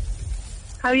 Annette.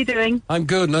 How are you doing? I'm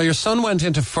good. Now, your son went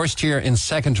into first year in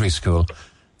secondary school.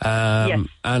 Yes.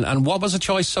 And what was the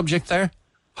choice subject there?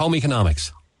 Home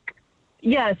economics.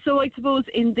 Yeah, so I suppose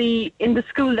in the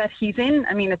school that he's in,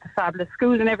 I mean, it's a fabulous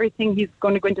school and everything. He's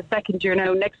going to go into second year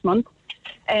now next month.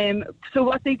 So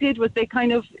what they did was they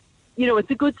kind of, it's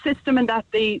a good system in that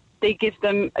they give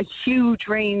them a huge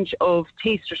range of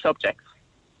taster subjects.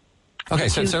 Okay,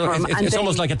 so it's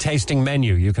almost like a tasting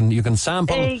menu. You can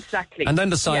sample exactly, and then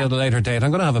decide at a later date,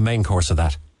 I'm going to have a main course of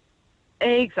that.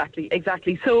 Exactly.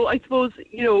 So I suppose,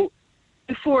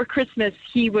 before Christmas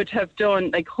he would have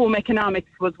done, like, home economics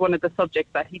was one of the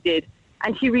subjects that he did,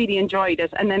 and he really enjoyed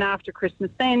it. And then after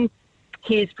Christmas then,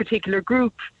 his particular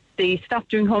group, they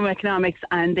stopped doing home economics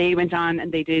and they went on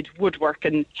and they did woodwork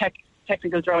and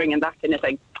technical drawing and that kind of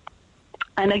thing.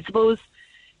 And I suppose,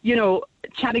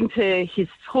 chatting to his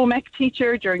home ec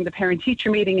teacher during the parent-teacher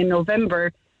meeting in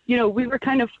November, we were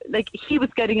kind of like, he was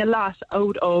getting a lot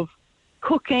out of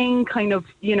cooking, kind of,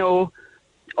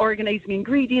 organising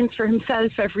ingredients for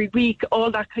himself every week,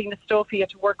 all that kind of stuff. He had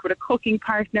to work with a cooking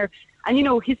partner. And,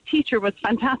 his teacher was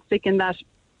fantastic in that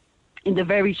in the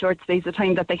very short space of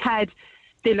time that they had,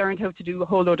 they learned how to do a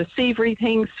whole load of savoury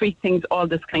things, sweet things, all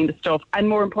this kind of stuff. And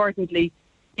more importantly,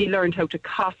 they learned how to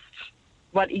cost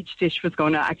what each dish was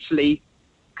going to actually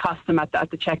cost them at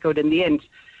the checkout in the end.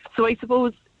 So I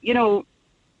suppose,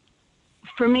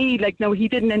 for me, no, he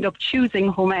didn't end up choosing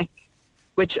home ec,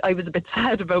 which I was a bit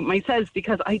sad about myself,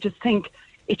 because I just think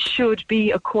it should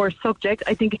be a core subject.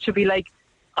 I think it should be like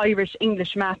Irish,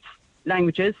 English, maths,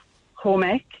 languages. Home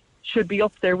ec should be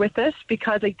up there with it,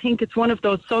 because I think it's one of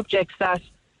those subjects that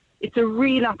it's a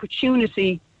real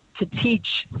opportunity to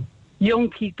teach young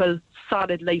people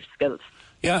solid life skills.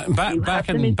 Yeah, back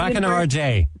in our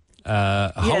day,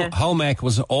 home ec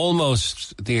was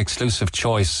almost the exclusive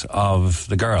choice of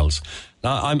the girls.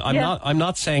 Now, I'm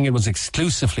not saying it was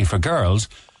exclusively for girls,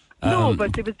 No,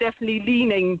 but it was definitely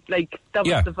leaning, like, that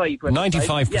was the vibe.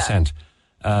 95%.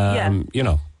 You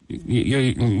know,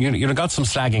 you got some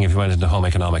slagging if you went into home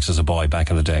economics as a boy back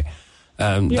in the day.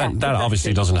 That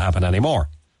obviously doesn't happen anymore.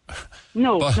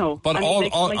 No, But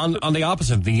on the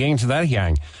opposite, the yin to that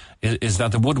yang, is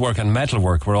that the woodwork and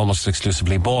metalwork were almost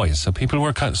exclusively boys. So people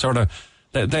were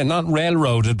they're not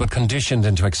railroaded, but conditioned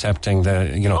into accepting the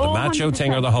macho 100%.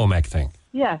 thing or the home ec thing.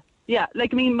 Yeah.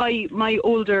 Like, I mean,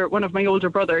 one of my older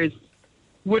brothers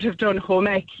would have done home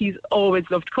ec. He's always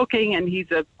loved cooking, and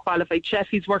he's a qualified chef.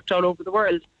 He's worked all over the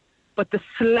world. But the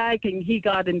slagging he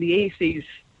got in the 80s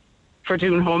for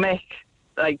doing home ec,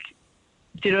 like,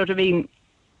 do you know what I mean?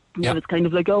 It was kind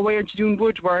of like, why aren't you doing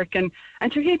woodwork? And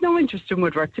so he had no interest in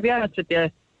woodwork. To be honest with you,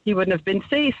 he wouldn't have been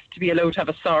safe to be allowed to have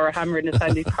a saw or a hammer in his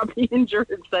hand. He'd probably injure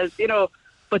himself, you know.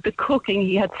 But the cooking,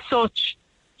 he had such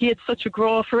a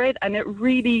grow for it, and it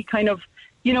really kind of,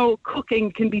 you know,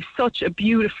 cooking can be such a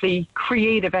beautifully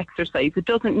creative exercise. It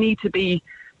doesn't need to be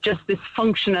just this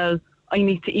functional, I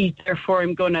need to eat, therefore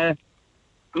I'm going to,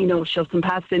 you know, shove some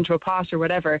pasta into a pot or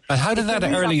whatever. But how did that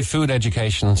early food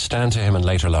education stand to him in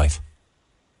later life?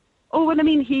 Oh, well, I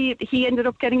mean, he ended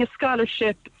up getting a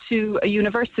scholarship to a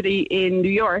university in New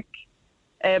York,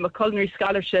 a culinary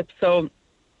scholarship. So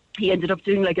he ended up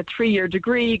doing like a 3-year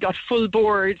degree, got full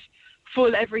board,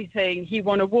 full everything. He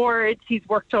won awards. He's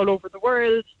worked all over the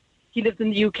world. He lives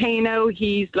in the UK now.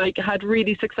 He's like had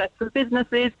really successful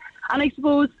businesses. And I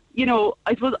suppose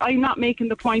I'm not making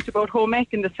the point about home ec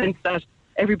in the sense that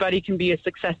everybody can be a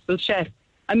successful chef.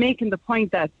 I'm making the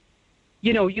point that,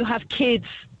 you know, you have kids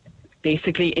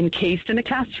basically encased in a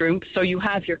classroom, so you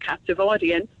have your captive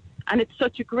audience, and it's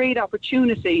such a great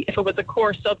opportunity, if it was a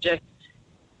core subject,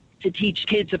 to teach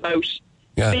kids about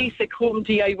basic home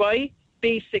DIY,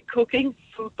 basic cooking,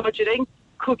 food budgeting,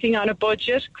 cooking on a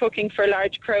budget, cooking for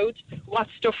large crowds, what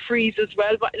stuff freezes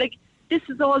well. Like, this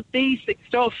is all basic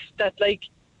stuff that, like,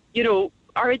 you know,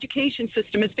 our education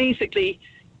system is basically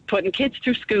putting kids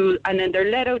through school, and then they're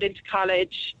let out into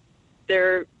college.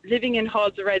 They're living in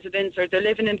halls of residence, or they're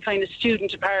living in kind of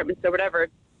student apartments or whatever.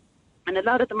 And a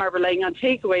lot of them are relying on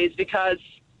takeaways because,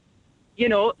 you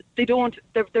know,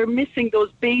 they're missing those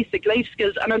basic life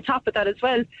skills. And on top of that as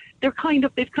well, they've kind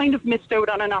of missed out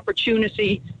on an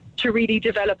opportunity to really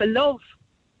develop a love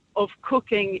of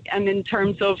cooking, and in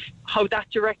terms of how that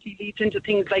directly leads into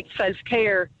things like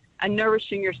self-care and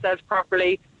nourishing yourself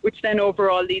properly, which then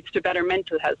overall leads to better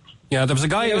mental health. Yeah, there was a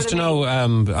guy I used to know,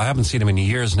 I haven't seen him in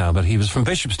years now, but he was from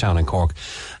Bishopstown in Cork,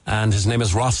 and his name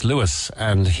is Ross Lewis,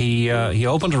 and he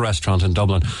opened a restaurant in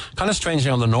Dublin, kind of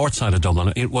strangely on the north side of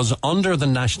Dublin. It was under the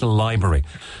National Library,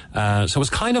 so it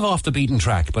was kind of off the beaten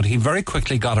track, but he very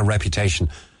quickly got a reputation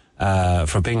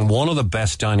for being one of the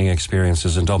best dining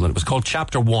experiences in Dublin. It was called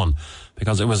Chapter 1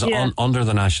 because it was under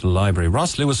the National Library.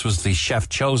 Ross Lewis was the chef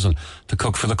chosen to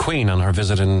cook for the Queen on her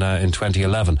visit in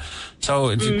 2011.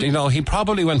 So, you know, he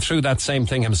probably went through that same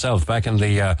thing himself back in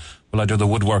the, will I do the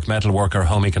woodwork, metalwork or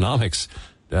home economics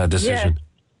decision.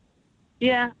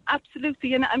 Yeah,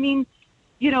 absolutely. And I mean,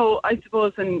 you know, I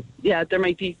suppose, and there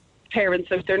might be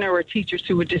parents out there now or teachers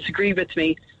who would disagree with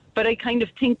me, but I kind of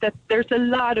think that there's a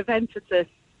lot of emphasis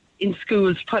in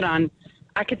schools put on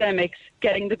academics,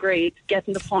 getting the grade,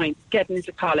 getting the points, getting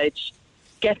into college,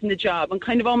 getting the job, and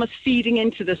kind of almost feeding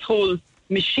into this whole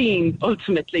machine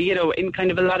ultimately, you know, in kind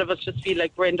of a lot of us just feel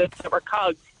like we're in our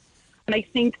cogs. And I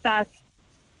think that,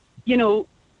 you know,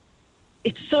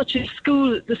 it's such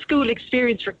the school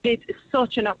experience for kids is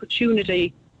such an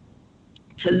opportunity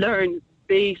to learn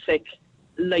basic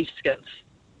life skills.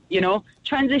 You know,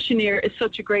 transition year is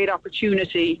such a great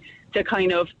opportunity to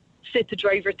kind of sit the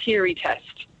driver theory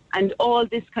test and all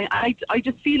this kind of, I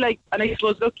just feel like, and I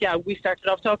suppose, look, we started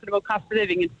off talking about cost of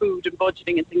living and food and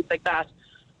budgeting and things like that,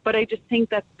 but I just think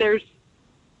that there's,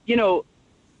 you know,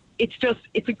 it's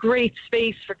a great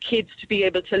space for kids to be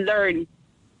able to learn.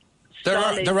 There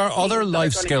are other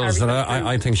life skills that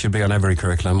I think should be on every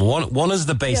curriculum. One is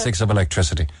the basics of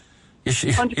electricity. You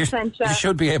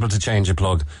should be able to change a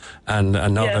plug and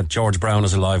know that George Brown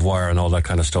is a live wire and all that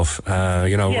kind of stuff,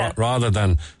 rather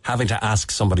than having to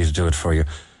ask somebody to do it for you.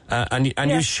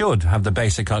 And you should have the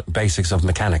basics of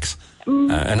mechanics.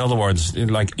 In other words,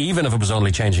 like even if it was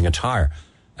only changing a tyre,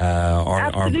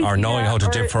 or knowing how to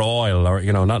dip for oil, or,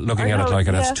 you know, not looking at it like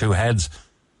it has two heads.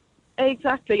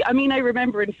 Exactly. I mean, I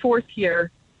remember in fourth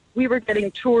year, we were getting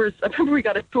tours. I remember we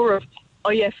got a tour of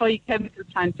IFI chemical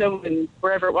plant down in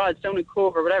wherever it was, down in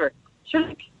Cove or whatever. Sure,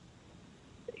 like,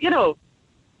 you know,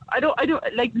 I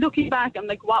don't like looking back. I'm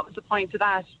like, what was the point of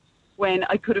that when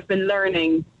I could have been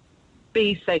learning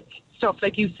basic stuff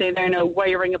like you say there now,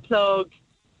 wiring a plug,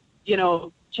 you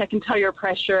know, checking tire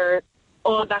pressure,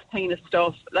 all that kind of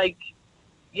stuff. Like,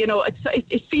 you know,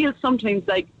 it feels sometimes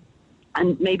like,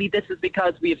 and maybe this is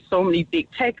because we have so many big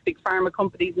tech, big pharma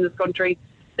companies in this country,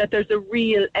 that there's a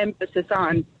real emphasis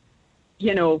on,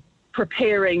 you know,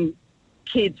 preparing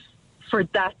kids for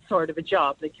that sort of a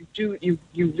job. Like you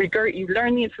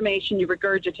learn the information, you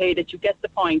regurgitate it, you get the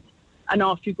point, and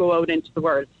off you go out into the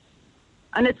world.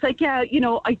 And it's like, yeah, you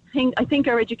know, I think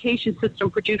our education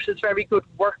system produces very good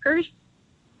workers,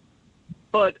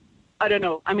 but I don't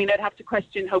know. I mean, I'd have to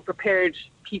question how prepared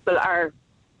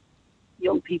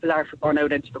young people are for going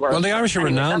out into the world. Well, the Irish are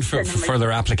renowned for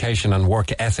their application and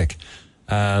work ethic.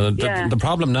 The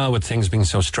problem now with things being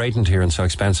so straitened here and so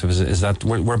expensive is that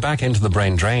we're back into the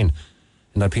brain drain,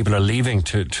 and that people are leaving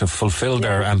to fulfill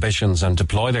their ambitions and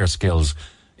deploy their skills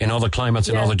in other climates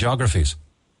and other geographies.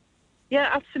 Yeah,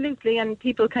 absolutely. And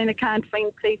people kind of can't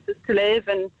find places to live,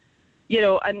 and you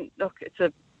know, and look, it's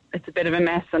a bit of a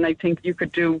mess, and I think you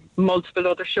could do multiple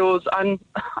other shows on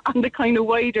the kind of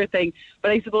wider thing.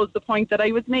 But I suppose the point that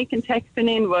I was making texting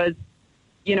in was,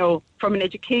 you know, from an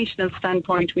educational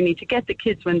standpoint, we need to get the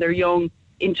kids when they're young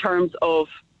in terms of,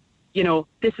 you know,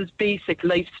 this is basic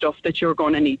life stuff that you're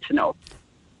going to need to know.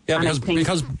 Yeah,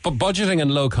 because budgeting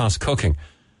and low-cost cooking,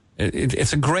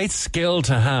 it's a great skill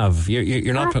to have.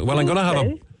 You're not. Well, I'm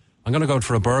going to go out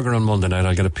for a burger on Monday night.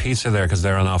 I'll get a pizza there because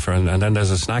they're on offer, and then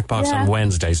there's a snack box on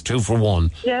Wednesdays, 2 for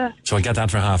 1. Yeah. So I get that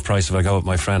for half price if I go with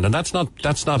my friend, and that's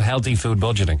not healthy food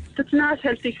budgeting. It's not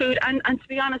healthy food, and to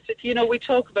be honest with you, you know, we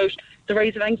talk about the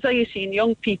rise of anxiety in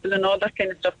young people and all that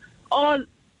kind of stuff. All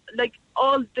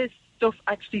this stuff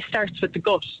actually starts with the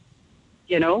gut,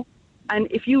 you know. And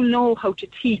if you know how to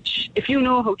teach, if you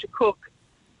know how to cook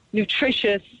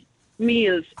nutritious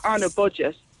meals on a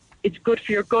budget, it's good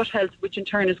for your gut health, which in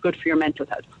turn is good for your mental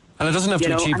health. And it doesn't have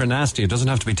to be cheap or nasty. It doesn't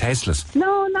have to be tasteless.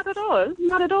 No, not at all.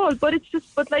 Not at all. But it's just,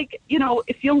 like, you know,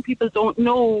 if young people don't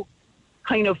know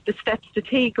kind of the steps to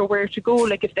take or where to go,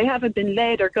 like if they haven't been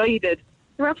led or guided,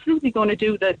 they're absolutely going to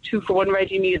do the 2 for 1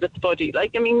 ready meal with the buddy.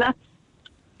 Like, I mean, that's,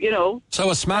 you know.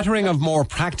 So a smattering of more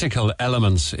practical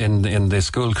elements in the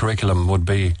school curriculum would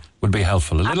be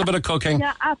helpful. A little bit of cooking,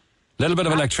 a little bit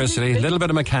of electricity, a little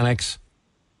bit of mechanics.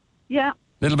 Yeah. A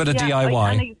little bit of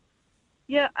DIY.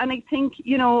 And I think,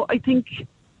 you know, I think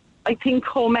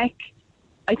home ec,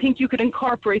 I think you could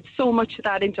incorporate so much of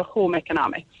that into home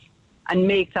economics and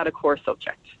make that a core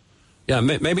subject. Yeah,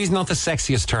 maybe it's not the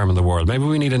sexiest term in the world. Maybe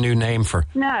we need a new name for.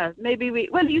 No, maybe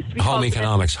it used to be home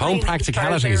economics, home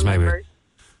practicalities, maybe.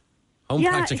 Home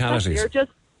practicalities, exactly.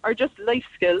 or just life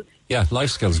skills. Yeah, life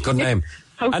skills. Good name.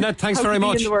 Annette, thanks very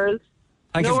much. In the world.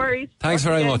 No worries. Thanks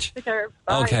very much. Take care.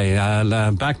 Bye.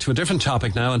 Okay, back to a different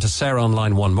topic now, and to Sarah on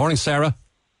line 1. Morning, Sarah.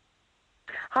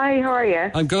 Hi, how are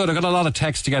you? I'm good. I've got a lot of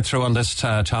text to get through on this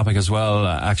topic as well,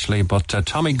 actually. But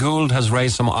Tommy Gould has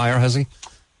raised some ire, has he?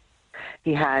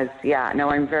 He has, yeah. No,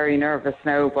 I'm very nervous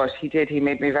now, but he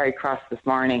made me very cross this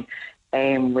morning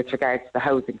with regards to the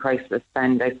housing crisis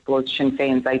and I suppose Sinn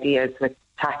Féin's ideas with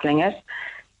tackling it.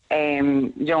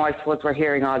 You know, I suppose we're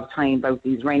hearing all the time about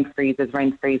these rent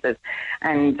freezes,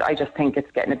 and I just think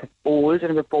it's getting a bit old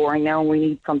and a bit boring now, and we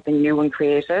need something new and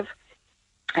creative.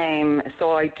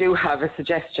 So I do have a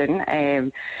suggestion.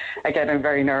 Again, I'm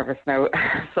very nervous now.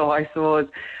 So I suppose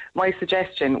my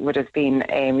suggestion would have been,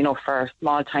 you know, for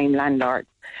small-time landlords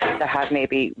that have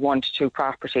maybe 1 to 2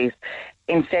 properties,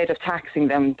 instead of taxing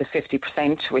them the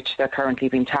 50%, which they're currently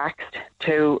being taxed,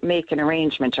 to make an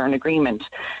arrangement or an agreement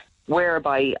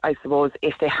whereby, I suppose,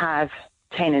 if they have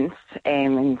tenants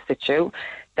in situ,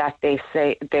 that they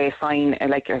sign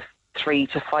like a 3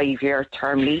 to 5 year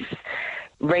term lease,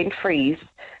 rent freeze,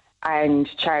 and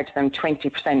charge them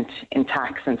 20% in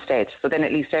tax instead. So then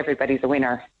at least everybody's a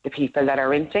winner. The people that are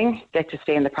renting get to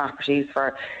stay in the properties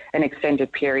for an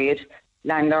extended period.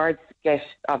 Landlords get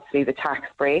obviously the tax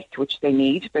break, which they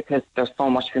need because there's so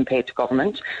much being paid to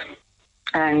government.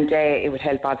 And it would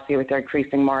help obviously with their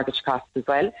increasing mortgage costs as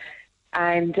well.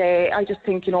 And I just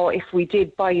think, you know, if we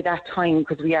did buy that time,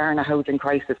 because we are in a housing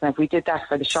crisis, and if we did that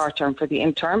for the short term, for the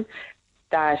interim,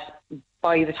 that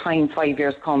by the time 5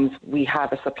 years comes, we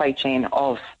have a supply chain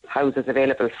of houses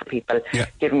available for people,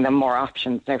 giving them more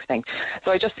options and everything.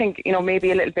 So I just think, you know, maybe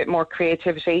a little bit more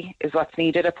creativity is what's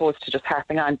needed, opposed to just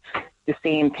harping on the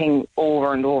same thing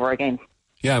over and over again.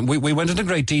 Yeah, we went into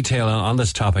great detail on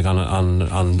this topic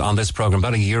on this programme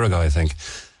about a year ago, I think.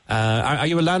 Are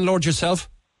you a landlord yourself?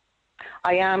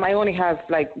 I am. I only have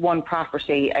like 1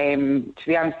 property. To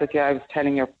be honest with you, I was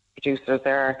telling your producers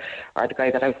there, or the guy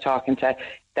that I was talking to,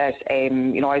 that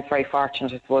you know, I was very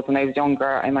fortunate. I suppose when I was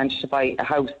younger, I managed to buy a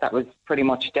house that was pretty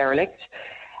much derelict,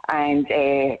 And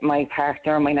my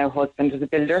partner, my now husband, is a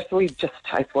builder, so we've just,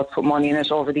 I suppose, put money in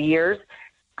it over the years.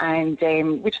 And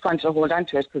we just wanted to hold on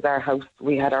to it because our house,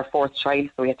 we had our fourth child,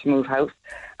 so we had to move house,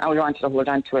 and we wanted to hold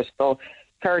on to it. So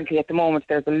currently, at the moment,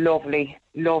 there's a lovely,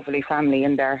 lovely family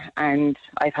in there, and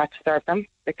I've had to serve them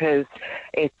because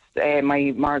it's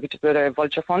my mortgage is with a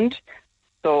vulture fund.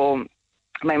 So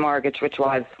my mortgage, which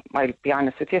was, I'll be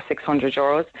honest with you,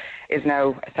 €600, is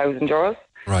now €1,000.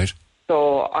 Right.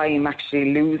 So I'm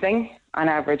actually losing, on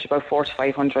average, about €400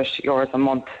 to €500 a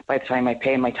month by the time I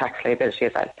pay my tax liability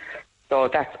as well. So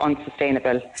that's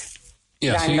unsustainable.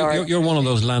 Yeah, so you're one of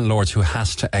those landlords who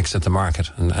has to exit the market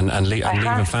and leave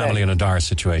a family in a dire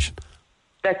situation.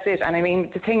 That's it. And I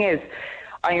mean, the thing is,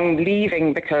 I'm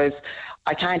leaving because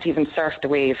I can't even surf the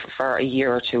wave for a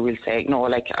year or two, we'll say. No,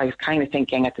 like, I was kind of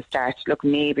thinking at the start, look,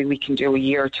 maybe we can do a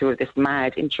year or two of this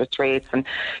mad interest rates and,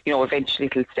 eventually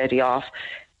it'll steady off.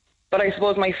 But I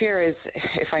suppose my fear is,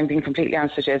 if I'm being completely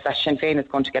honest with you, is that Sinn Féin is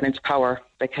going to get into power,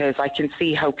 because I can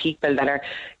see how people that are,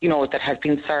 that have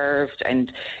been served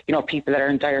and, people that are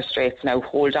in dire straits now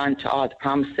hold on to all the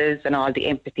promises and all the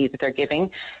empathy that they're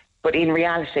giving. But in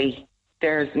reality,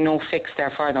 there's no fix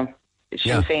there for them.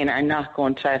 Sinn Féin are not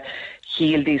going to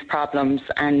heal these problems.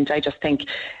 And I just think,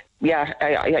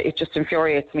 it just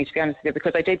infuriates me, to be honest with you,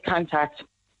 because I did contact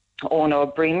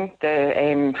Eoin Breen,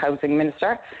 the housing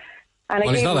minister. And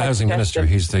he's not a housing minister,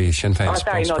 he's the Sinn Féin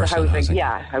spokesperson.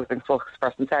 Housing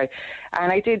spokesperson, sorry.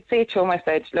 And I did say to him, I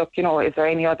said, look, is there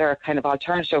any other kind of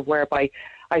alternative whereby,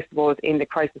 I suppose, in the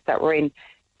crisis that we're in,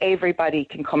 everybody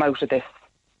can come out of this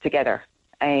together?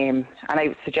 And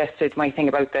I suggested my thing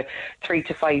about the 3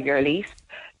 to 5 year lease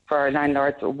for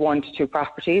landlords of 1 to 2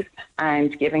 properties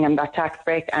and giving them that tax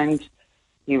break, and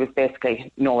he was basically,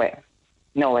 no way.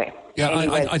 Yeah,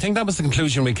 anyway. I think that was the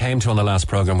conclusion we came to on the last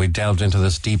programme. We delved into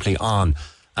this deeply on.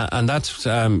 And that's,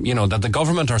 that the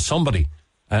government or somebody,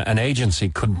 an agency,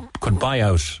 could buy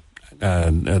out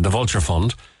the vulture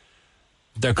fund.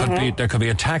 There could be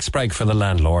a tax break for the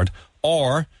landlord,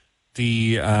 or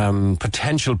the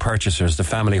potential purchasers, the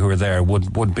family who are there,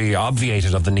 would be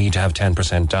obviated of the need to have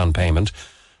 10% down payment.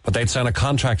 But they'd sign a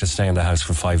contract to stay in the house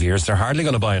for 5 years. They're hardly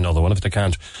going to buy another one if they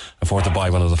can't afford to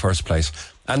buy one in the first place.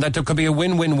 And that there could be a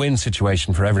win-win-win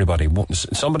situation for everybody.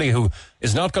 Somebody who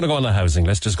is not going to go on the housing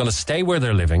list is going to stay where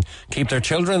they're living, keep their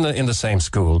children in the same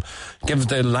school, give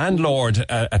the landlord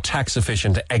a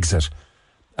tax-efficient exit,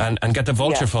 and get the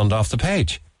vulture fund off the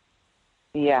page.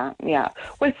 Yeah.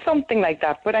 Well, something like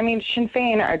that. But I mean, Sinn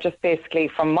Féin are just basically,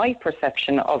 from my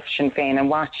perception of Sinn Féin and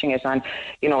watching it on,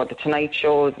 the Tonight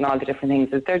shows and all the different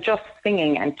things, is they're just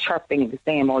singing and chirping the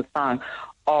same old song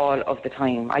all of the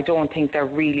time. I don't think they're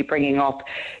really bringing up,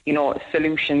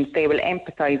 solutions. They will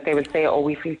empathise. They will say, oh,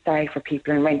 we feel sorry for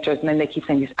people and renters, and then they keep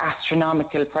saying these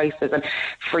astronomical prices and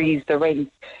freeze the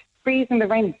rent. Freezing the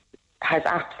rent has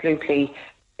absolutely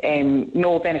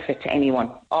no benefit to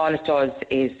anyone. All it does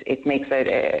is it makes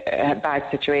a bad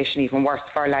situation even worse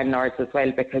for landlords as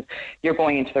well, because you're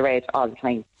going into the red all the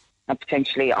time, and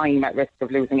potentially I'm at risk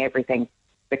of losing everything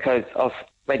because of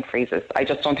rent freezes. I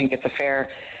just don't think it's a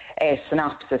fair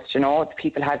synopsis.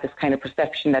 People have this kind of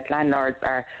perception that landlords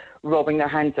are rubbing their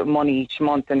hands of money each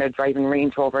month and they're driving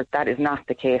Range Rovers. That is not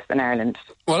the case in Ireland.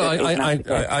 Well,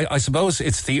 I suppose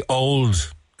it's the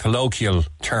old colloquial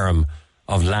term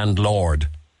of landlord.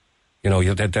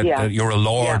 You're a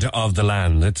lord of the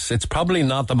land. It's probably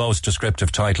not the most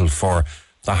descriptive title for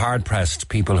the hard-pressed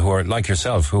people who are like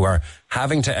yourself, who are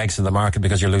having to exit the market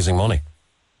because you're losing money.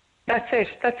 That's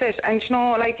it. And,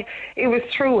 it was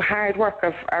through hard work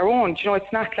of our own.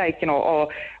 It's not like,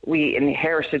 we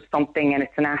inherited something and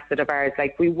it's an asset of ours.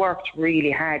 Like, we worked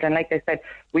really hard. And like I said,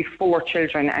 we've 4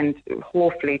 children, and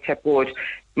hopefully, tip wood,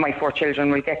 my 4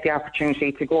 children will get the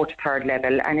opportunity to go to 3rd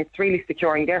level. And it's really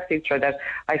securing their future that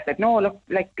I said, no, look,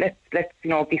 let's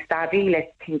be savvy.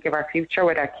 Let's think of our future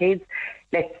with our kids.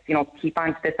 Let's, keep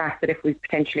on to this asset if we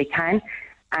potentially can.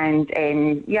 And,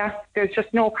 there's just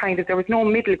there was no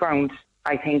middle ground,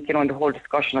 I think, in the whole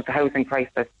discussion of the housing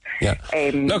crisis. Yeah.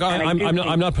 Look,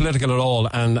 I'm not political at all,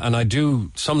 and I do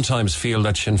sometimes feel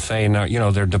that Sinn Féin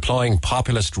are, they're deploying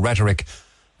populist rhetoric.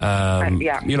 That's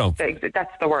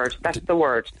the word. That's the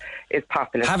word, is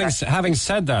populist. Having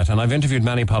said that, and I've interviewed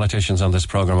many politicians on this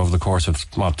programme over the course of,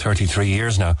 33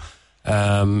 years now,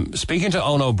 speaking to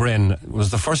Eoin Breen was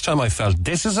the first time I felt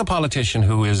this is a politician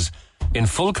who is in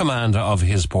full command of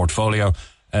his portfolio,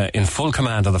 in full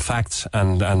command of the facts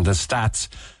and the stats,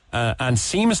 and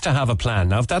seems to have a plan.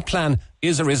 Now, if that plan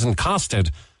is or isn't costed,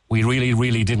 we really,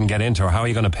 really didn't get into, or how are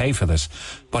you going to pay for this?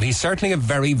 But he's certainly a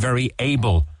very, very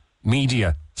able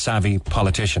media savvy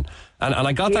politician. And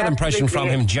I got that impression from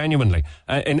him genuinely.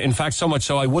 In fact, so much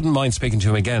so I wouldn't mind speaking to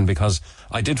him again, because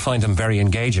I did find him very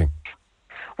engaging.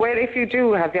 Well, if you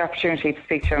do have the opportunity to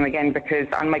speak to him again, because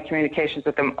on my communications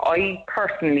with him, I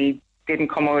personally didn't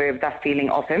come away with that feeling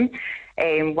of him.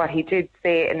 What he did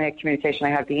say in the communication, I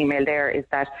have the email there, is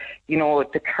that, you know,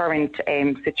 the current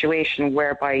situation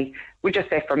whereby, we'll just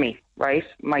say for me, right,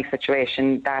 my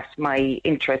situation, that my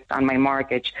interest on my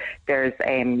mortgage, there's,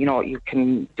 you know, you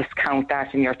can discount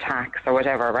that in your tax or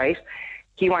whatever, right?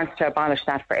 He wants to abolish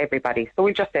that for everybody. So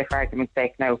we'll just say, for argument's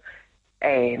sake now,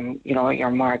 you know,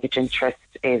 your mortgage interest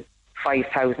is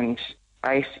 5,000,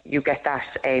 right? You get that,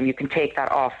 you can take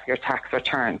that off your tax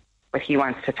return, but he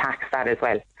wants to tax that as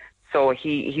well. So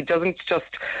he doesn't just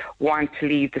want to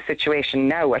leave the situation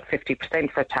now at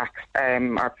 50% for tax,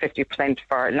 or 50%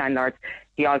 for landlords.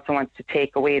 He also wants to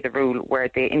take away the rule where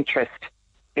the interest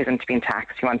isn't being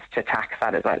taxed. He wants to tax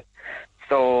that as well.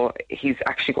 So he's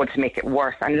actually going to make it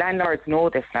worse. And landlords know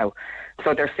this now.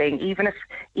 So they're saying even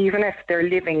if they're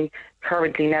living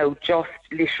currently now just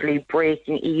literally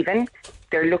breaking even,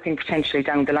 they're looking potentially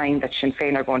down the line that Sinn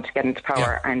Féin are going to get into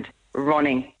power and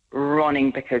running,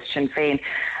 because Sinn Féin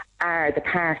are the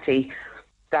party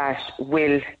that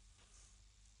will,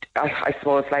 I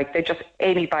suppose, like, they just,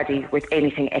 anybody with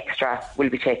anything extra will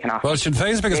be taken off. Well, Sinn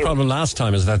Féin's biggest problem last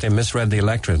time is that they misread the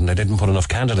electorate and they didn't put enough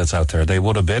candidates out there. They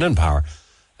would have been in power.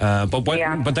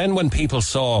 But then when people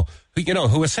saw, you know,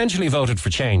 who essentially voted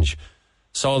for change,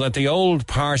 saw that the old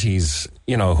parties,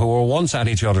 you know, who were once at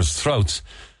each other's throats,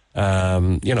 you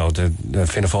know, the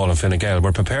Fianna Fáil and Fine Gael,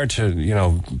 were prepared to, you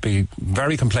know, be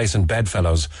very complacent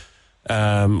bedfellows.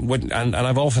 And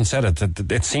I've often said it,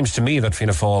 that it seems to me that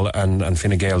Fianna Fáil and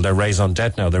Fine Gael, their raison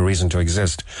d'etre now, their reason to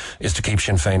exist, is to keep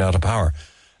Sinn Féin out of power.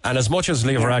 And as much as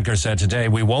Leo Varadkar said today,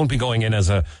 we won't be going in as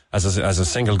a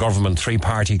single government,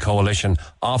 three-party coalition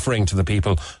offering to the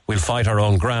people, we'll fight our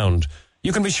own ground.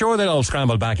 You can be sure they'll all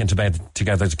scramble back into bed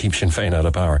together to keep Sinn Féin out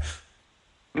of power.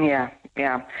 Yeah.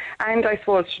 And I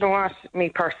suppose, you know what, me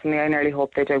personally, I nearly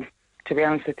hope they do, to be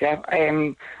honest with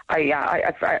you.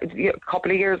 A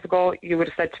couple of years ago, you would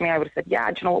have said to me, I would have said, yeah,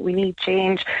 do you know what, we need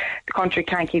change. The country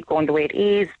can't keep going the way it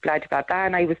is, blah, blah, blah.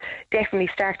 And I was definitely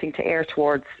starting to err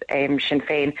towards Sinn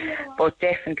Féin. But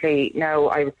definitely now,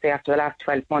 I would say after the last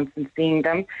 12 months and seeing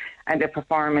them and their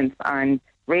performance on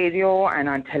radio and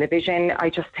on television, I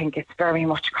just think it's very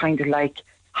much kind of like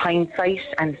hindsight,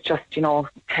 and it's just, you know,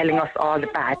 telling us all the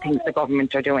bad things the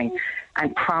government are doing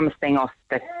and promising us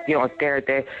that, you know, they're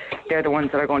the ones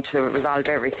that are going to resolve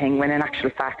everything, when in actual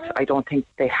fact I don't think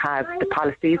they have the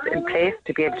policies in place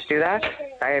to be able to do that.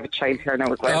 I have a child here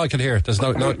now as well. Oh, I can hear. There's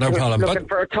no problem. Looking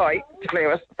for a toy to play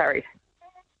with. Sorry.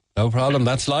 No problem.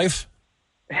 That's life.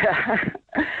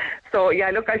 So yeah,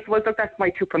 look, I suppose that's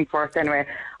my 2.4 anyway.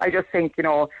 I just think, you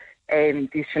know,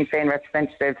 these Sinn Féin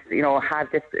representatives, you know,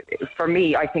 have this, for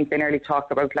me, I think they nearly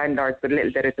talk about landlords with a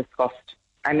little bit of disgust.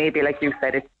 And maybe, like you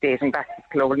said, it's dating back to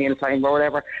colonial time or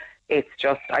whatever. It's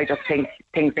just, I just think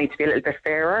things need to be a little bit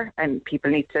fairer, and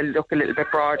people need to look a little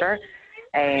bit broader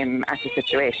at the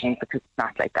situation, because it's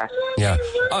not like that. Yeah.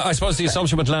 I suppose the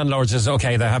assumption with landlords is,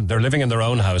 okay, they're living in their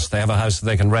own house. They have a house that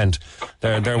they can rent.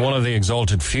 They're one of the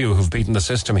exalted few who've beaten the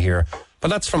system here. But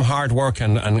that's from hard work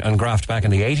and graft back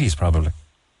in the 80s, probably.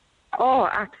 Oh,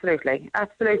 absolutely.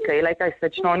 Like I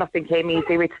said, you know, nothing came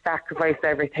easy. We'd sacrificed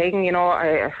everything. You know,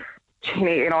 I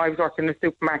was working in the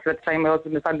supermarket at the time. My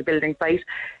husband was on the building site.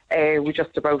 We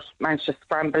just about managed to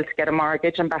scramble to get a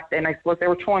mortgage. And back then, I suppose they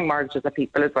were throwing mortgages at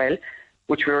people as well,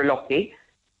 which we were lucky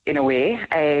in a way.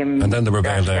 And then they were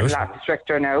bailed out. A lot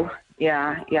stricter now.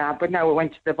 Yeah. But now we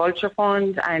went to the Vulture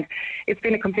Fund, and it's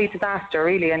been a complete disaster,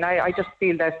 really. And I just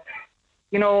feel that,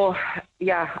 you know,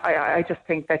 I just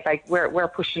think that, like, we're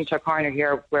pushing to a corner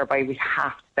here whereby we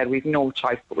have to sell. We've no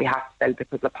choice, but we have to sell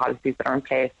because of the policies that are in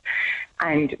place.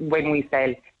 And when we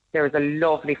sell, there is a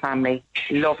lovely family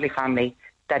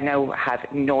that now have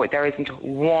there isn't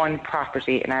one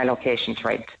property in our location to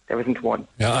rent. There isn't one.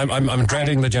 Yeah, I'm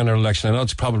dreading the general election. I know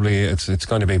it's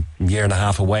going to be a year and a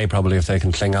half away, probably, if they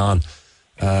can cling on.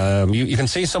 You can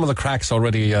see some of the cracks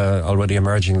already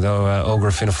emerging, though.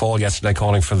 Ogre Fianna Fáil yesterday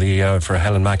calling for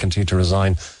Helen McEntee to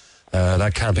resign.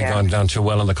 That can't be gone down too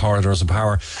well in the corridors of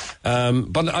power.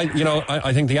 But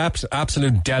I think the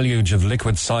absolute deluge of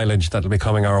liquid silage that will be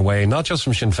coming our way, not just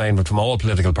from Sinn Féin, but from all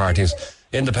political parties,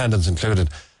 independents included.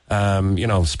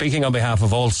 Speaking on behalf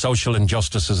of all social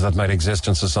injustices that might exist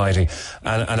in society,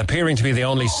 and appearing to be the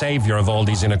only saviour of all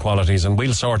these inequalities, and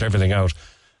we'll sort everything out.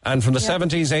 And from the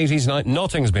 70s, 80s,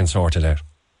 nothing's been sorted out.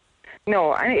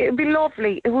 No, and it would be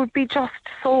lovely. It would be just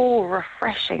so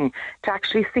refreshing to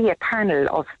actually see a panel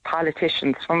of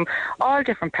politicians from all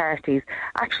different parties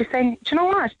actually saying, do you know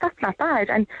what, that's not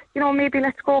bad, and, you know, maybe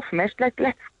let's go from it,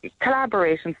 let's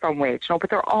collaborate in some way, you know,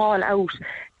 but they're all out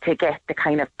to get the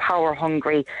kind of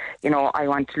power-hungry, you know, I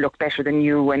want to look better than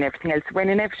you and everything else, when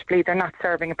inevitably they're not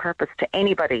serving a purpose to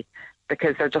anybody,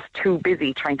 because they're just too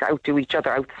busy trying to outdo each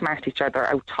other, outsmart each other,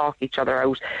 out-talk each other,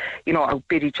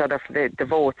 outbid each other for the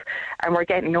votes. And we're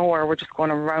getting nowhere. We're just going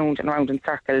around and around in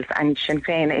circles. And Sinn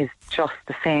Féin is just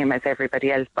the same as everybody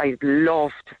else. I'd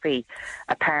love to see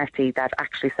a party that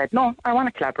actually said, no, I want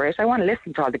to collaborate. I want to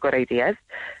listen to all the good ideas.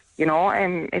 You know,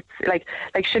 it's like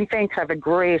Sinn Féin could have a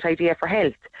great idea for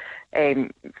health.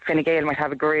 Fine Gael might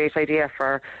have a great idea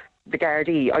for the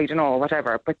Gardaí, I don't know,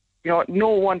 whatever. But you know, no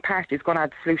one party is going to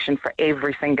have the solution for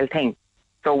every single thing.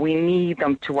 So we need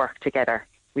them to work together.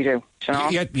 We do. You know?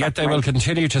 Yet they will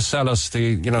continue to sell us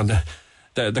the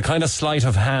kind of sleight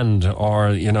of hand,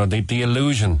 or, you know, the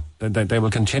illusion. They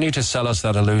will continue to sell us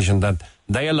that illusion that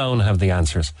they alone have the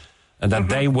answers and that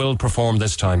they will perform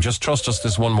this time. Just trust us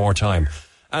this one more time.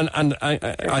 And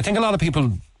I think a lot of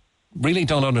people really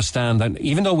don't understand that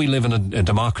even though we live in a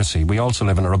democracy, we also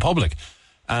live in a republic.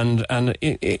 And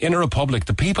in a republic,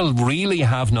 the people really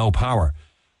have no power.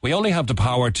 We only have the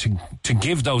power to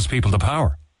give those people the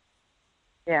power.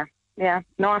 Yeah.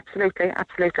 No, absolutely.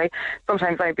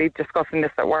 Sometimes I'd be discussing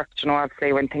this at work, you know,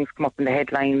 obviously when things come up in the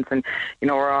headlines and, you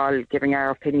know, we're all giving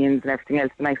our opinions and everything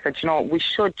else. And I said, you know, we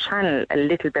should channel a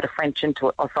little bit of French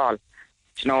into us all.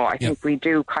 You know, I think we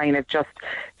do kind of just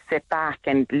sit back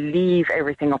and leave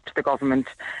everything up to the government.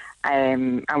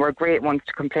 And we're great ones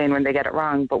to complain when they get it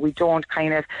wrong, but we don't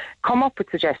kind of come up with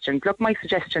suggestions. Look, my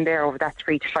suggestion there over that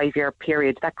 3 to 5 year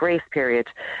period, that grace period,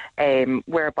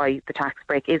 whereby the tax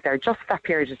break is there, just that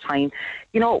period of time.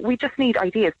 You know, we just need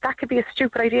ideas. That could be a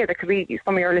stupid idea. There could be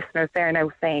some of your listeners there now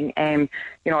saying,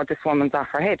 you know, this woman's off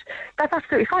her head. That's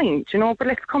absolutely fine, you know, but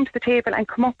let's come to the table and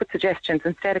come up with suggestions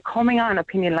instead of coming on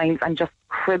opinion lines and just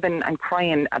cribbing and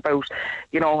crying about,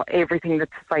 you know, everything that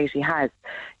society has.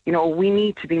 You know, we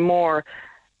need to be more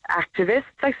activists,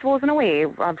 I suppose, in a way.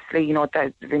 Obviously, you know,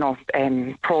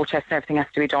 protests and everything has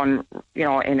to be done, you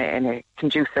know, in a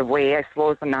conducive way, I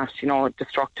suppose, and not, you know,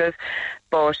 destructive.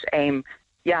 But,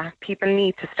 people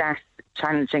need to start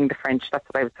challenging the French. That's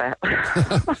what I would say.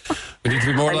 We need to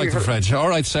be more like the French. All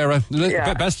right, Sarah.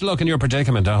 Best of luck in your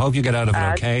predicament. I hope you get out of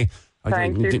it okay.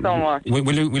 Thank you so much.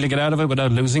 Will you get out of it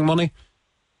without losing money?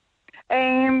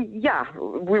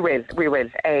 We will.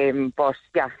 But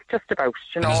yeah, just about.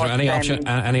 You know, is there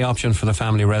any option for the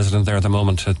family resident there at the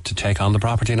moment to take on the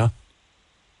property now?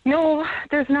 No,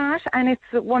 there's not, and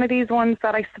it's one of these ones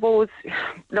that I suppose.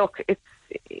 Look,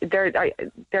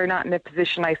 they're not in a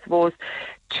position, I suppose,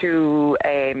 to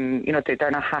you know,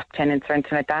 they're not HAP tenants or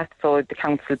anything like that. So the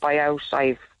council buyout,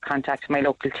 I've contacted my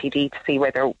local TD to see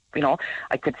whether, you know,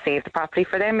 I could save the property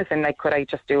for them, as in, like, could I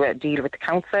just do a deal with the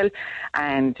council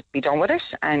and be done with it,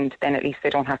 and then at least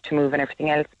they don't have to move and everything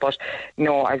else. But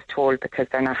no, I was told because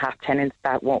they're not HAP tenants,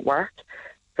 that won't work.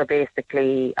 So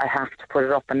basically I have to put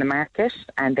it up on the market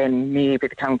and then maybe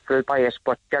the council will buy it,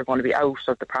 but they're going to be out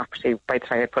of the property by the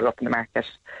time I put it up in the market.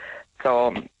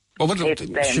 So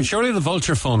surely the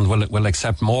Vulture Fund will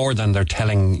accept more than they're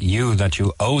telling you that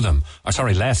you owe them. Or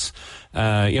sorry, less.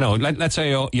 You know, let's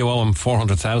say you owe them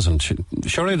 400,000.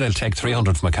 Surely they'll take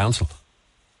 300 from a council.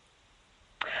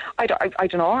 I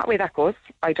don't know what way that goes.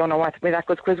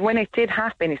 Because when it did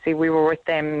happen, you see, we were with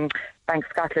Bank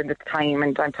Scotland at the time,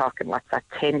 and I'm talking, what's that,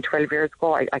 10, 12 years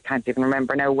ago? I can't even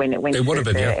remember now when it went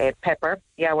to Pepper.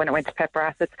 Yeah, when it went to Pepper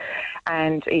Assets.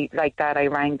 And like that, I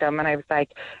rang them and I was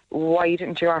like, why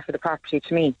didn't you offer the property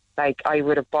to me? Like, I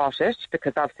would have bought it,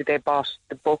 because obviously they bought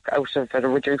the book out of at a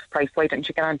reduced price. Why didn't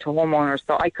you get on to homeowners?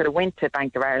 So I could have went to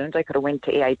Bank of Ireland, I could have went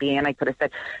to AIB, and I could have said,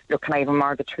 look, can I have a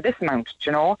mortgage for this amount, do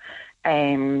you know?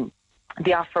 The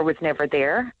offer was never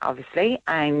there, obviously,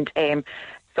 and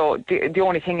so the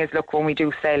only thing is, look, when we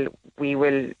do sell, we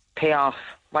will pay off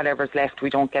whatever's left. We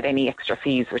don't get any extra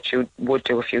fees, which you would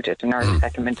do if you did an early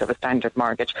settlement of a standard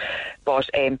mortgage. But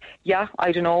I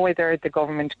don't know whether the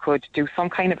government could do some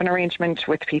kind of an arrangement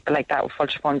with people like that with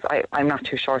Vulture funds. I'm not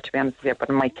too sure, to be honest with you, but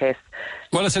in my case...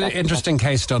 Well, it's an interesting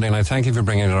case study, and I thank you for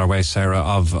bringing it our way, Sarah,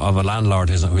 of a landlord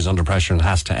who's under pressure and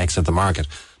has to exit the market.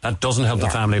 That doesn't help the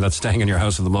family that's staying in your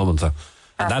house at the moment, though.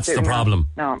 And that's the problem.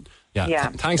 No. Yeah.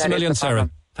 Thanks a million, Sarah.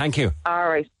 Thank you. All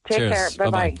right. Take care.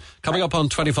 Bye-bye. Coming up on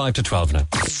 25 to 12 now.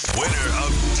 Winner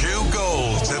of 2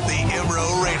 golds at the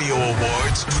IMRO Radio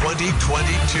Awards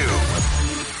 2022.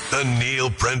 The Neil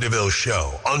Prendeville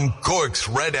Show on Cork's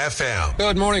Red FM.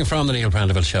 Good morning from the Neil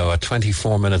Prendeville Show at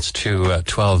 24 minutes to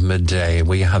 12 midday.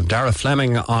 We have Daragh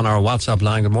Fleming on our WhatsApp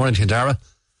line. Good morning to you, Daragh.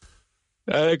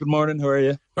 Good morning. How are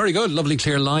you? Very good. Lovely,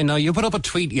 clear line. Now, you put up a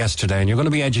tweet yesterday, and you're going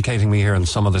to be educating me here on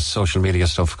some of this social media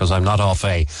stuff because I'm not off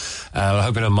I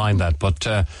hope you don't mind that. But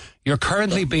you're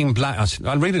currently being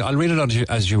I'll read it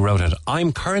as you wrote it.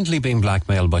 I'm currently being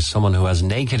blackmailed by someone who has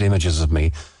naked images of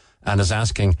me and is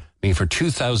asking me for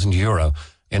 €2,000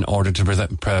 in order to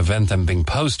prevent them being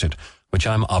posted, which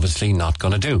I'm obviously not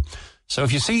going to do. So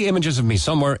if you see images of me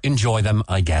somewhere, enjoy them,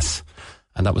 I guess.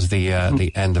 And that was the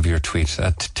end of your tweet.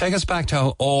 Take us back to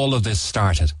how all of this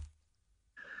started.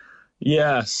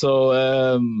 Yeah,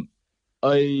 so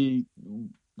I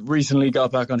recently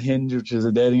got back on Hinge, which is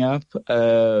a dating app.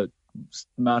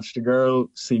 Matched a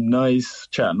girl, seemed nice,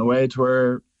 chatting away to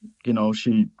her. You know,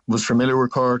 she was familiar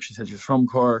with Cork. She said she was from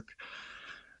Cork.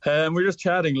 We're just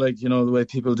chatting, like, you know, the way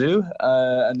people do.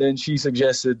 And then she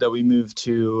suggested that we move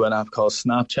to an app called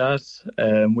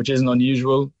Snapchat, which isn't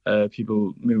unusual.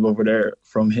 People move over there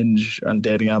from Hinge and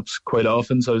dating apps quite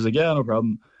often. So I was like, yeah, no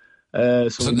problem.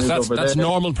 So that's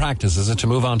normal practice, is it, to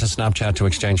move on to Snapchat to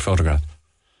exchange photographs?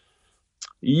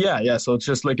 Yeah. So it's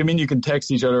just like, I mean, you can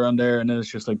text each other on there, and then it's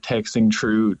just like texting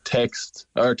through text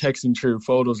or texting through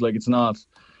photos. Like, it's not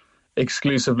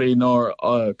exclusively nor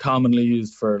commonly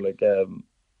used for like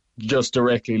just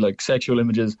directly like sexual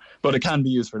images, but it can be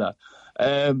used for that.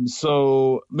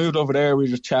 So moved over there, we were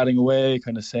just chatting away,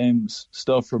 kind of same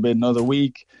stuff for about another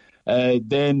week.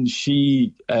 Then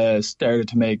she started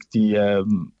to make the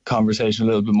conversation a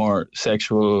little bit more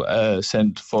sexual,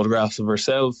 sent photographs of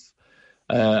herself,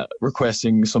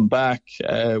 requesting some back,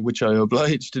 which I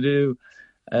obliged to do.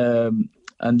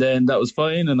 And then that was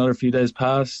fine. Another few days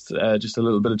passed, just a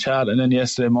little bit of chat. And then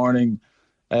yesterday morning,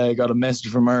 I got a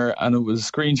message from her, and it was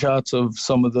screenshots of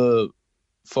some of the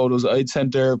photos I'd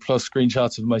sent her, plus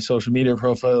screenshots of my social media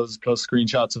profiles, plus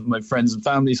screenshots of my friends and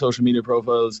family social media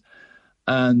profiles.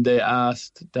 And they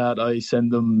asked that I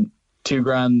send them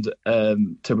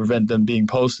 $2,000 to prevent them being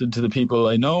posted to the people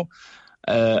I know.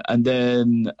 And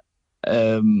then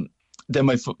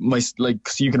my like,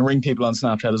 so you can ring people on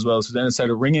Snapchat as well. So then it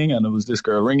started ringing, and it was this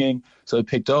girl ringing. So I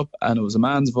picked up, and it was a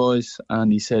man's voice,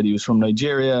 and he said he was from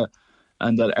Nigeria,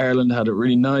 and that Ireland had it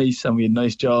really nice, and we had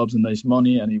nice jobs and nice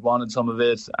money, and he wanted some of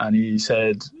it. And he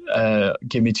said,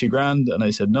 give me $2,000. And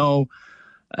I said, no.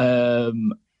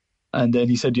 And then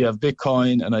he said, do you have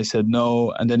Bitcoin? And I said,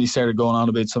 no. And then he started going on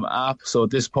about some app. So at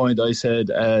this point I said,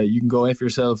 you can go F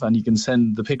yourself, and you can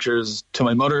send the pictures to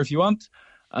my mother if you want.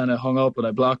 And I hung up and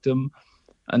I blocked him.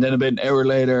 And then about an hour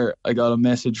later, I got a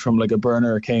message from like a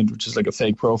burner account, which is like a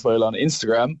fake profile on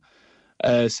Instagram,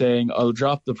 saying, I'll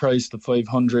drop the price to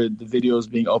 $500. The video is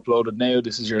being uploaded now.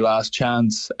 This is your last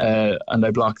chance. And I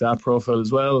blocked that profile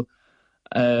as well.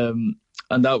 And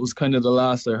that was kind of the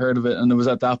last I heard of it. And it was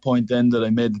at that point then that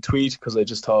I made the tweet, because I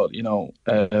just thought, you know,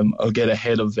 I'll get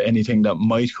ahead of anything that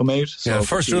might come out. So yeah,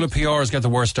 first rule of PR is get the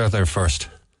worst out there first.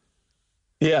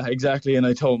 Yeah, exactly. And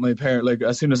I told my parent, like,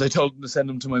 as soon as I told them to send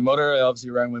them to my mother, I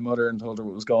obviously rang my mother and told her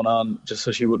what was going on, just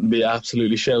so she wouldn't be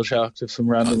absolutely shell-shocked if some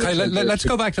random... Okay, let's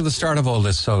go back to the start of all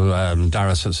this, so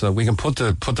Daragh, so we can put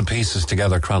the pieces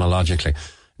together chronologically.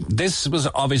 This was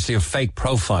obviously a fake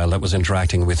profile that was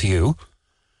interacting with you.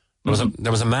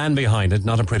 There was a man behind it,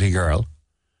 not a pretty girl.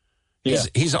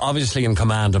 He's obviously in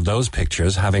command of those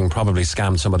pictures, having probably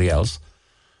scammed somebody else.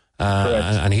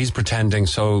 And he's pretending.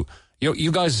 So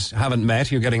you guys haven't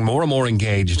met. You're getting more and more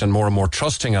engaged and more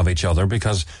trusting of each other,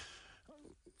 because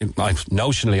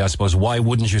notionally, I suppose, why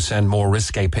wouldn't you send more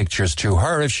risque pictures to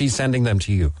her if she's sending them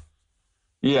to you?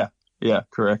 Yeah,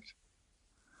 correct.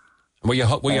 Were you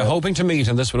hoping to meet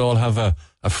and this would all have a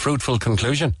fruitful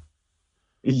conclusion?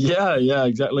 Yeah,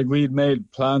 exactly. Like, we'd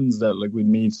made plans that like we'd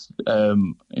meet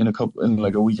in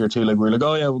like a week or two. Like, we were like,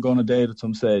 oh yeah, we're going on a date at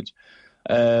some stage.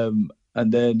 And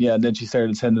then she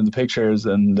started sending the pictures,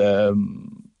 and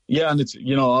and it's,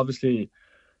 you know, obviously,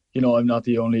 you know, I'm not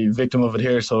the only victim of it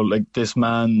here. So like, this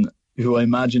man, who I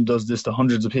imagine does this to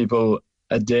hundreds of people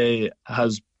a day,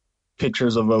 has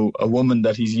pictures of a woman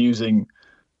that he's using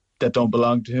that don't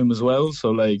belong to him as well.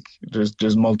 So like,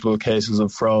 there's multiple cases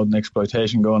of fraud and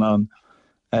exploitation going on.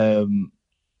 And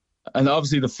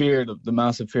obviously the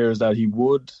massive fear is that he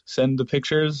would send the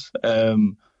pictures.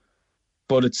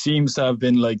 But it seems to have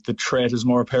been like the threat is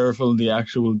more powerful than the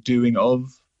actual doing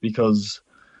of, because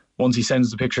once he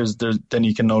sends the pictures, then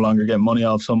he can no longer get money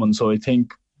off someone. So I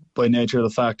think by nature of the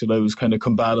fact that I was kind of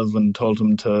combative and told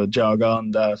him to jog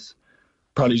on, that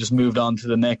probably just moved on to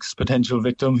the next potential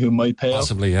victim who might pay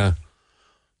possibly, yeah.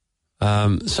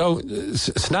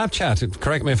 Snapchat,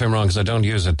 correct me if I'm wrong because I don't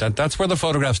use it, that's where the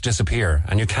photographs disappear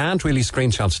and you can't really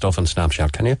screenshot stuff on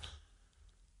Snapchat, can you?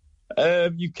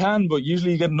 You can, but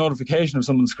usually you get a notification if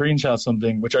someone screenshots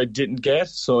something, which I didn't get.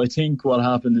 So I think what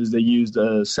happened is they used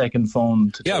a second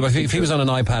phone to but if he was on an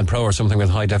iPad Pro or something with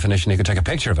high definition, he could take a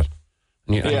picture of it.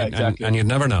 Exactly. And you'd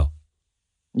never know.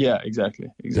 Yeah, exactly.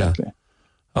 Yeah.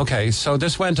 Okay, so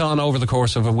this went on over the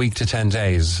course of a week to 10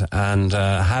 days. And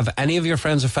have any of your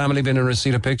friends or family been in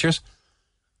receipt of pictures?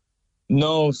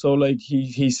 No, so like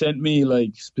he sent me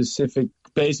like specific.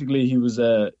 Basically, he was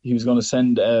going to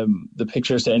send the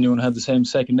pictures to anyone who had the same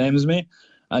second name as me,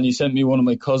 and he sent me one of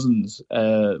my cousins'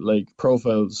 like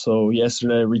profiles. So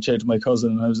yesterday, I reached out to my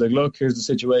cousin and I was like, "Look, here's the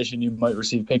situation. You might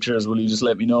receive pictures. Will you just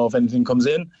let me know if anything comes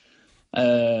in?"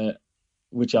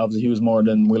 Which obviously he was more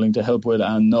than willing to help with,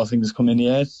 and nothing's come in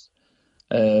yet.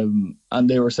 And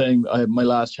they were saying my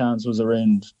last chance was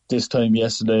around this time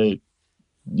yesterday.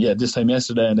 Yeah, this time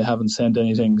yesterday, and they haven't sent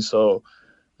anything. So.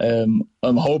 I'm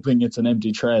hoping it's an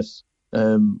empty threat,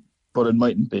 but it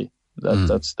mightn't be.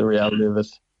 That's the reality of it.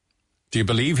 Do you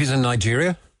believe he's in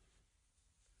Nigeria?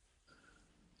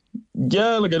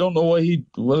 Yeah, like I don't know why he.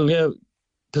 Well, yeah,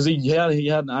 because he had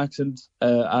an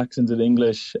accented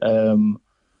English, and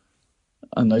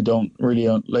I don't really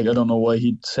I don't know why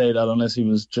he'd say that unless he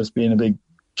was just being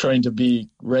trying to be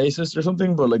racist or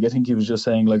something. But like I think he was just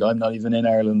saying like I'm not even in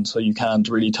Ireland, so you can't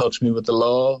really touch me with the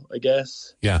law, I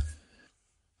guess. Yeah.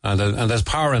 And there's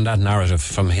power in that narrative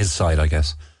from his side, I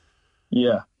guess.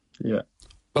 Yeah.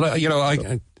 But I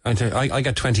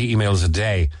get 20 emails a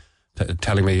day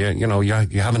telling me,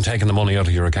 you haven't taken the money out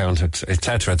of your account,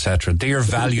 etc., etc. Dear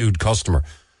valued customer,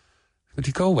 would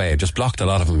you go away? I just blocked a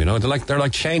lot of them. They're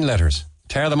like chain letters.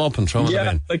 Tear them up and throw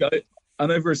them in.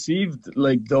 And I've received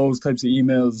like those types of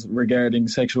emails regarding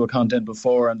sexual content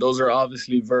before, and those are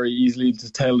obviously very easily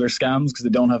to tell they're scams because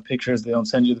they don't have pictures, they don't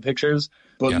send you the pictures.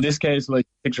 But in this case, like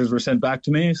pictures were sent back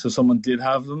to me, so someone did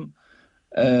have them,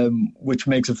 which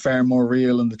makes it far more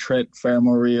real and the threat far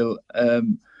more real.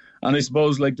 And I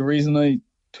suppose like the reason I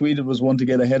tweeted was one to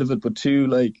get ahead of it, but two,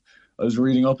 like I was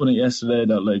reading up on it yesterday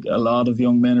that like a lot of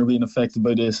young men are being affected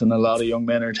by this, and a lot of young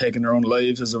men are taking their own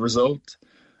lives as a result.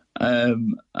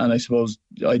 And I suppose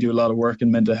I do a lot of work in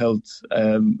mental health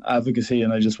advocacy,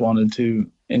 and I just wanted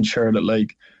to ensure that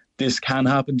like this can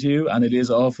happen to you, and it is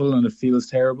awful and it feels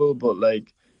terrible, but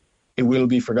like it will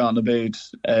be forgotten about.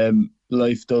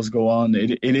 Life does go on.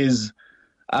 It is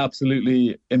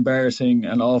absolutely embarrassing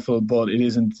and awful, but it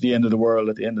isn't the end of the world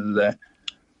at the end of the day.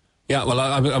 Yeah, well,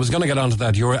 I was going to get onto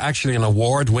that. You're actually an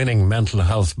award-winning mental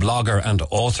health blogger and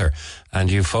author, and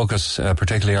you focus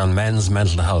particularly on men's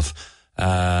mental health.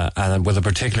 And with a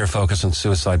particular focus on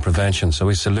suicide prevention. So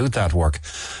we salute that work.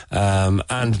 And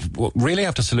really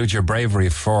have to salute your bravery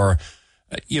for,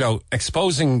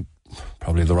 exposing,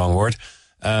 probably the wrong word,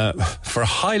 for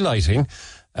highlighting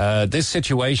this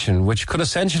situation, which could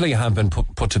essentially have been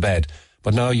put to bed.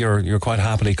 But now you're quite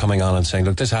happily coming on and saying,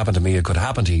 look, this happened to me, it could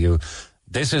happen to you.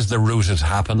 This is the route it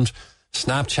happened.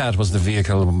 Snapchat was the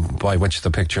vehicle by which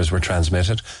the pictures were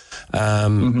transmitted.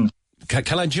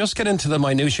 Can I just get into the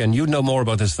minutiae, and you know more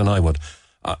about this than I would,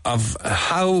 of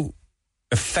how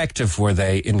effective were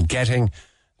they in getting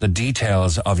the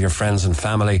details of your friends and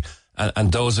family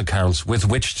and those accounts with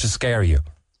which to scare you?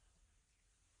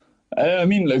 I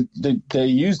mean, like they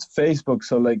used Facebook,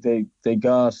 so like they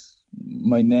got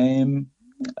my name,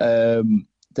 then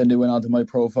they went onto my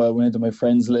profile, went into my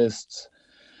friends list,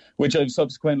 which I've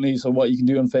subsequently, so what you can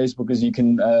do on Facebook is you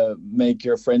can make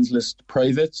your friends list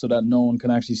private so that no one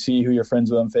can actually see who you're friends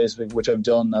with on Facebook, which I've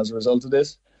done as a result of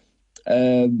this.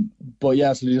 But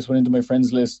yeah, so they just went into my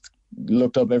friends list,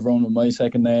 looked up everyone with my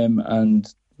second name,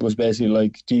 and was basically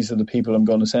like, these are the people I'm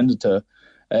going to send it to.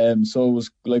 So it was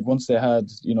like once they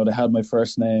had my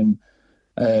first name,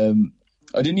 I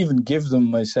didn't even give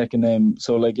them my second name.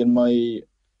 So like in my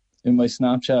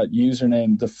Snapchat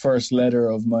username, the first letter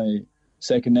of my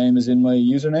second name is in my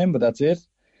username, but that's it.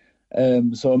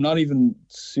 So I'm not even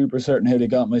super certain how they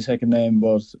got my second name,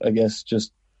 but I guess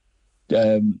just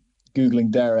Googling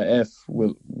Daragh F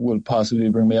will possibly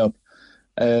bring me up.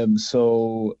 But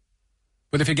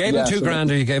if you gave them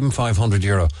 $2,000 or you gave them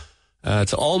 €500,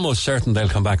 it's almost certain they'll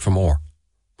come back for more,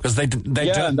 because they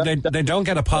don't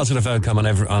get a positive outcome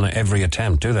on every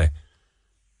attempt, do they?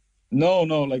 No,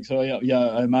 like, so yeah,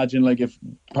 I imagine like if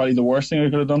probably the worst thing I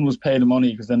could have done was pay the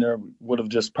money, because then they would have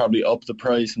just probably upped the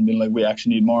price and been like, we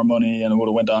actually need more money, and it would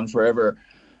have went on forever.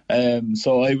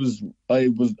 So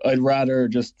I'd rather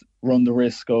just run the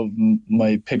risk of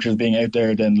my pictures being out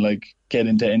there than like get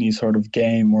into any sort of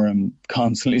game where I'm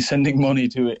constantly sending money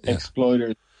to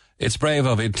exploiters. It's brave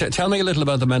of you. Tell me a little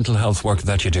about the mental health work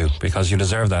that you do, because you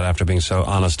deserve that after being so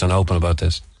honest and open about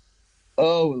this.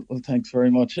 Oh, well, thanks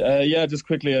very much. Just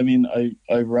quickly, I mean,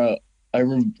 I wrote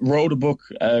a book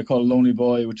called Lonely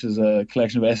Boy, which is a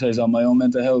collection of essays on my own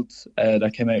mental health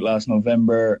that came out last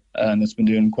November, and it's been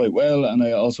doing quite well. And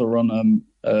I also run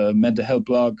a mental health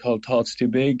blog called Thoughts Too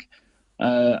Big.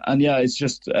 It's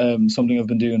just something I've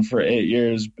been doing for 8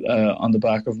 years on the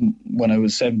back of when I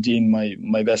was 17,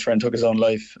 my best friend took his own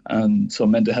life. And so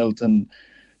mental health and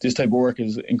this type of work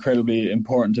is incredibly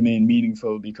important to me and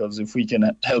meaningful, because if we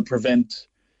can help prevent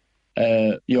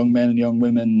young men and young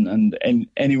women and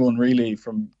anyone really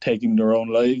from taking their own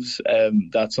lives,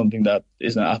 that's something that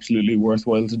is absolutely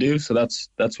worthwhile to do. So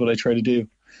that's what I try to do.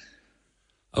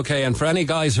 Okay, and for any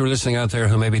guys who are listening out there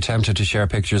who may be tempted to share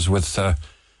pictures with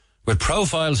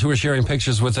profiles who are sharing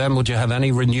pictures with them, would you have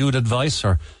any renewed advice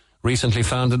or recently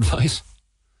found advice?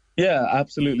 Yeah,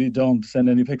 absolutely don't send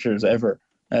any pictures ever.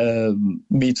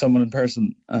 Meet someone in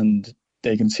person and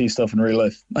they can see stuff in real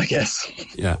life, I guess.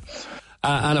 Yeah.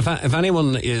 And if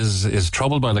anyone is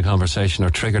troubled by the conversation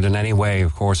or triggered in any way,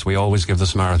 of course, we always give the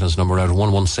Samaritans number out,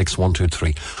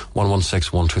 116123,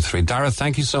 116123. Daragh,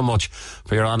 thank you so much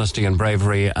for your honesty and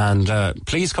bravery, and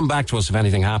please come back to us if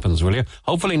anything happens, will you?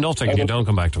 Hopefully nothing if you don't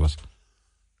come back to us.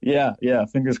 Yeah,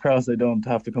 fingers crossed I don't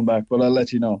have to come back, but I'll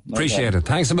let you know. Appreciate it.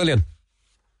 Thanks a million.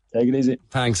 Take it easy.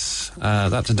 Thanks.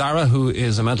 That's Daragh, who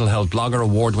is a mental health blogger,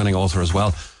 award-winning author as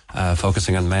well.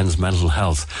 Focusing on men's mental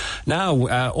health.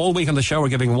 Now, all week on the show, we're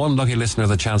giving one lucky listener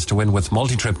the chance to win with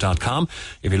multitrip.com.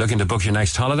 If you're looking to book your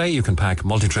next holiday, you can pack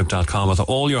multitrip.com with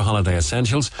all your holiday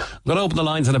essentials. I'm going to open the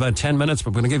lines in about 10 minutes,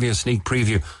 but we're going to give you a sneak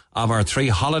preview of our 3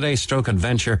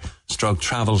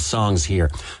 holiday/adventure/travel songs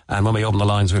here. And when we open the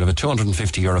lines, we'll have a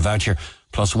 €250 voucher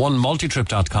plus one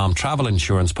multitrip.com travel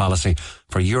insurance policy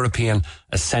for European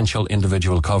essential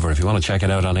individual cover. If you want to check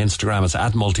it out on Instagram, it's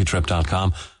at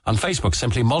multitrip.com. On Facebook,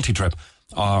 simply Multitrip,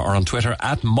 or on Twitter,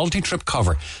 at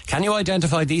multitripcover. Can you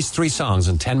identify these 3 songs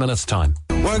in 10 minutes' time?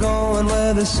 We're going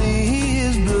where the sea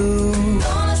is blue.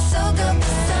 Gonna soak up the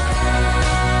sun.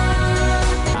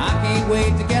 I can't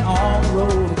wait to get on the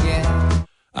road again.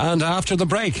 And after the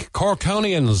break,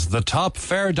 Corkonians, the top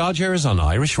fare dodgers on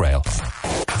Irish Rail.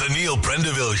 The Neil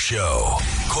Prendeville Show,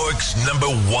 Cork's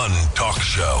 #1 talk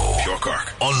show. Pure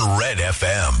Cork on Red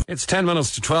FM. It's 10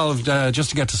 minutes to 12, just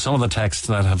to get to some of the texts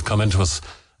that have come into us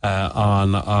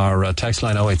on our text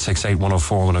line 0868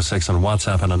 104 106 on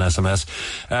WhatsApp and on SMS.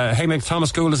 Hey Mick,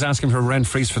 Thomas Gould is asking for a rent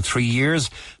freeze for 3 years,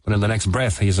 but in the next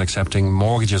breath he is accepting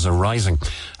mortgages are rising.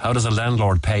 How does a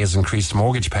landlord pay his increased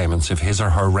mortgage payments if his or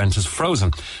her rent is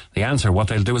frozen? The answer, what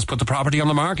they'll do is put the property on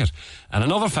the market and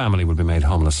another family will be made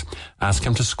homeless. Ask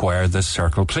him to square this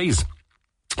circle, please.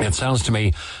 It sounds to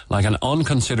me like an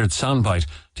unconsidered soundbite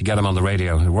to get him on the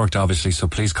radio. It worked, obviously, so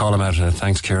please call him out.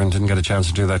 Thanks, Kieran. Didn't get a chance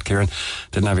to do that, Kieran.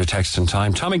 Didn't have your text in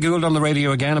time. Tommy Gould on the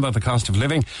radio again about the cost of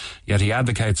living, yet he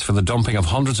advocates for the dumping of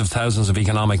hundreds of thousands of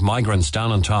economic migrants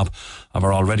down on top of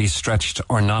our already stretched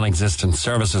or non-existent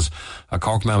services. A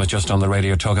Cork man was just on the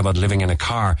radio talking about living in a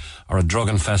car or a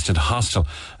drug-infested hostel,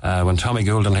 when Tommy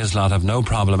Gould and his lot have no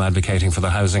problem advocating for the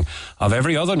housing of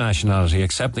every other nationality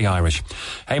except the Irish.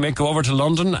 Hey, Mick, go over to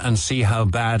London and see how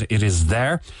bad it is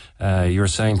there. You're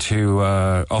saying to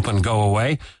up and go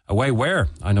away. Away where?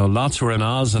 I know lots who are in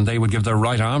Oz and they would give their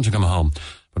right arm to come home.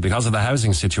 But because of the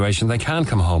housing situation, they can't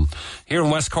come home. Here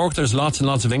in West Cork, there's lots and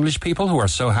lots of English people who are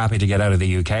so happy to get out of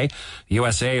the UK. The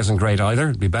USA isn't great either.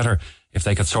 It'd be better if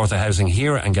they could sort the housing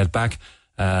here and get back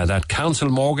that council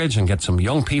mortgage and get some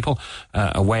young people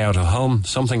away out of home.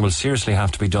 Something will seriously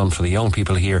have to be done for the young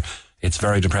people here. It's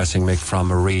very depressing, Mick, from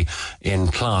Marie in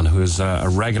Clon, who is a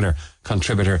regular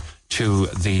contributor to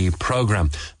the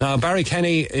programme. Now, Barry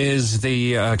Kenny is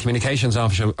the communications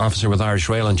officer with Irish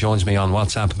Rail and joins me on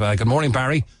WhatsApp. Good morning,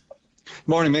 Barry.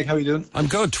 Morning, Mick. How are you doing? I'm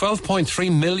good.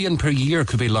 12.3 million per year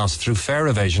could be lost through fare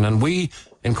evasion, and we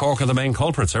in Cork are the main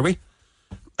culprits, are we?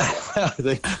 I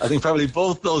think probably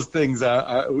both those things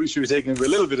we should be taking a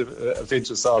little bit of a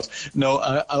pinch of salt. No,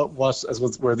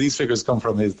 where these figures come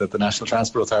from is that the National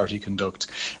Transport Authority conduct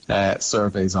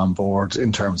surveys on board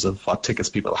in terms of what tickets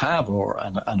people have,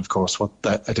 and of course what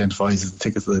that identifies as the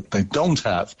tickets that they don't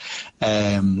have.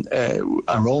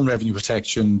 Our own revenue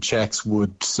protection checks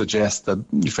would suggest that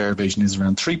fare evasion is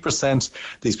around 3%.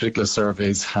 These particular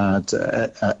surveys had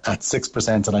at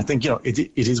 6%, and I think it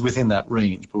is within that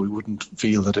range, but we wouldn't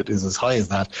feel that it is as high as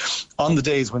that. On the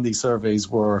days when these surveys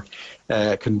were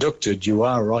conducted, you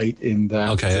are right in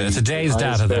that. Okay, it's a day's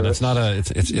data then. It's not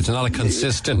a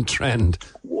consistent trend.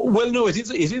 Well, no, it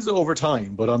is over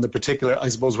time, but on the particular, I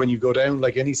suppose when you go down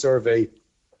like any survey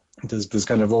there's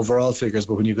kind of overall figures,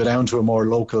 but when you go down to a more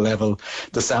local level,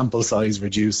 the sample size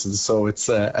reduces. So it's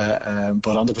but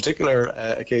on the particular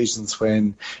occasions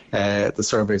when the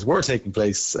surveys were taking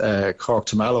place, Cork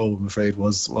to Mallow, I'm afraid,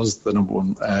 was the number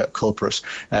one culprit.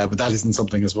 But that isn't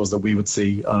something, I suppose, that we would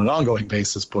see on an ongoing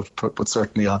basis, but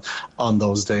certainly on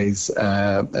those days,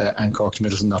 and Cork to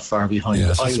Middleton not far behind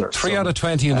either. 3 out of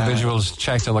 20 individuals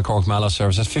checked on the Cork Mallow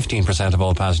service. That's 15% of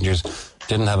all passengers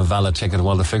didn't have a valid ticket,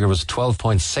 while the figure was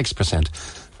 12.6%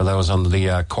 for those on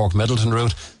the Cork Middleton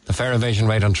route. The fare evasion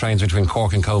rate on trains between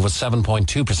Cork and Cove was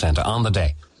 7.2% on the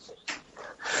day.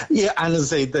 Yeah, and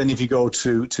as I say, then if you go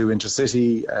to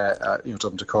Intercity,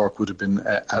 Dublin to Cork would have been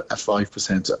at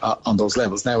 5% on those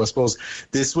levels. Now, I suppose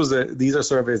these are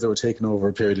surveys that were taken over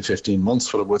a period of 15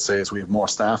 months. What I would say is we have more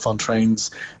staff on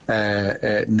trains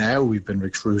now. We've been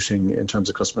recruiting in terms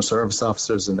of customer service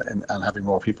officers and having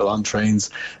more people on trains.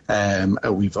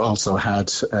 We've also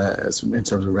had, in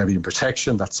terms of revenue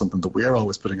protection, that's something that we're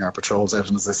always putting our patrols out.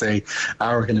 And as I say,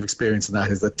 our kind of experience in that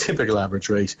is the typical average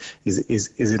rate is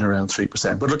in around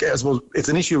 3%. But look, I suppose it's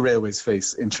an issue railways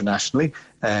face internationally.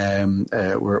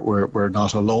 We're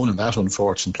not alone in that,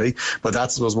 unfortunately. But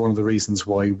that's, I suppose, one of the reasons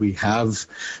why we have,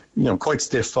 quite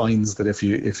stiff fines that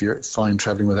if you're fined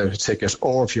travelling without a ticket,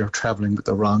 or if you're travelling with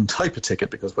the wrong type of ticket,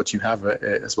 because what you have,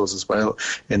 I suppose, as well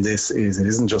in this is it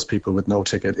isn't just people with no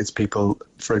ticket. It's people,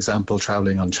 for example,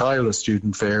 travelling on child or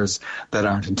student fares that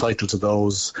aren't entitled to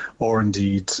those, or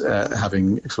indeed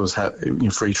having, I suppose,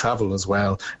 free travel as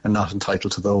well and not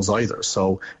entitled to those either.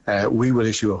 So we will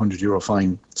issue a €100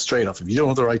 fine straight off. If you don't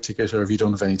have the right ticket, or if you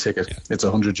don't have any ticket, it's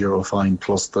a €100 fine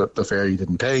plus the fare you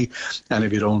didn't pay. And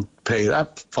if you don't pay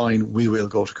that fine, we will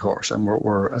go to court. And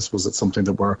we're I suppose it's something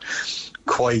that we're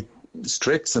quite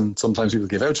strict, and sometimes people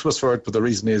give out to us for it, but the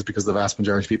reason is because the vast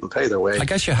majority of people pay their way. I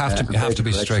guess you have to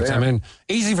be strict. I mean,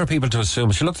 easy for people to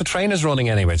assume. So look, the train is running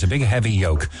anyway. It's a big heavy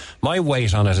yoke. My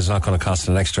weight on it is not going to cost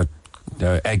an extra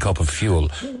egg cup of fuel,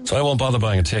 so I won't bother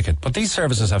buying a ticket. But these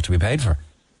services have to be paid for.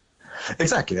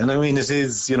 Exactly, and I mean it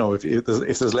is, if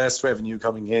there's less revenue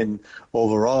coming in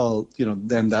overall,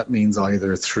 then that means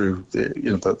either through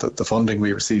the funding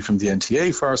we receive from the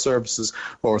NTA for our services,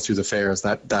 or through the fares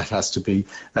that has to be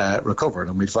recovered,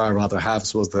 and we'd far rather have, I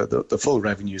suppose, the full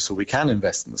revenue, so we can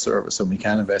invest in the service and we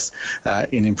can invest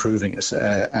in improving it.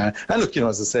 And look,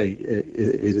 as I say, it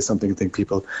is something I think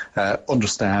people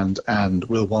understand and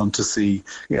will want to see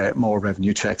more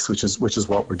revenue checks, which is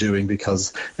what we're doing,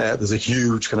 because there's a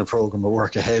huge kind of program of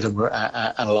work ahead, and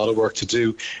a lot of work to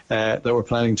do that we're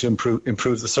planning to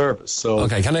improve the service. So,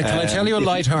 okay, can I tell you a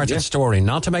light-hearted story,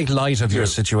 not to make light of your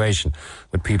situation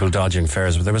with people dodging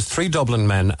fares, but there was 3 Dublin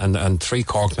men and 3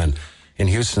 Cork men in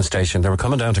Houston Station. They were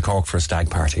coming down to Cork for a stag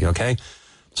party, okay?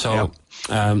 So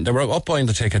they were up buying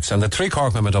the tickets, and the 3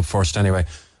 Cork men went up first anyway,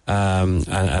 and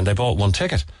they bought 1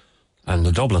 ticket. And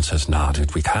the Dublin says, "Nah,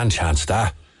 dude, we can't chance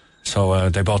that." So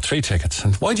they bought 3 tickets.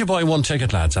 And why'd you buy 1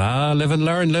 ticket, lads? Live and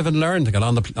learn, live and learn. They got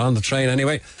on the train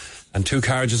anyway. And 2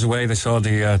 carriages away, they saw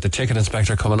the ticket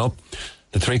inspector coming up.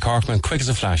 The 3 Corkmen, quick as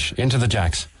a flash, into the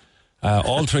jacks.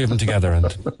 All 3 of them together.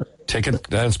 And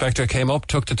the inspector came up,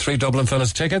 took the 3 Dublin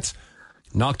fellas' tickets,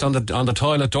 knocked on the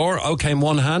toilet door. Out came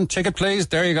one hand. "Ticket, please.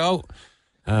 There you go."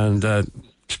 And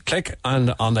click,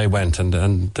 and on they went.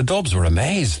 And the Dubs were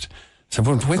amazed. So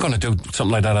we're going to do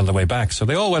something like that on the way back. So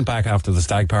they all went back after the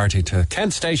stag party to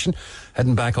Kent Station,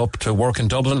 heading back up to work in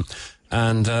Dublin.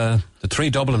 And the 3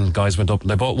 Dublin guys went up and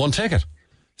they bought 1 ticket.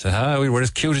 Said, we're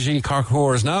as cute as ye Cork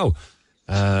whores now.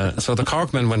 So the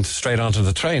Corkmen went straight onto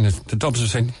the train. The Dubs were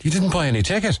saying, "You didn't buy any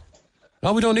ticket."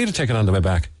 "No, we don't need a ticket on the way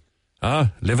back."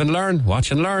 Live and learn,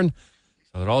 watch and learn.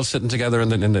 So they're all sitting together in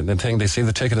the thing. They see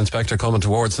the ticket inspector coming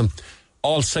towards them.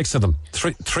 All 6 of them.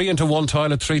 3 into one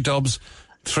toilet, 3 Dubs.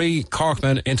 3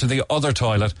 Corkmen into the other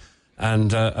toilet,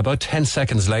 and about 10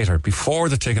 seconds later, before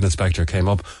the ticket inspector came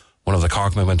up, one of the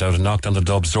Corkmen went out and knocked on the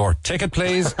Dub's door. "Ticket,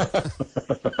 please."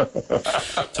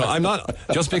 So I'm not,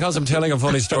 just because I'm telling a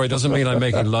funny story doesn't mean I'm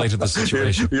making light of the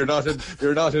situation. You're not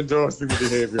endorsing the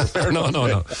behaviour.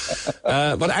 No.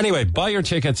 But anyway, buy your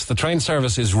tickets. The train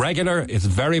service is regular. It's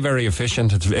very, very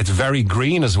efficient. It's very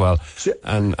green as well,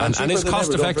 and it's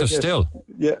cost effective still.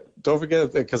 Yeah. Don't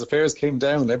forget, because the fares came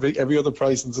down. Every other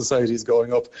price in society is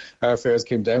going up. Our fares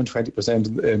came down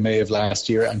 20% in May of last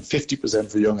year, and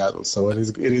 50% for young adults. So it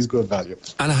is good value.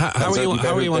 And how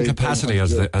are you on capacity,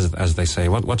 as they say?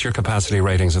 What's your capacity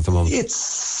ratings at the moment?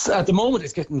 At the moment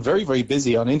it's getting very, very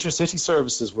busy. On intercity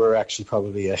services, we're actually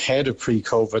probably ahead of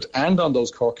pre-COVID, and on those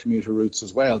Cork commuter routes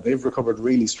as well. They've recovered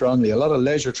really strongly. A lot of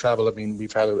leisure travel. I mean,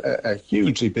 we've had a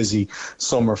hugely busy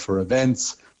summer for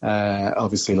events,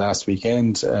 obviously last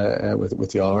weekend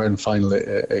with the All-Ireland final,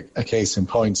 a case in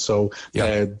point. So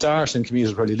Dart and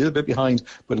commuter probably a little bit behind,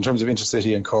 but in terms of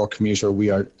intercity and Cork commuter, we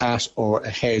are at or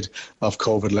ahead of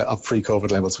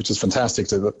pre-COVID levels, which is fantastic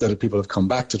that people have come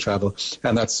back to travel,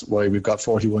 and that's why we've got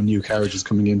 41 new carriages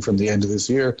coming in from the end of this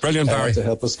year. Brilliant, Barry. To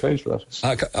help us cater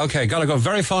that. Okay, gotta go.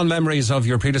 Very fond memories of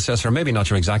your predecessor, maybe not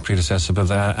your exact predecessor,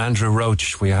 but Andrew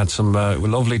Roach. We had some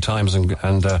lovely times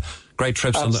and great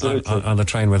trips on the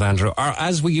train with Andrew. Or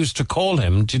as we used to call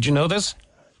him, did you know this?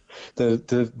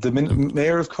 The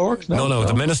mayor of Cork? No,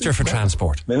 the Minister for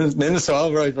Transport. Minister,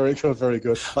 all right, very good, very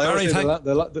good.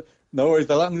 No worries,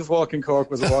 the longest walk in Cork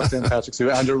was a walk down Patrick's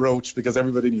to Andrew Roach, because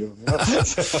everybody knew him.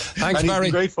 Thanks, Barry.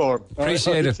 Great form.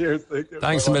 Appreciate it. Cheers.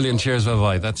 Thanks a million. Cheers,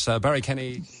 bye-bye. That's Barry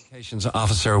Kenny, Communications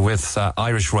Officer with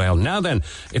Irish Rail. Now then,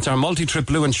 it's our multi-trip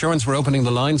blue insurance. We're opening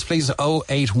the lines. Please,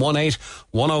 0818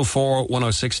 104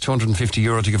 106,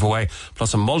 €250 to give away,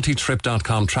 plus a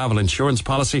multitrip.com travel insurance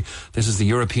policy. This is the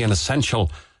European Essential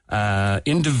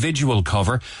individual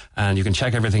cover, and you can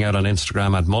check everything out on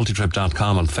Instagram at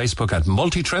multitrip.com, on Facebook at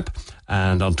multitrip,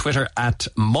 and on Twitter at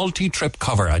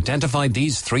multitripcover. Identify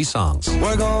these 3 songs.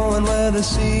 We're going where the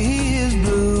sea is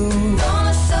blue.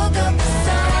 Gonna soak up the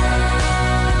sun.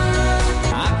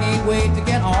 I can't wait to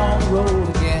get on the road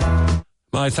again.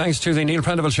 My thanks to the Neil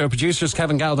Prendeville Show producers,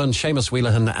 Kevin Galvin, Seamus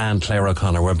Wheelahan and Claire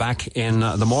O'Connor. We're back in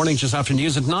the morning just after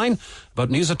news at 9, but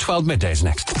news at 12 middays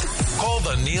next. Call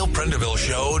the Neil Prendeville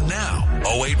Show now.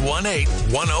 0818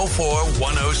 104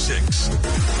 106.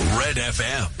 Red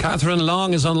FM. Catherine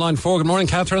Long is on line 4. Good morning,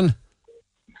 Catherine.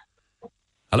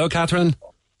 Hello, Catherine.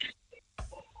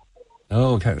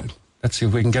 Okay, let's see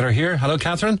if we can get her here. Hello,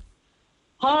 Catherine.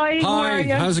 Hi. How are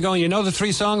you? How's it going? You know the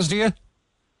 3 songs, do you?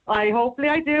 Hopefully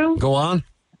I do. Go on.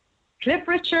 Cliff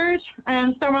Richard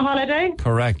and Summer Holiday.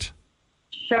 Correct.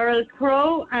 Sheryl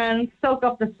Crow and Soak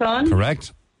Up the Sun.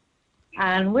 Correct.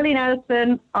 And Willie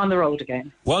Nelson, On the Road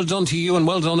Again. Well done to you, and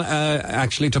well done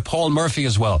actually to Paul Murphy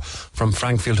as well from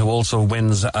Frankfield, who also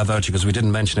wins a voucher, because we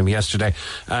didn't mention him yesterday.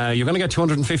 You're going to get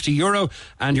 €250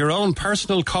 and your own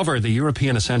personal cover, the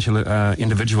European Essential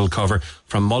individual cover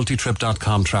from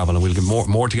multitrip.com travel, and we'll give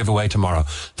more to give away tomorrow.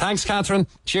 Thanks, Catherine.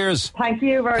 Cheers. Thank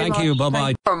you very much. Thank you.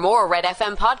 Bye-bye. For more Red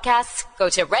FM podcasts, go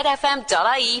to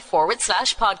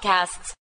redfm.ie/podcasts.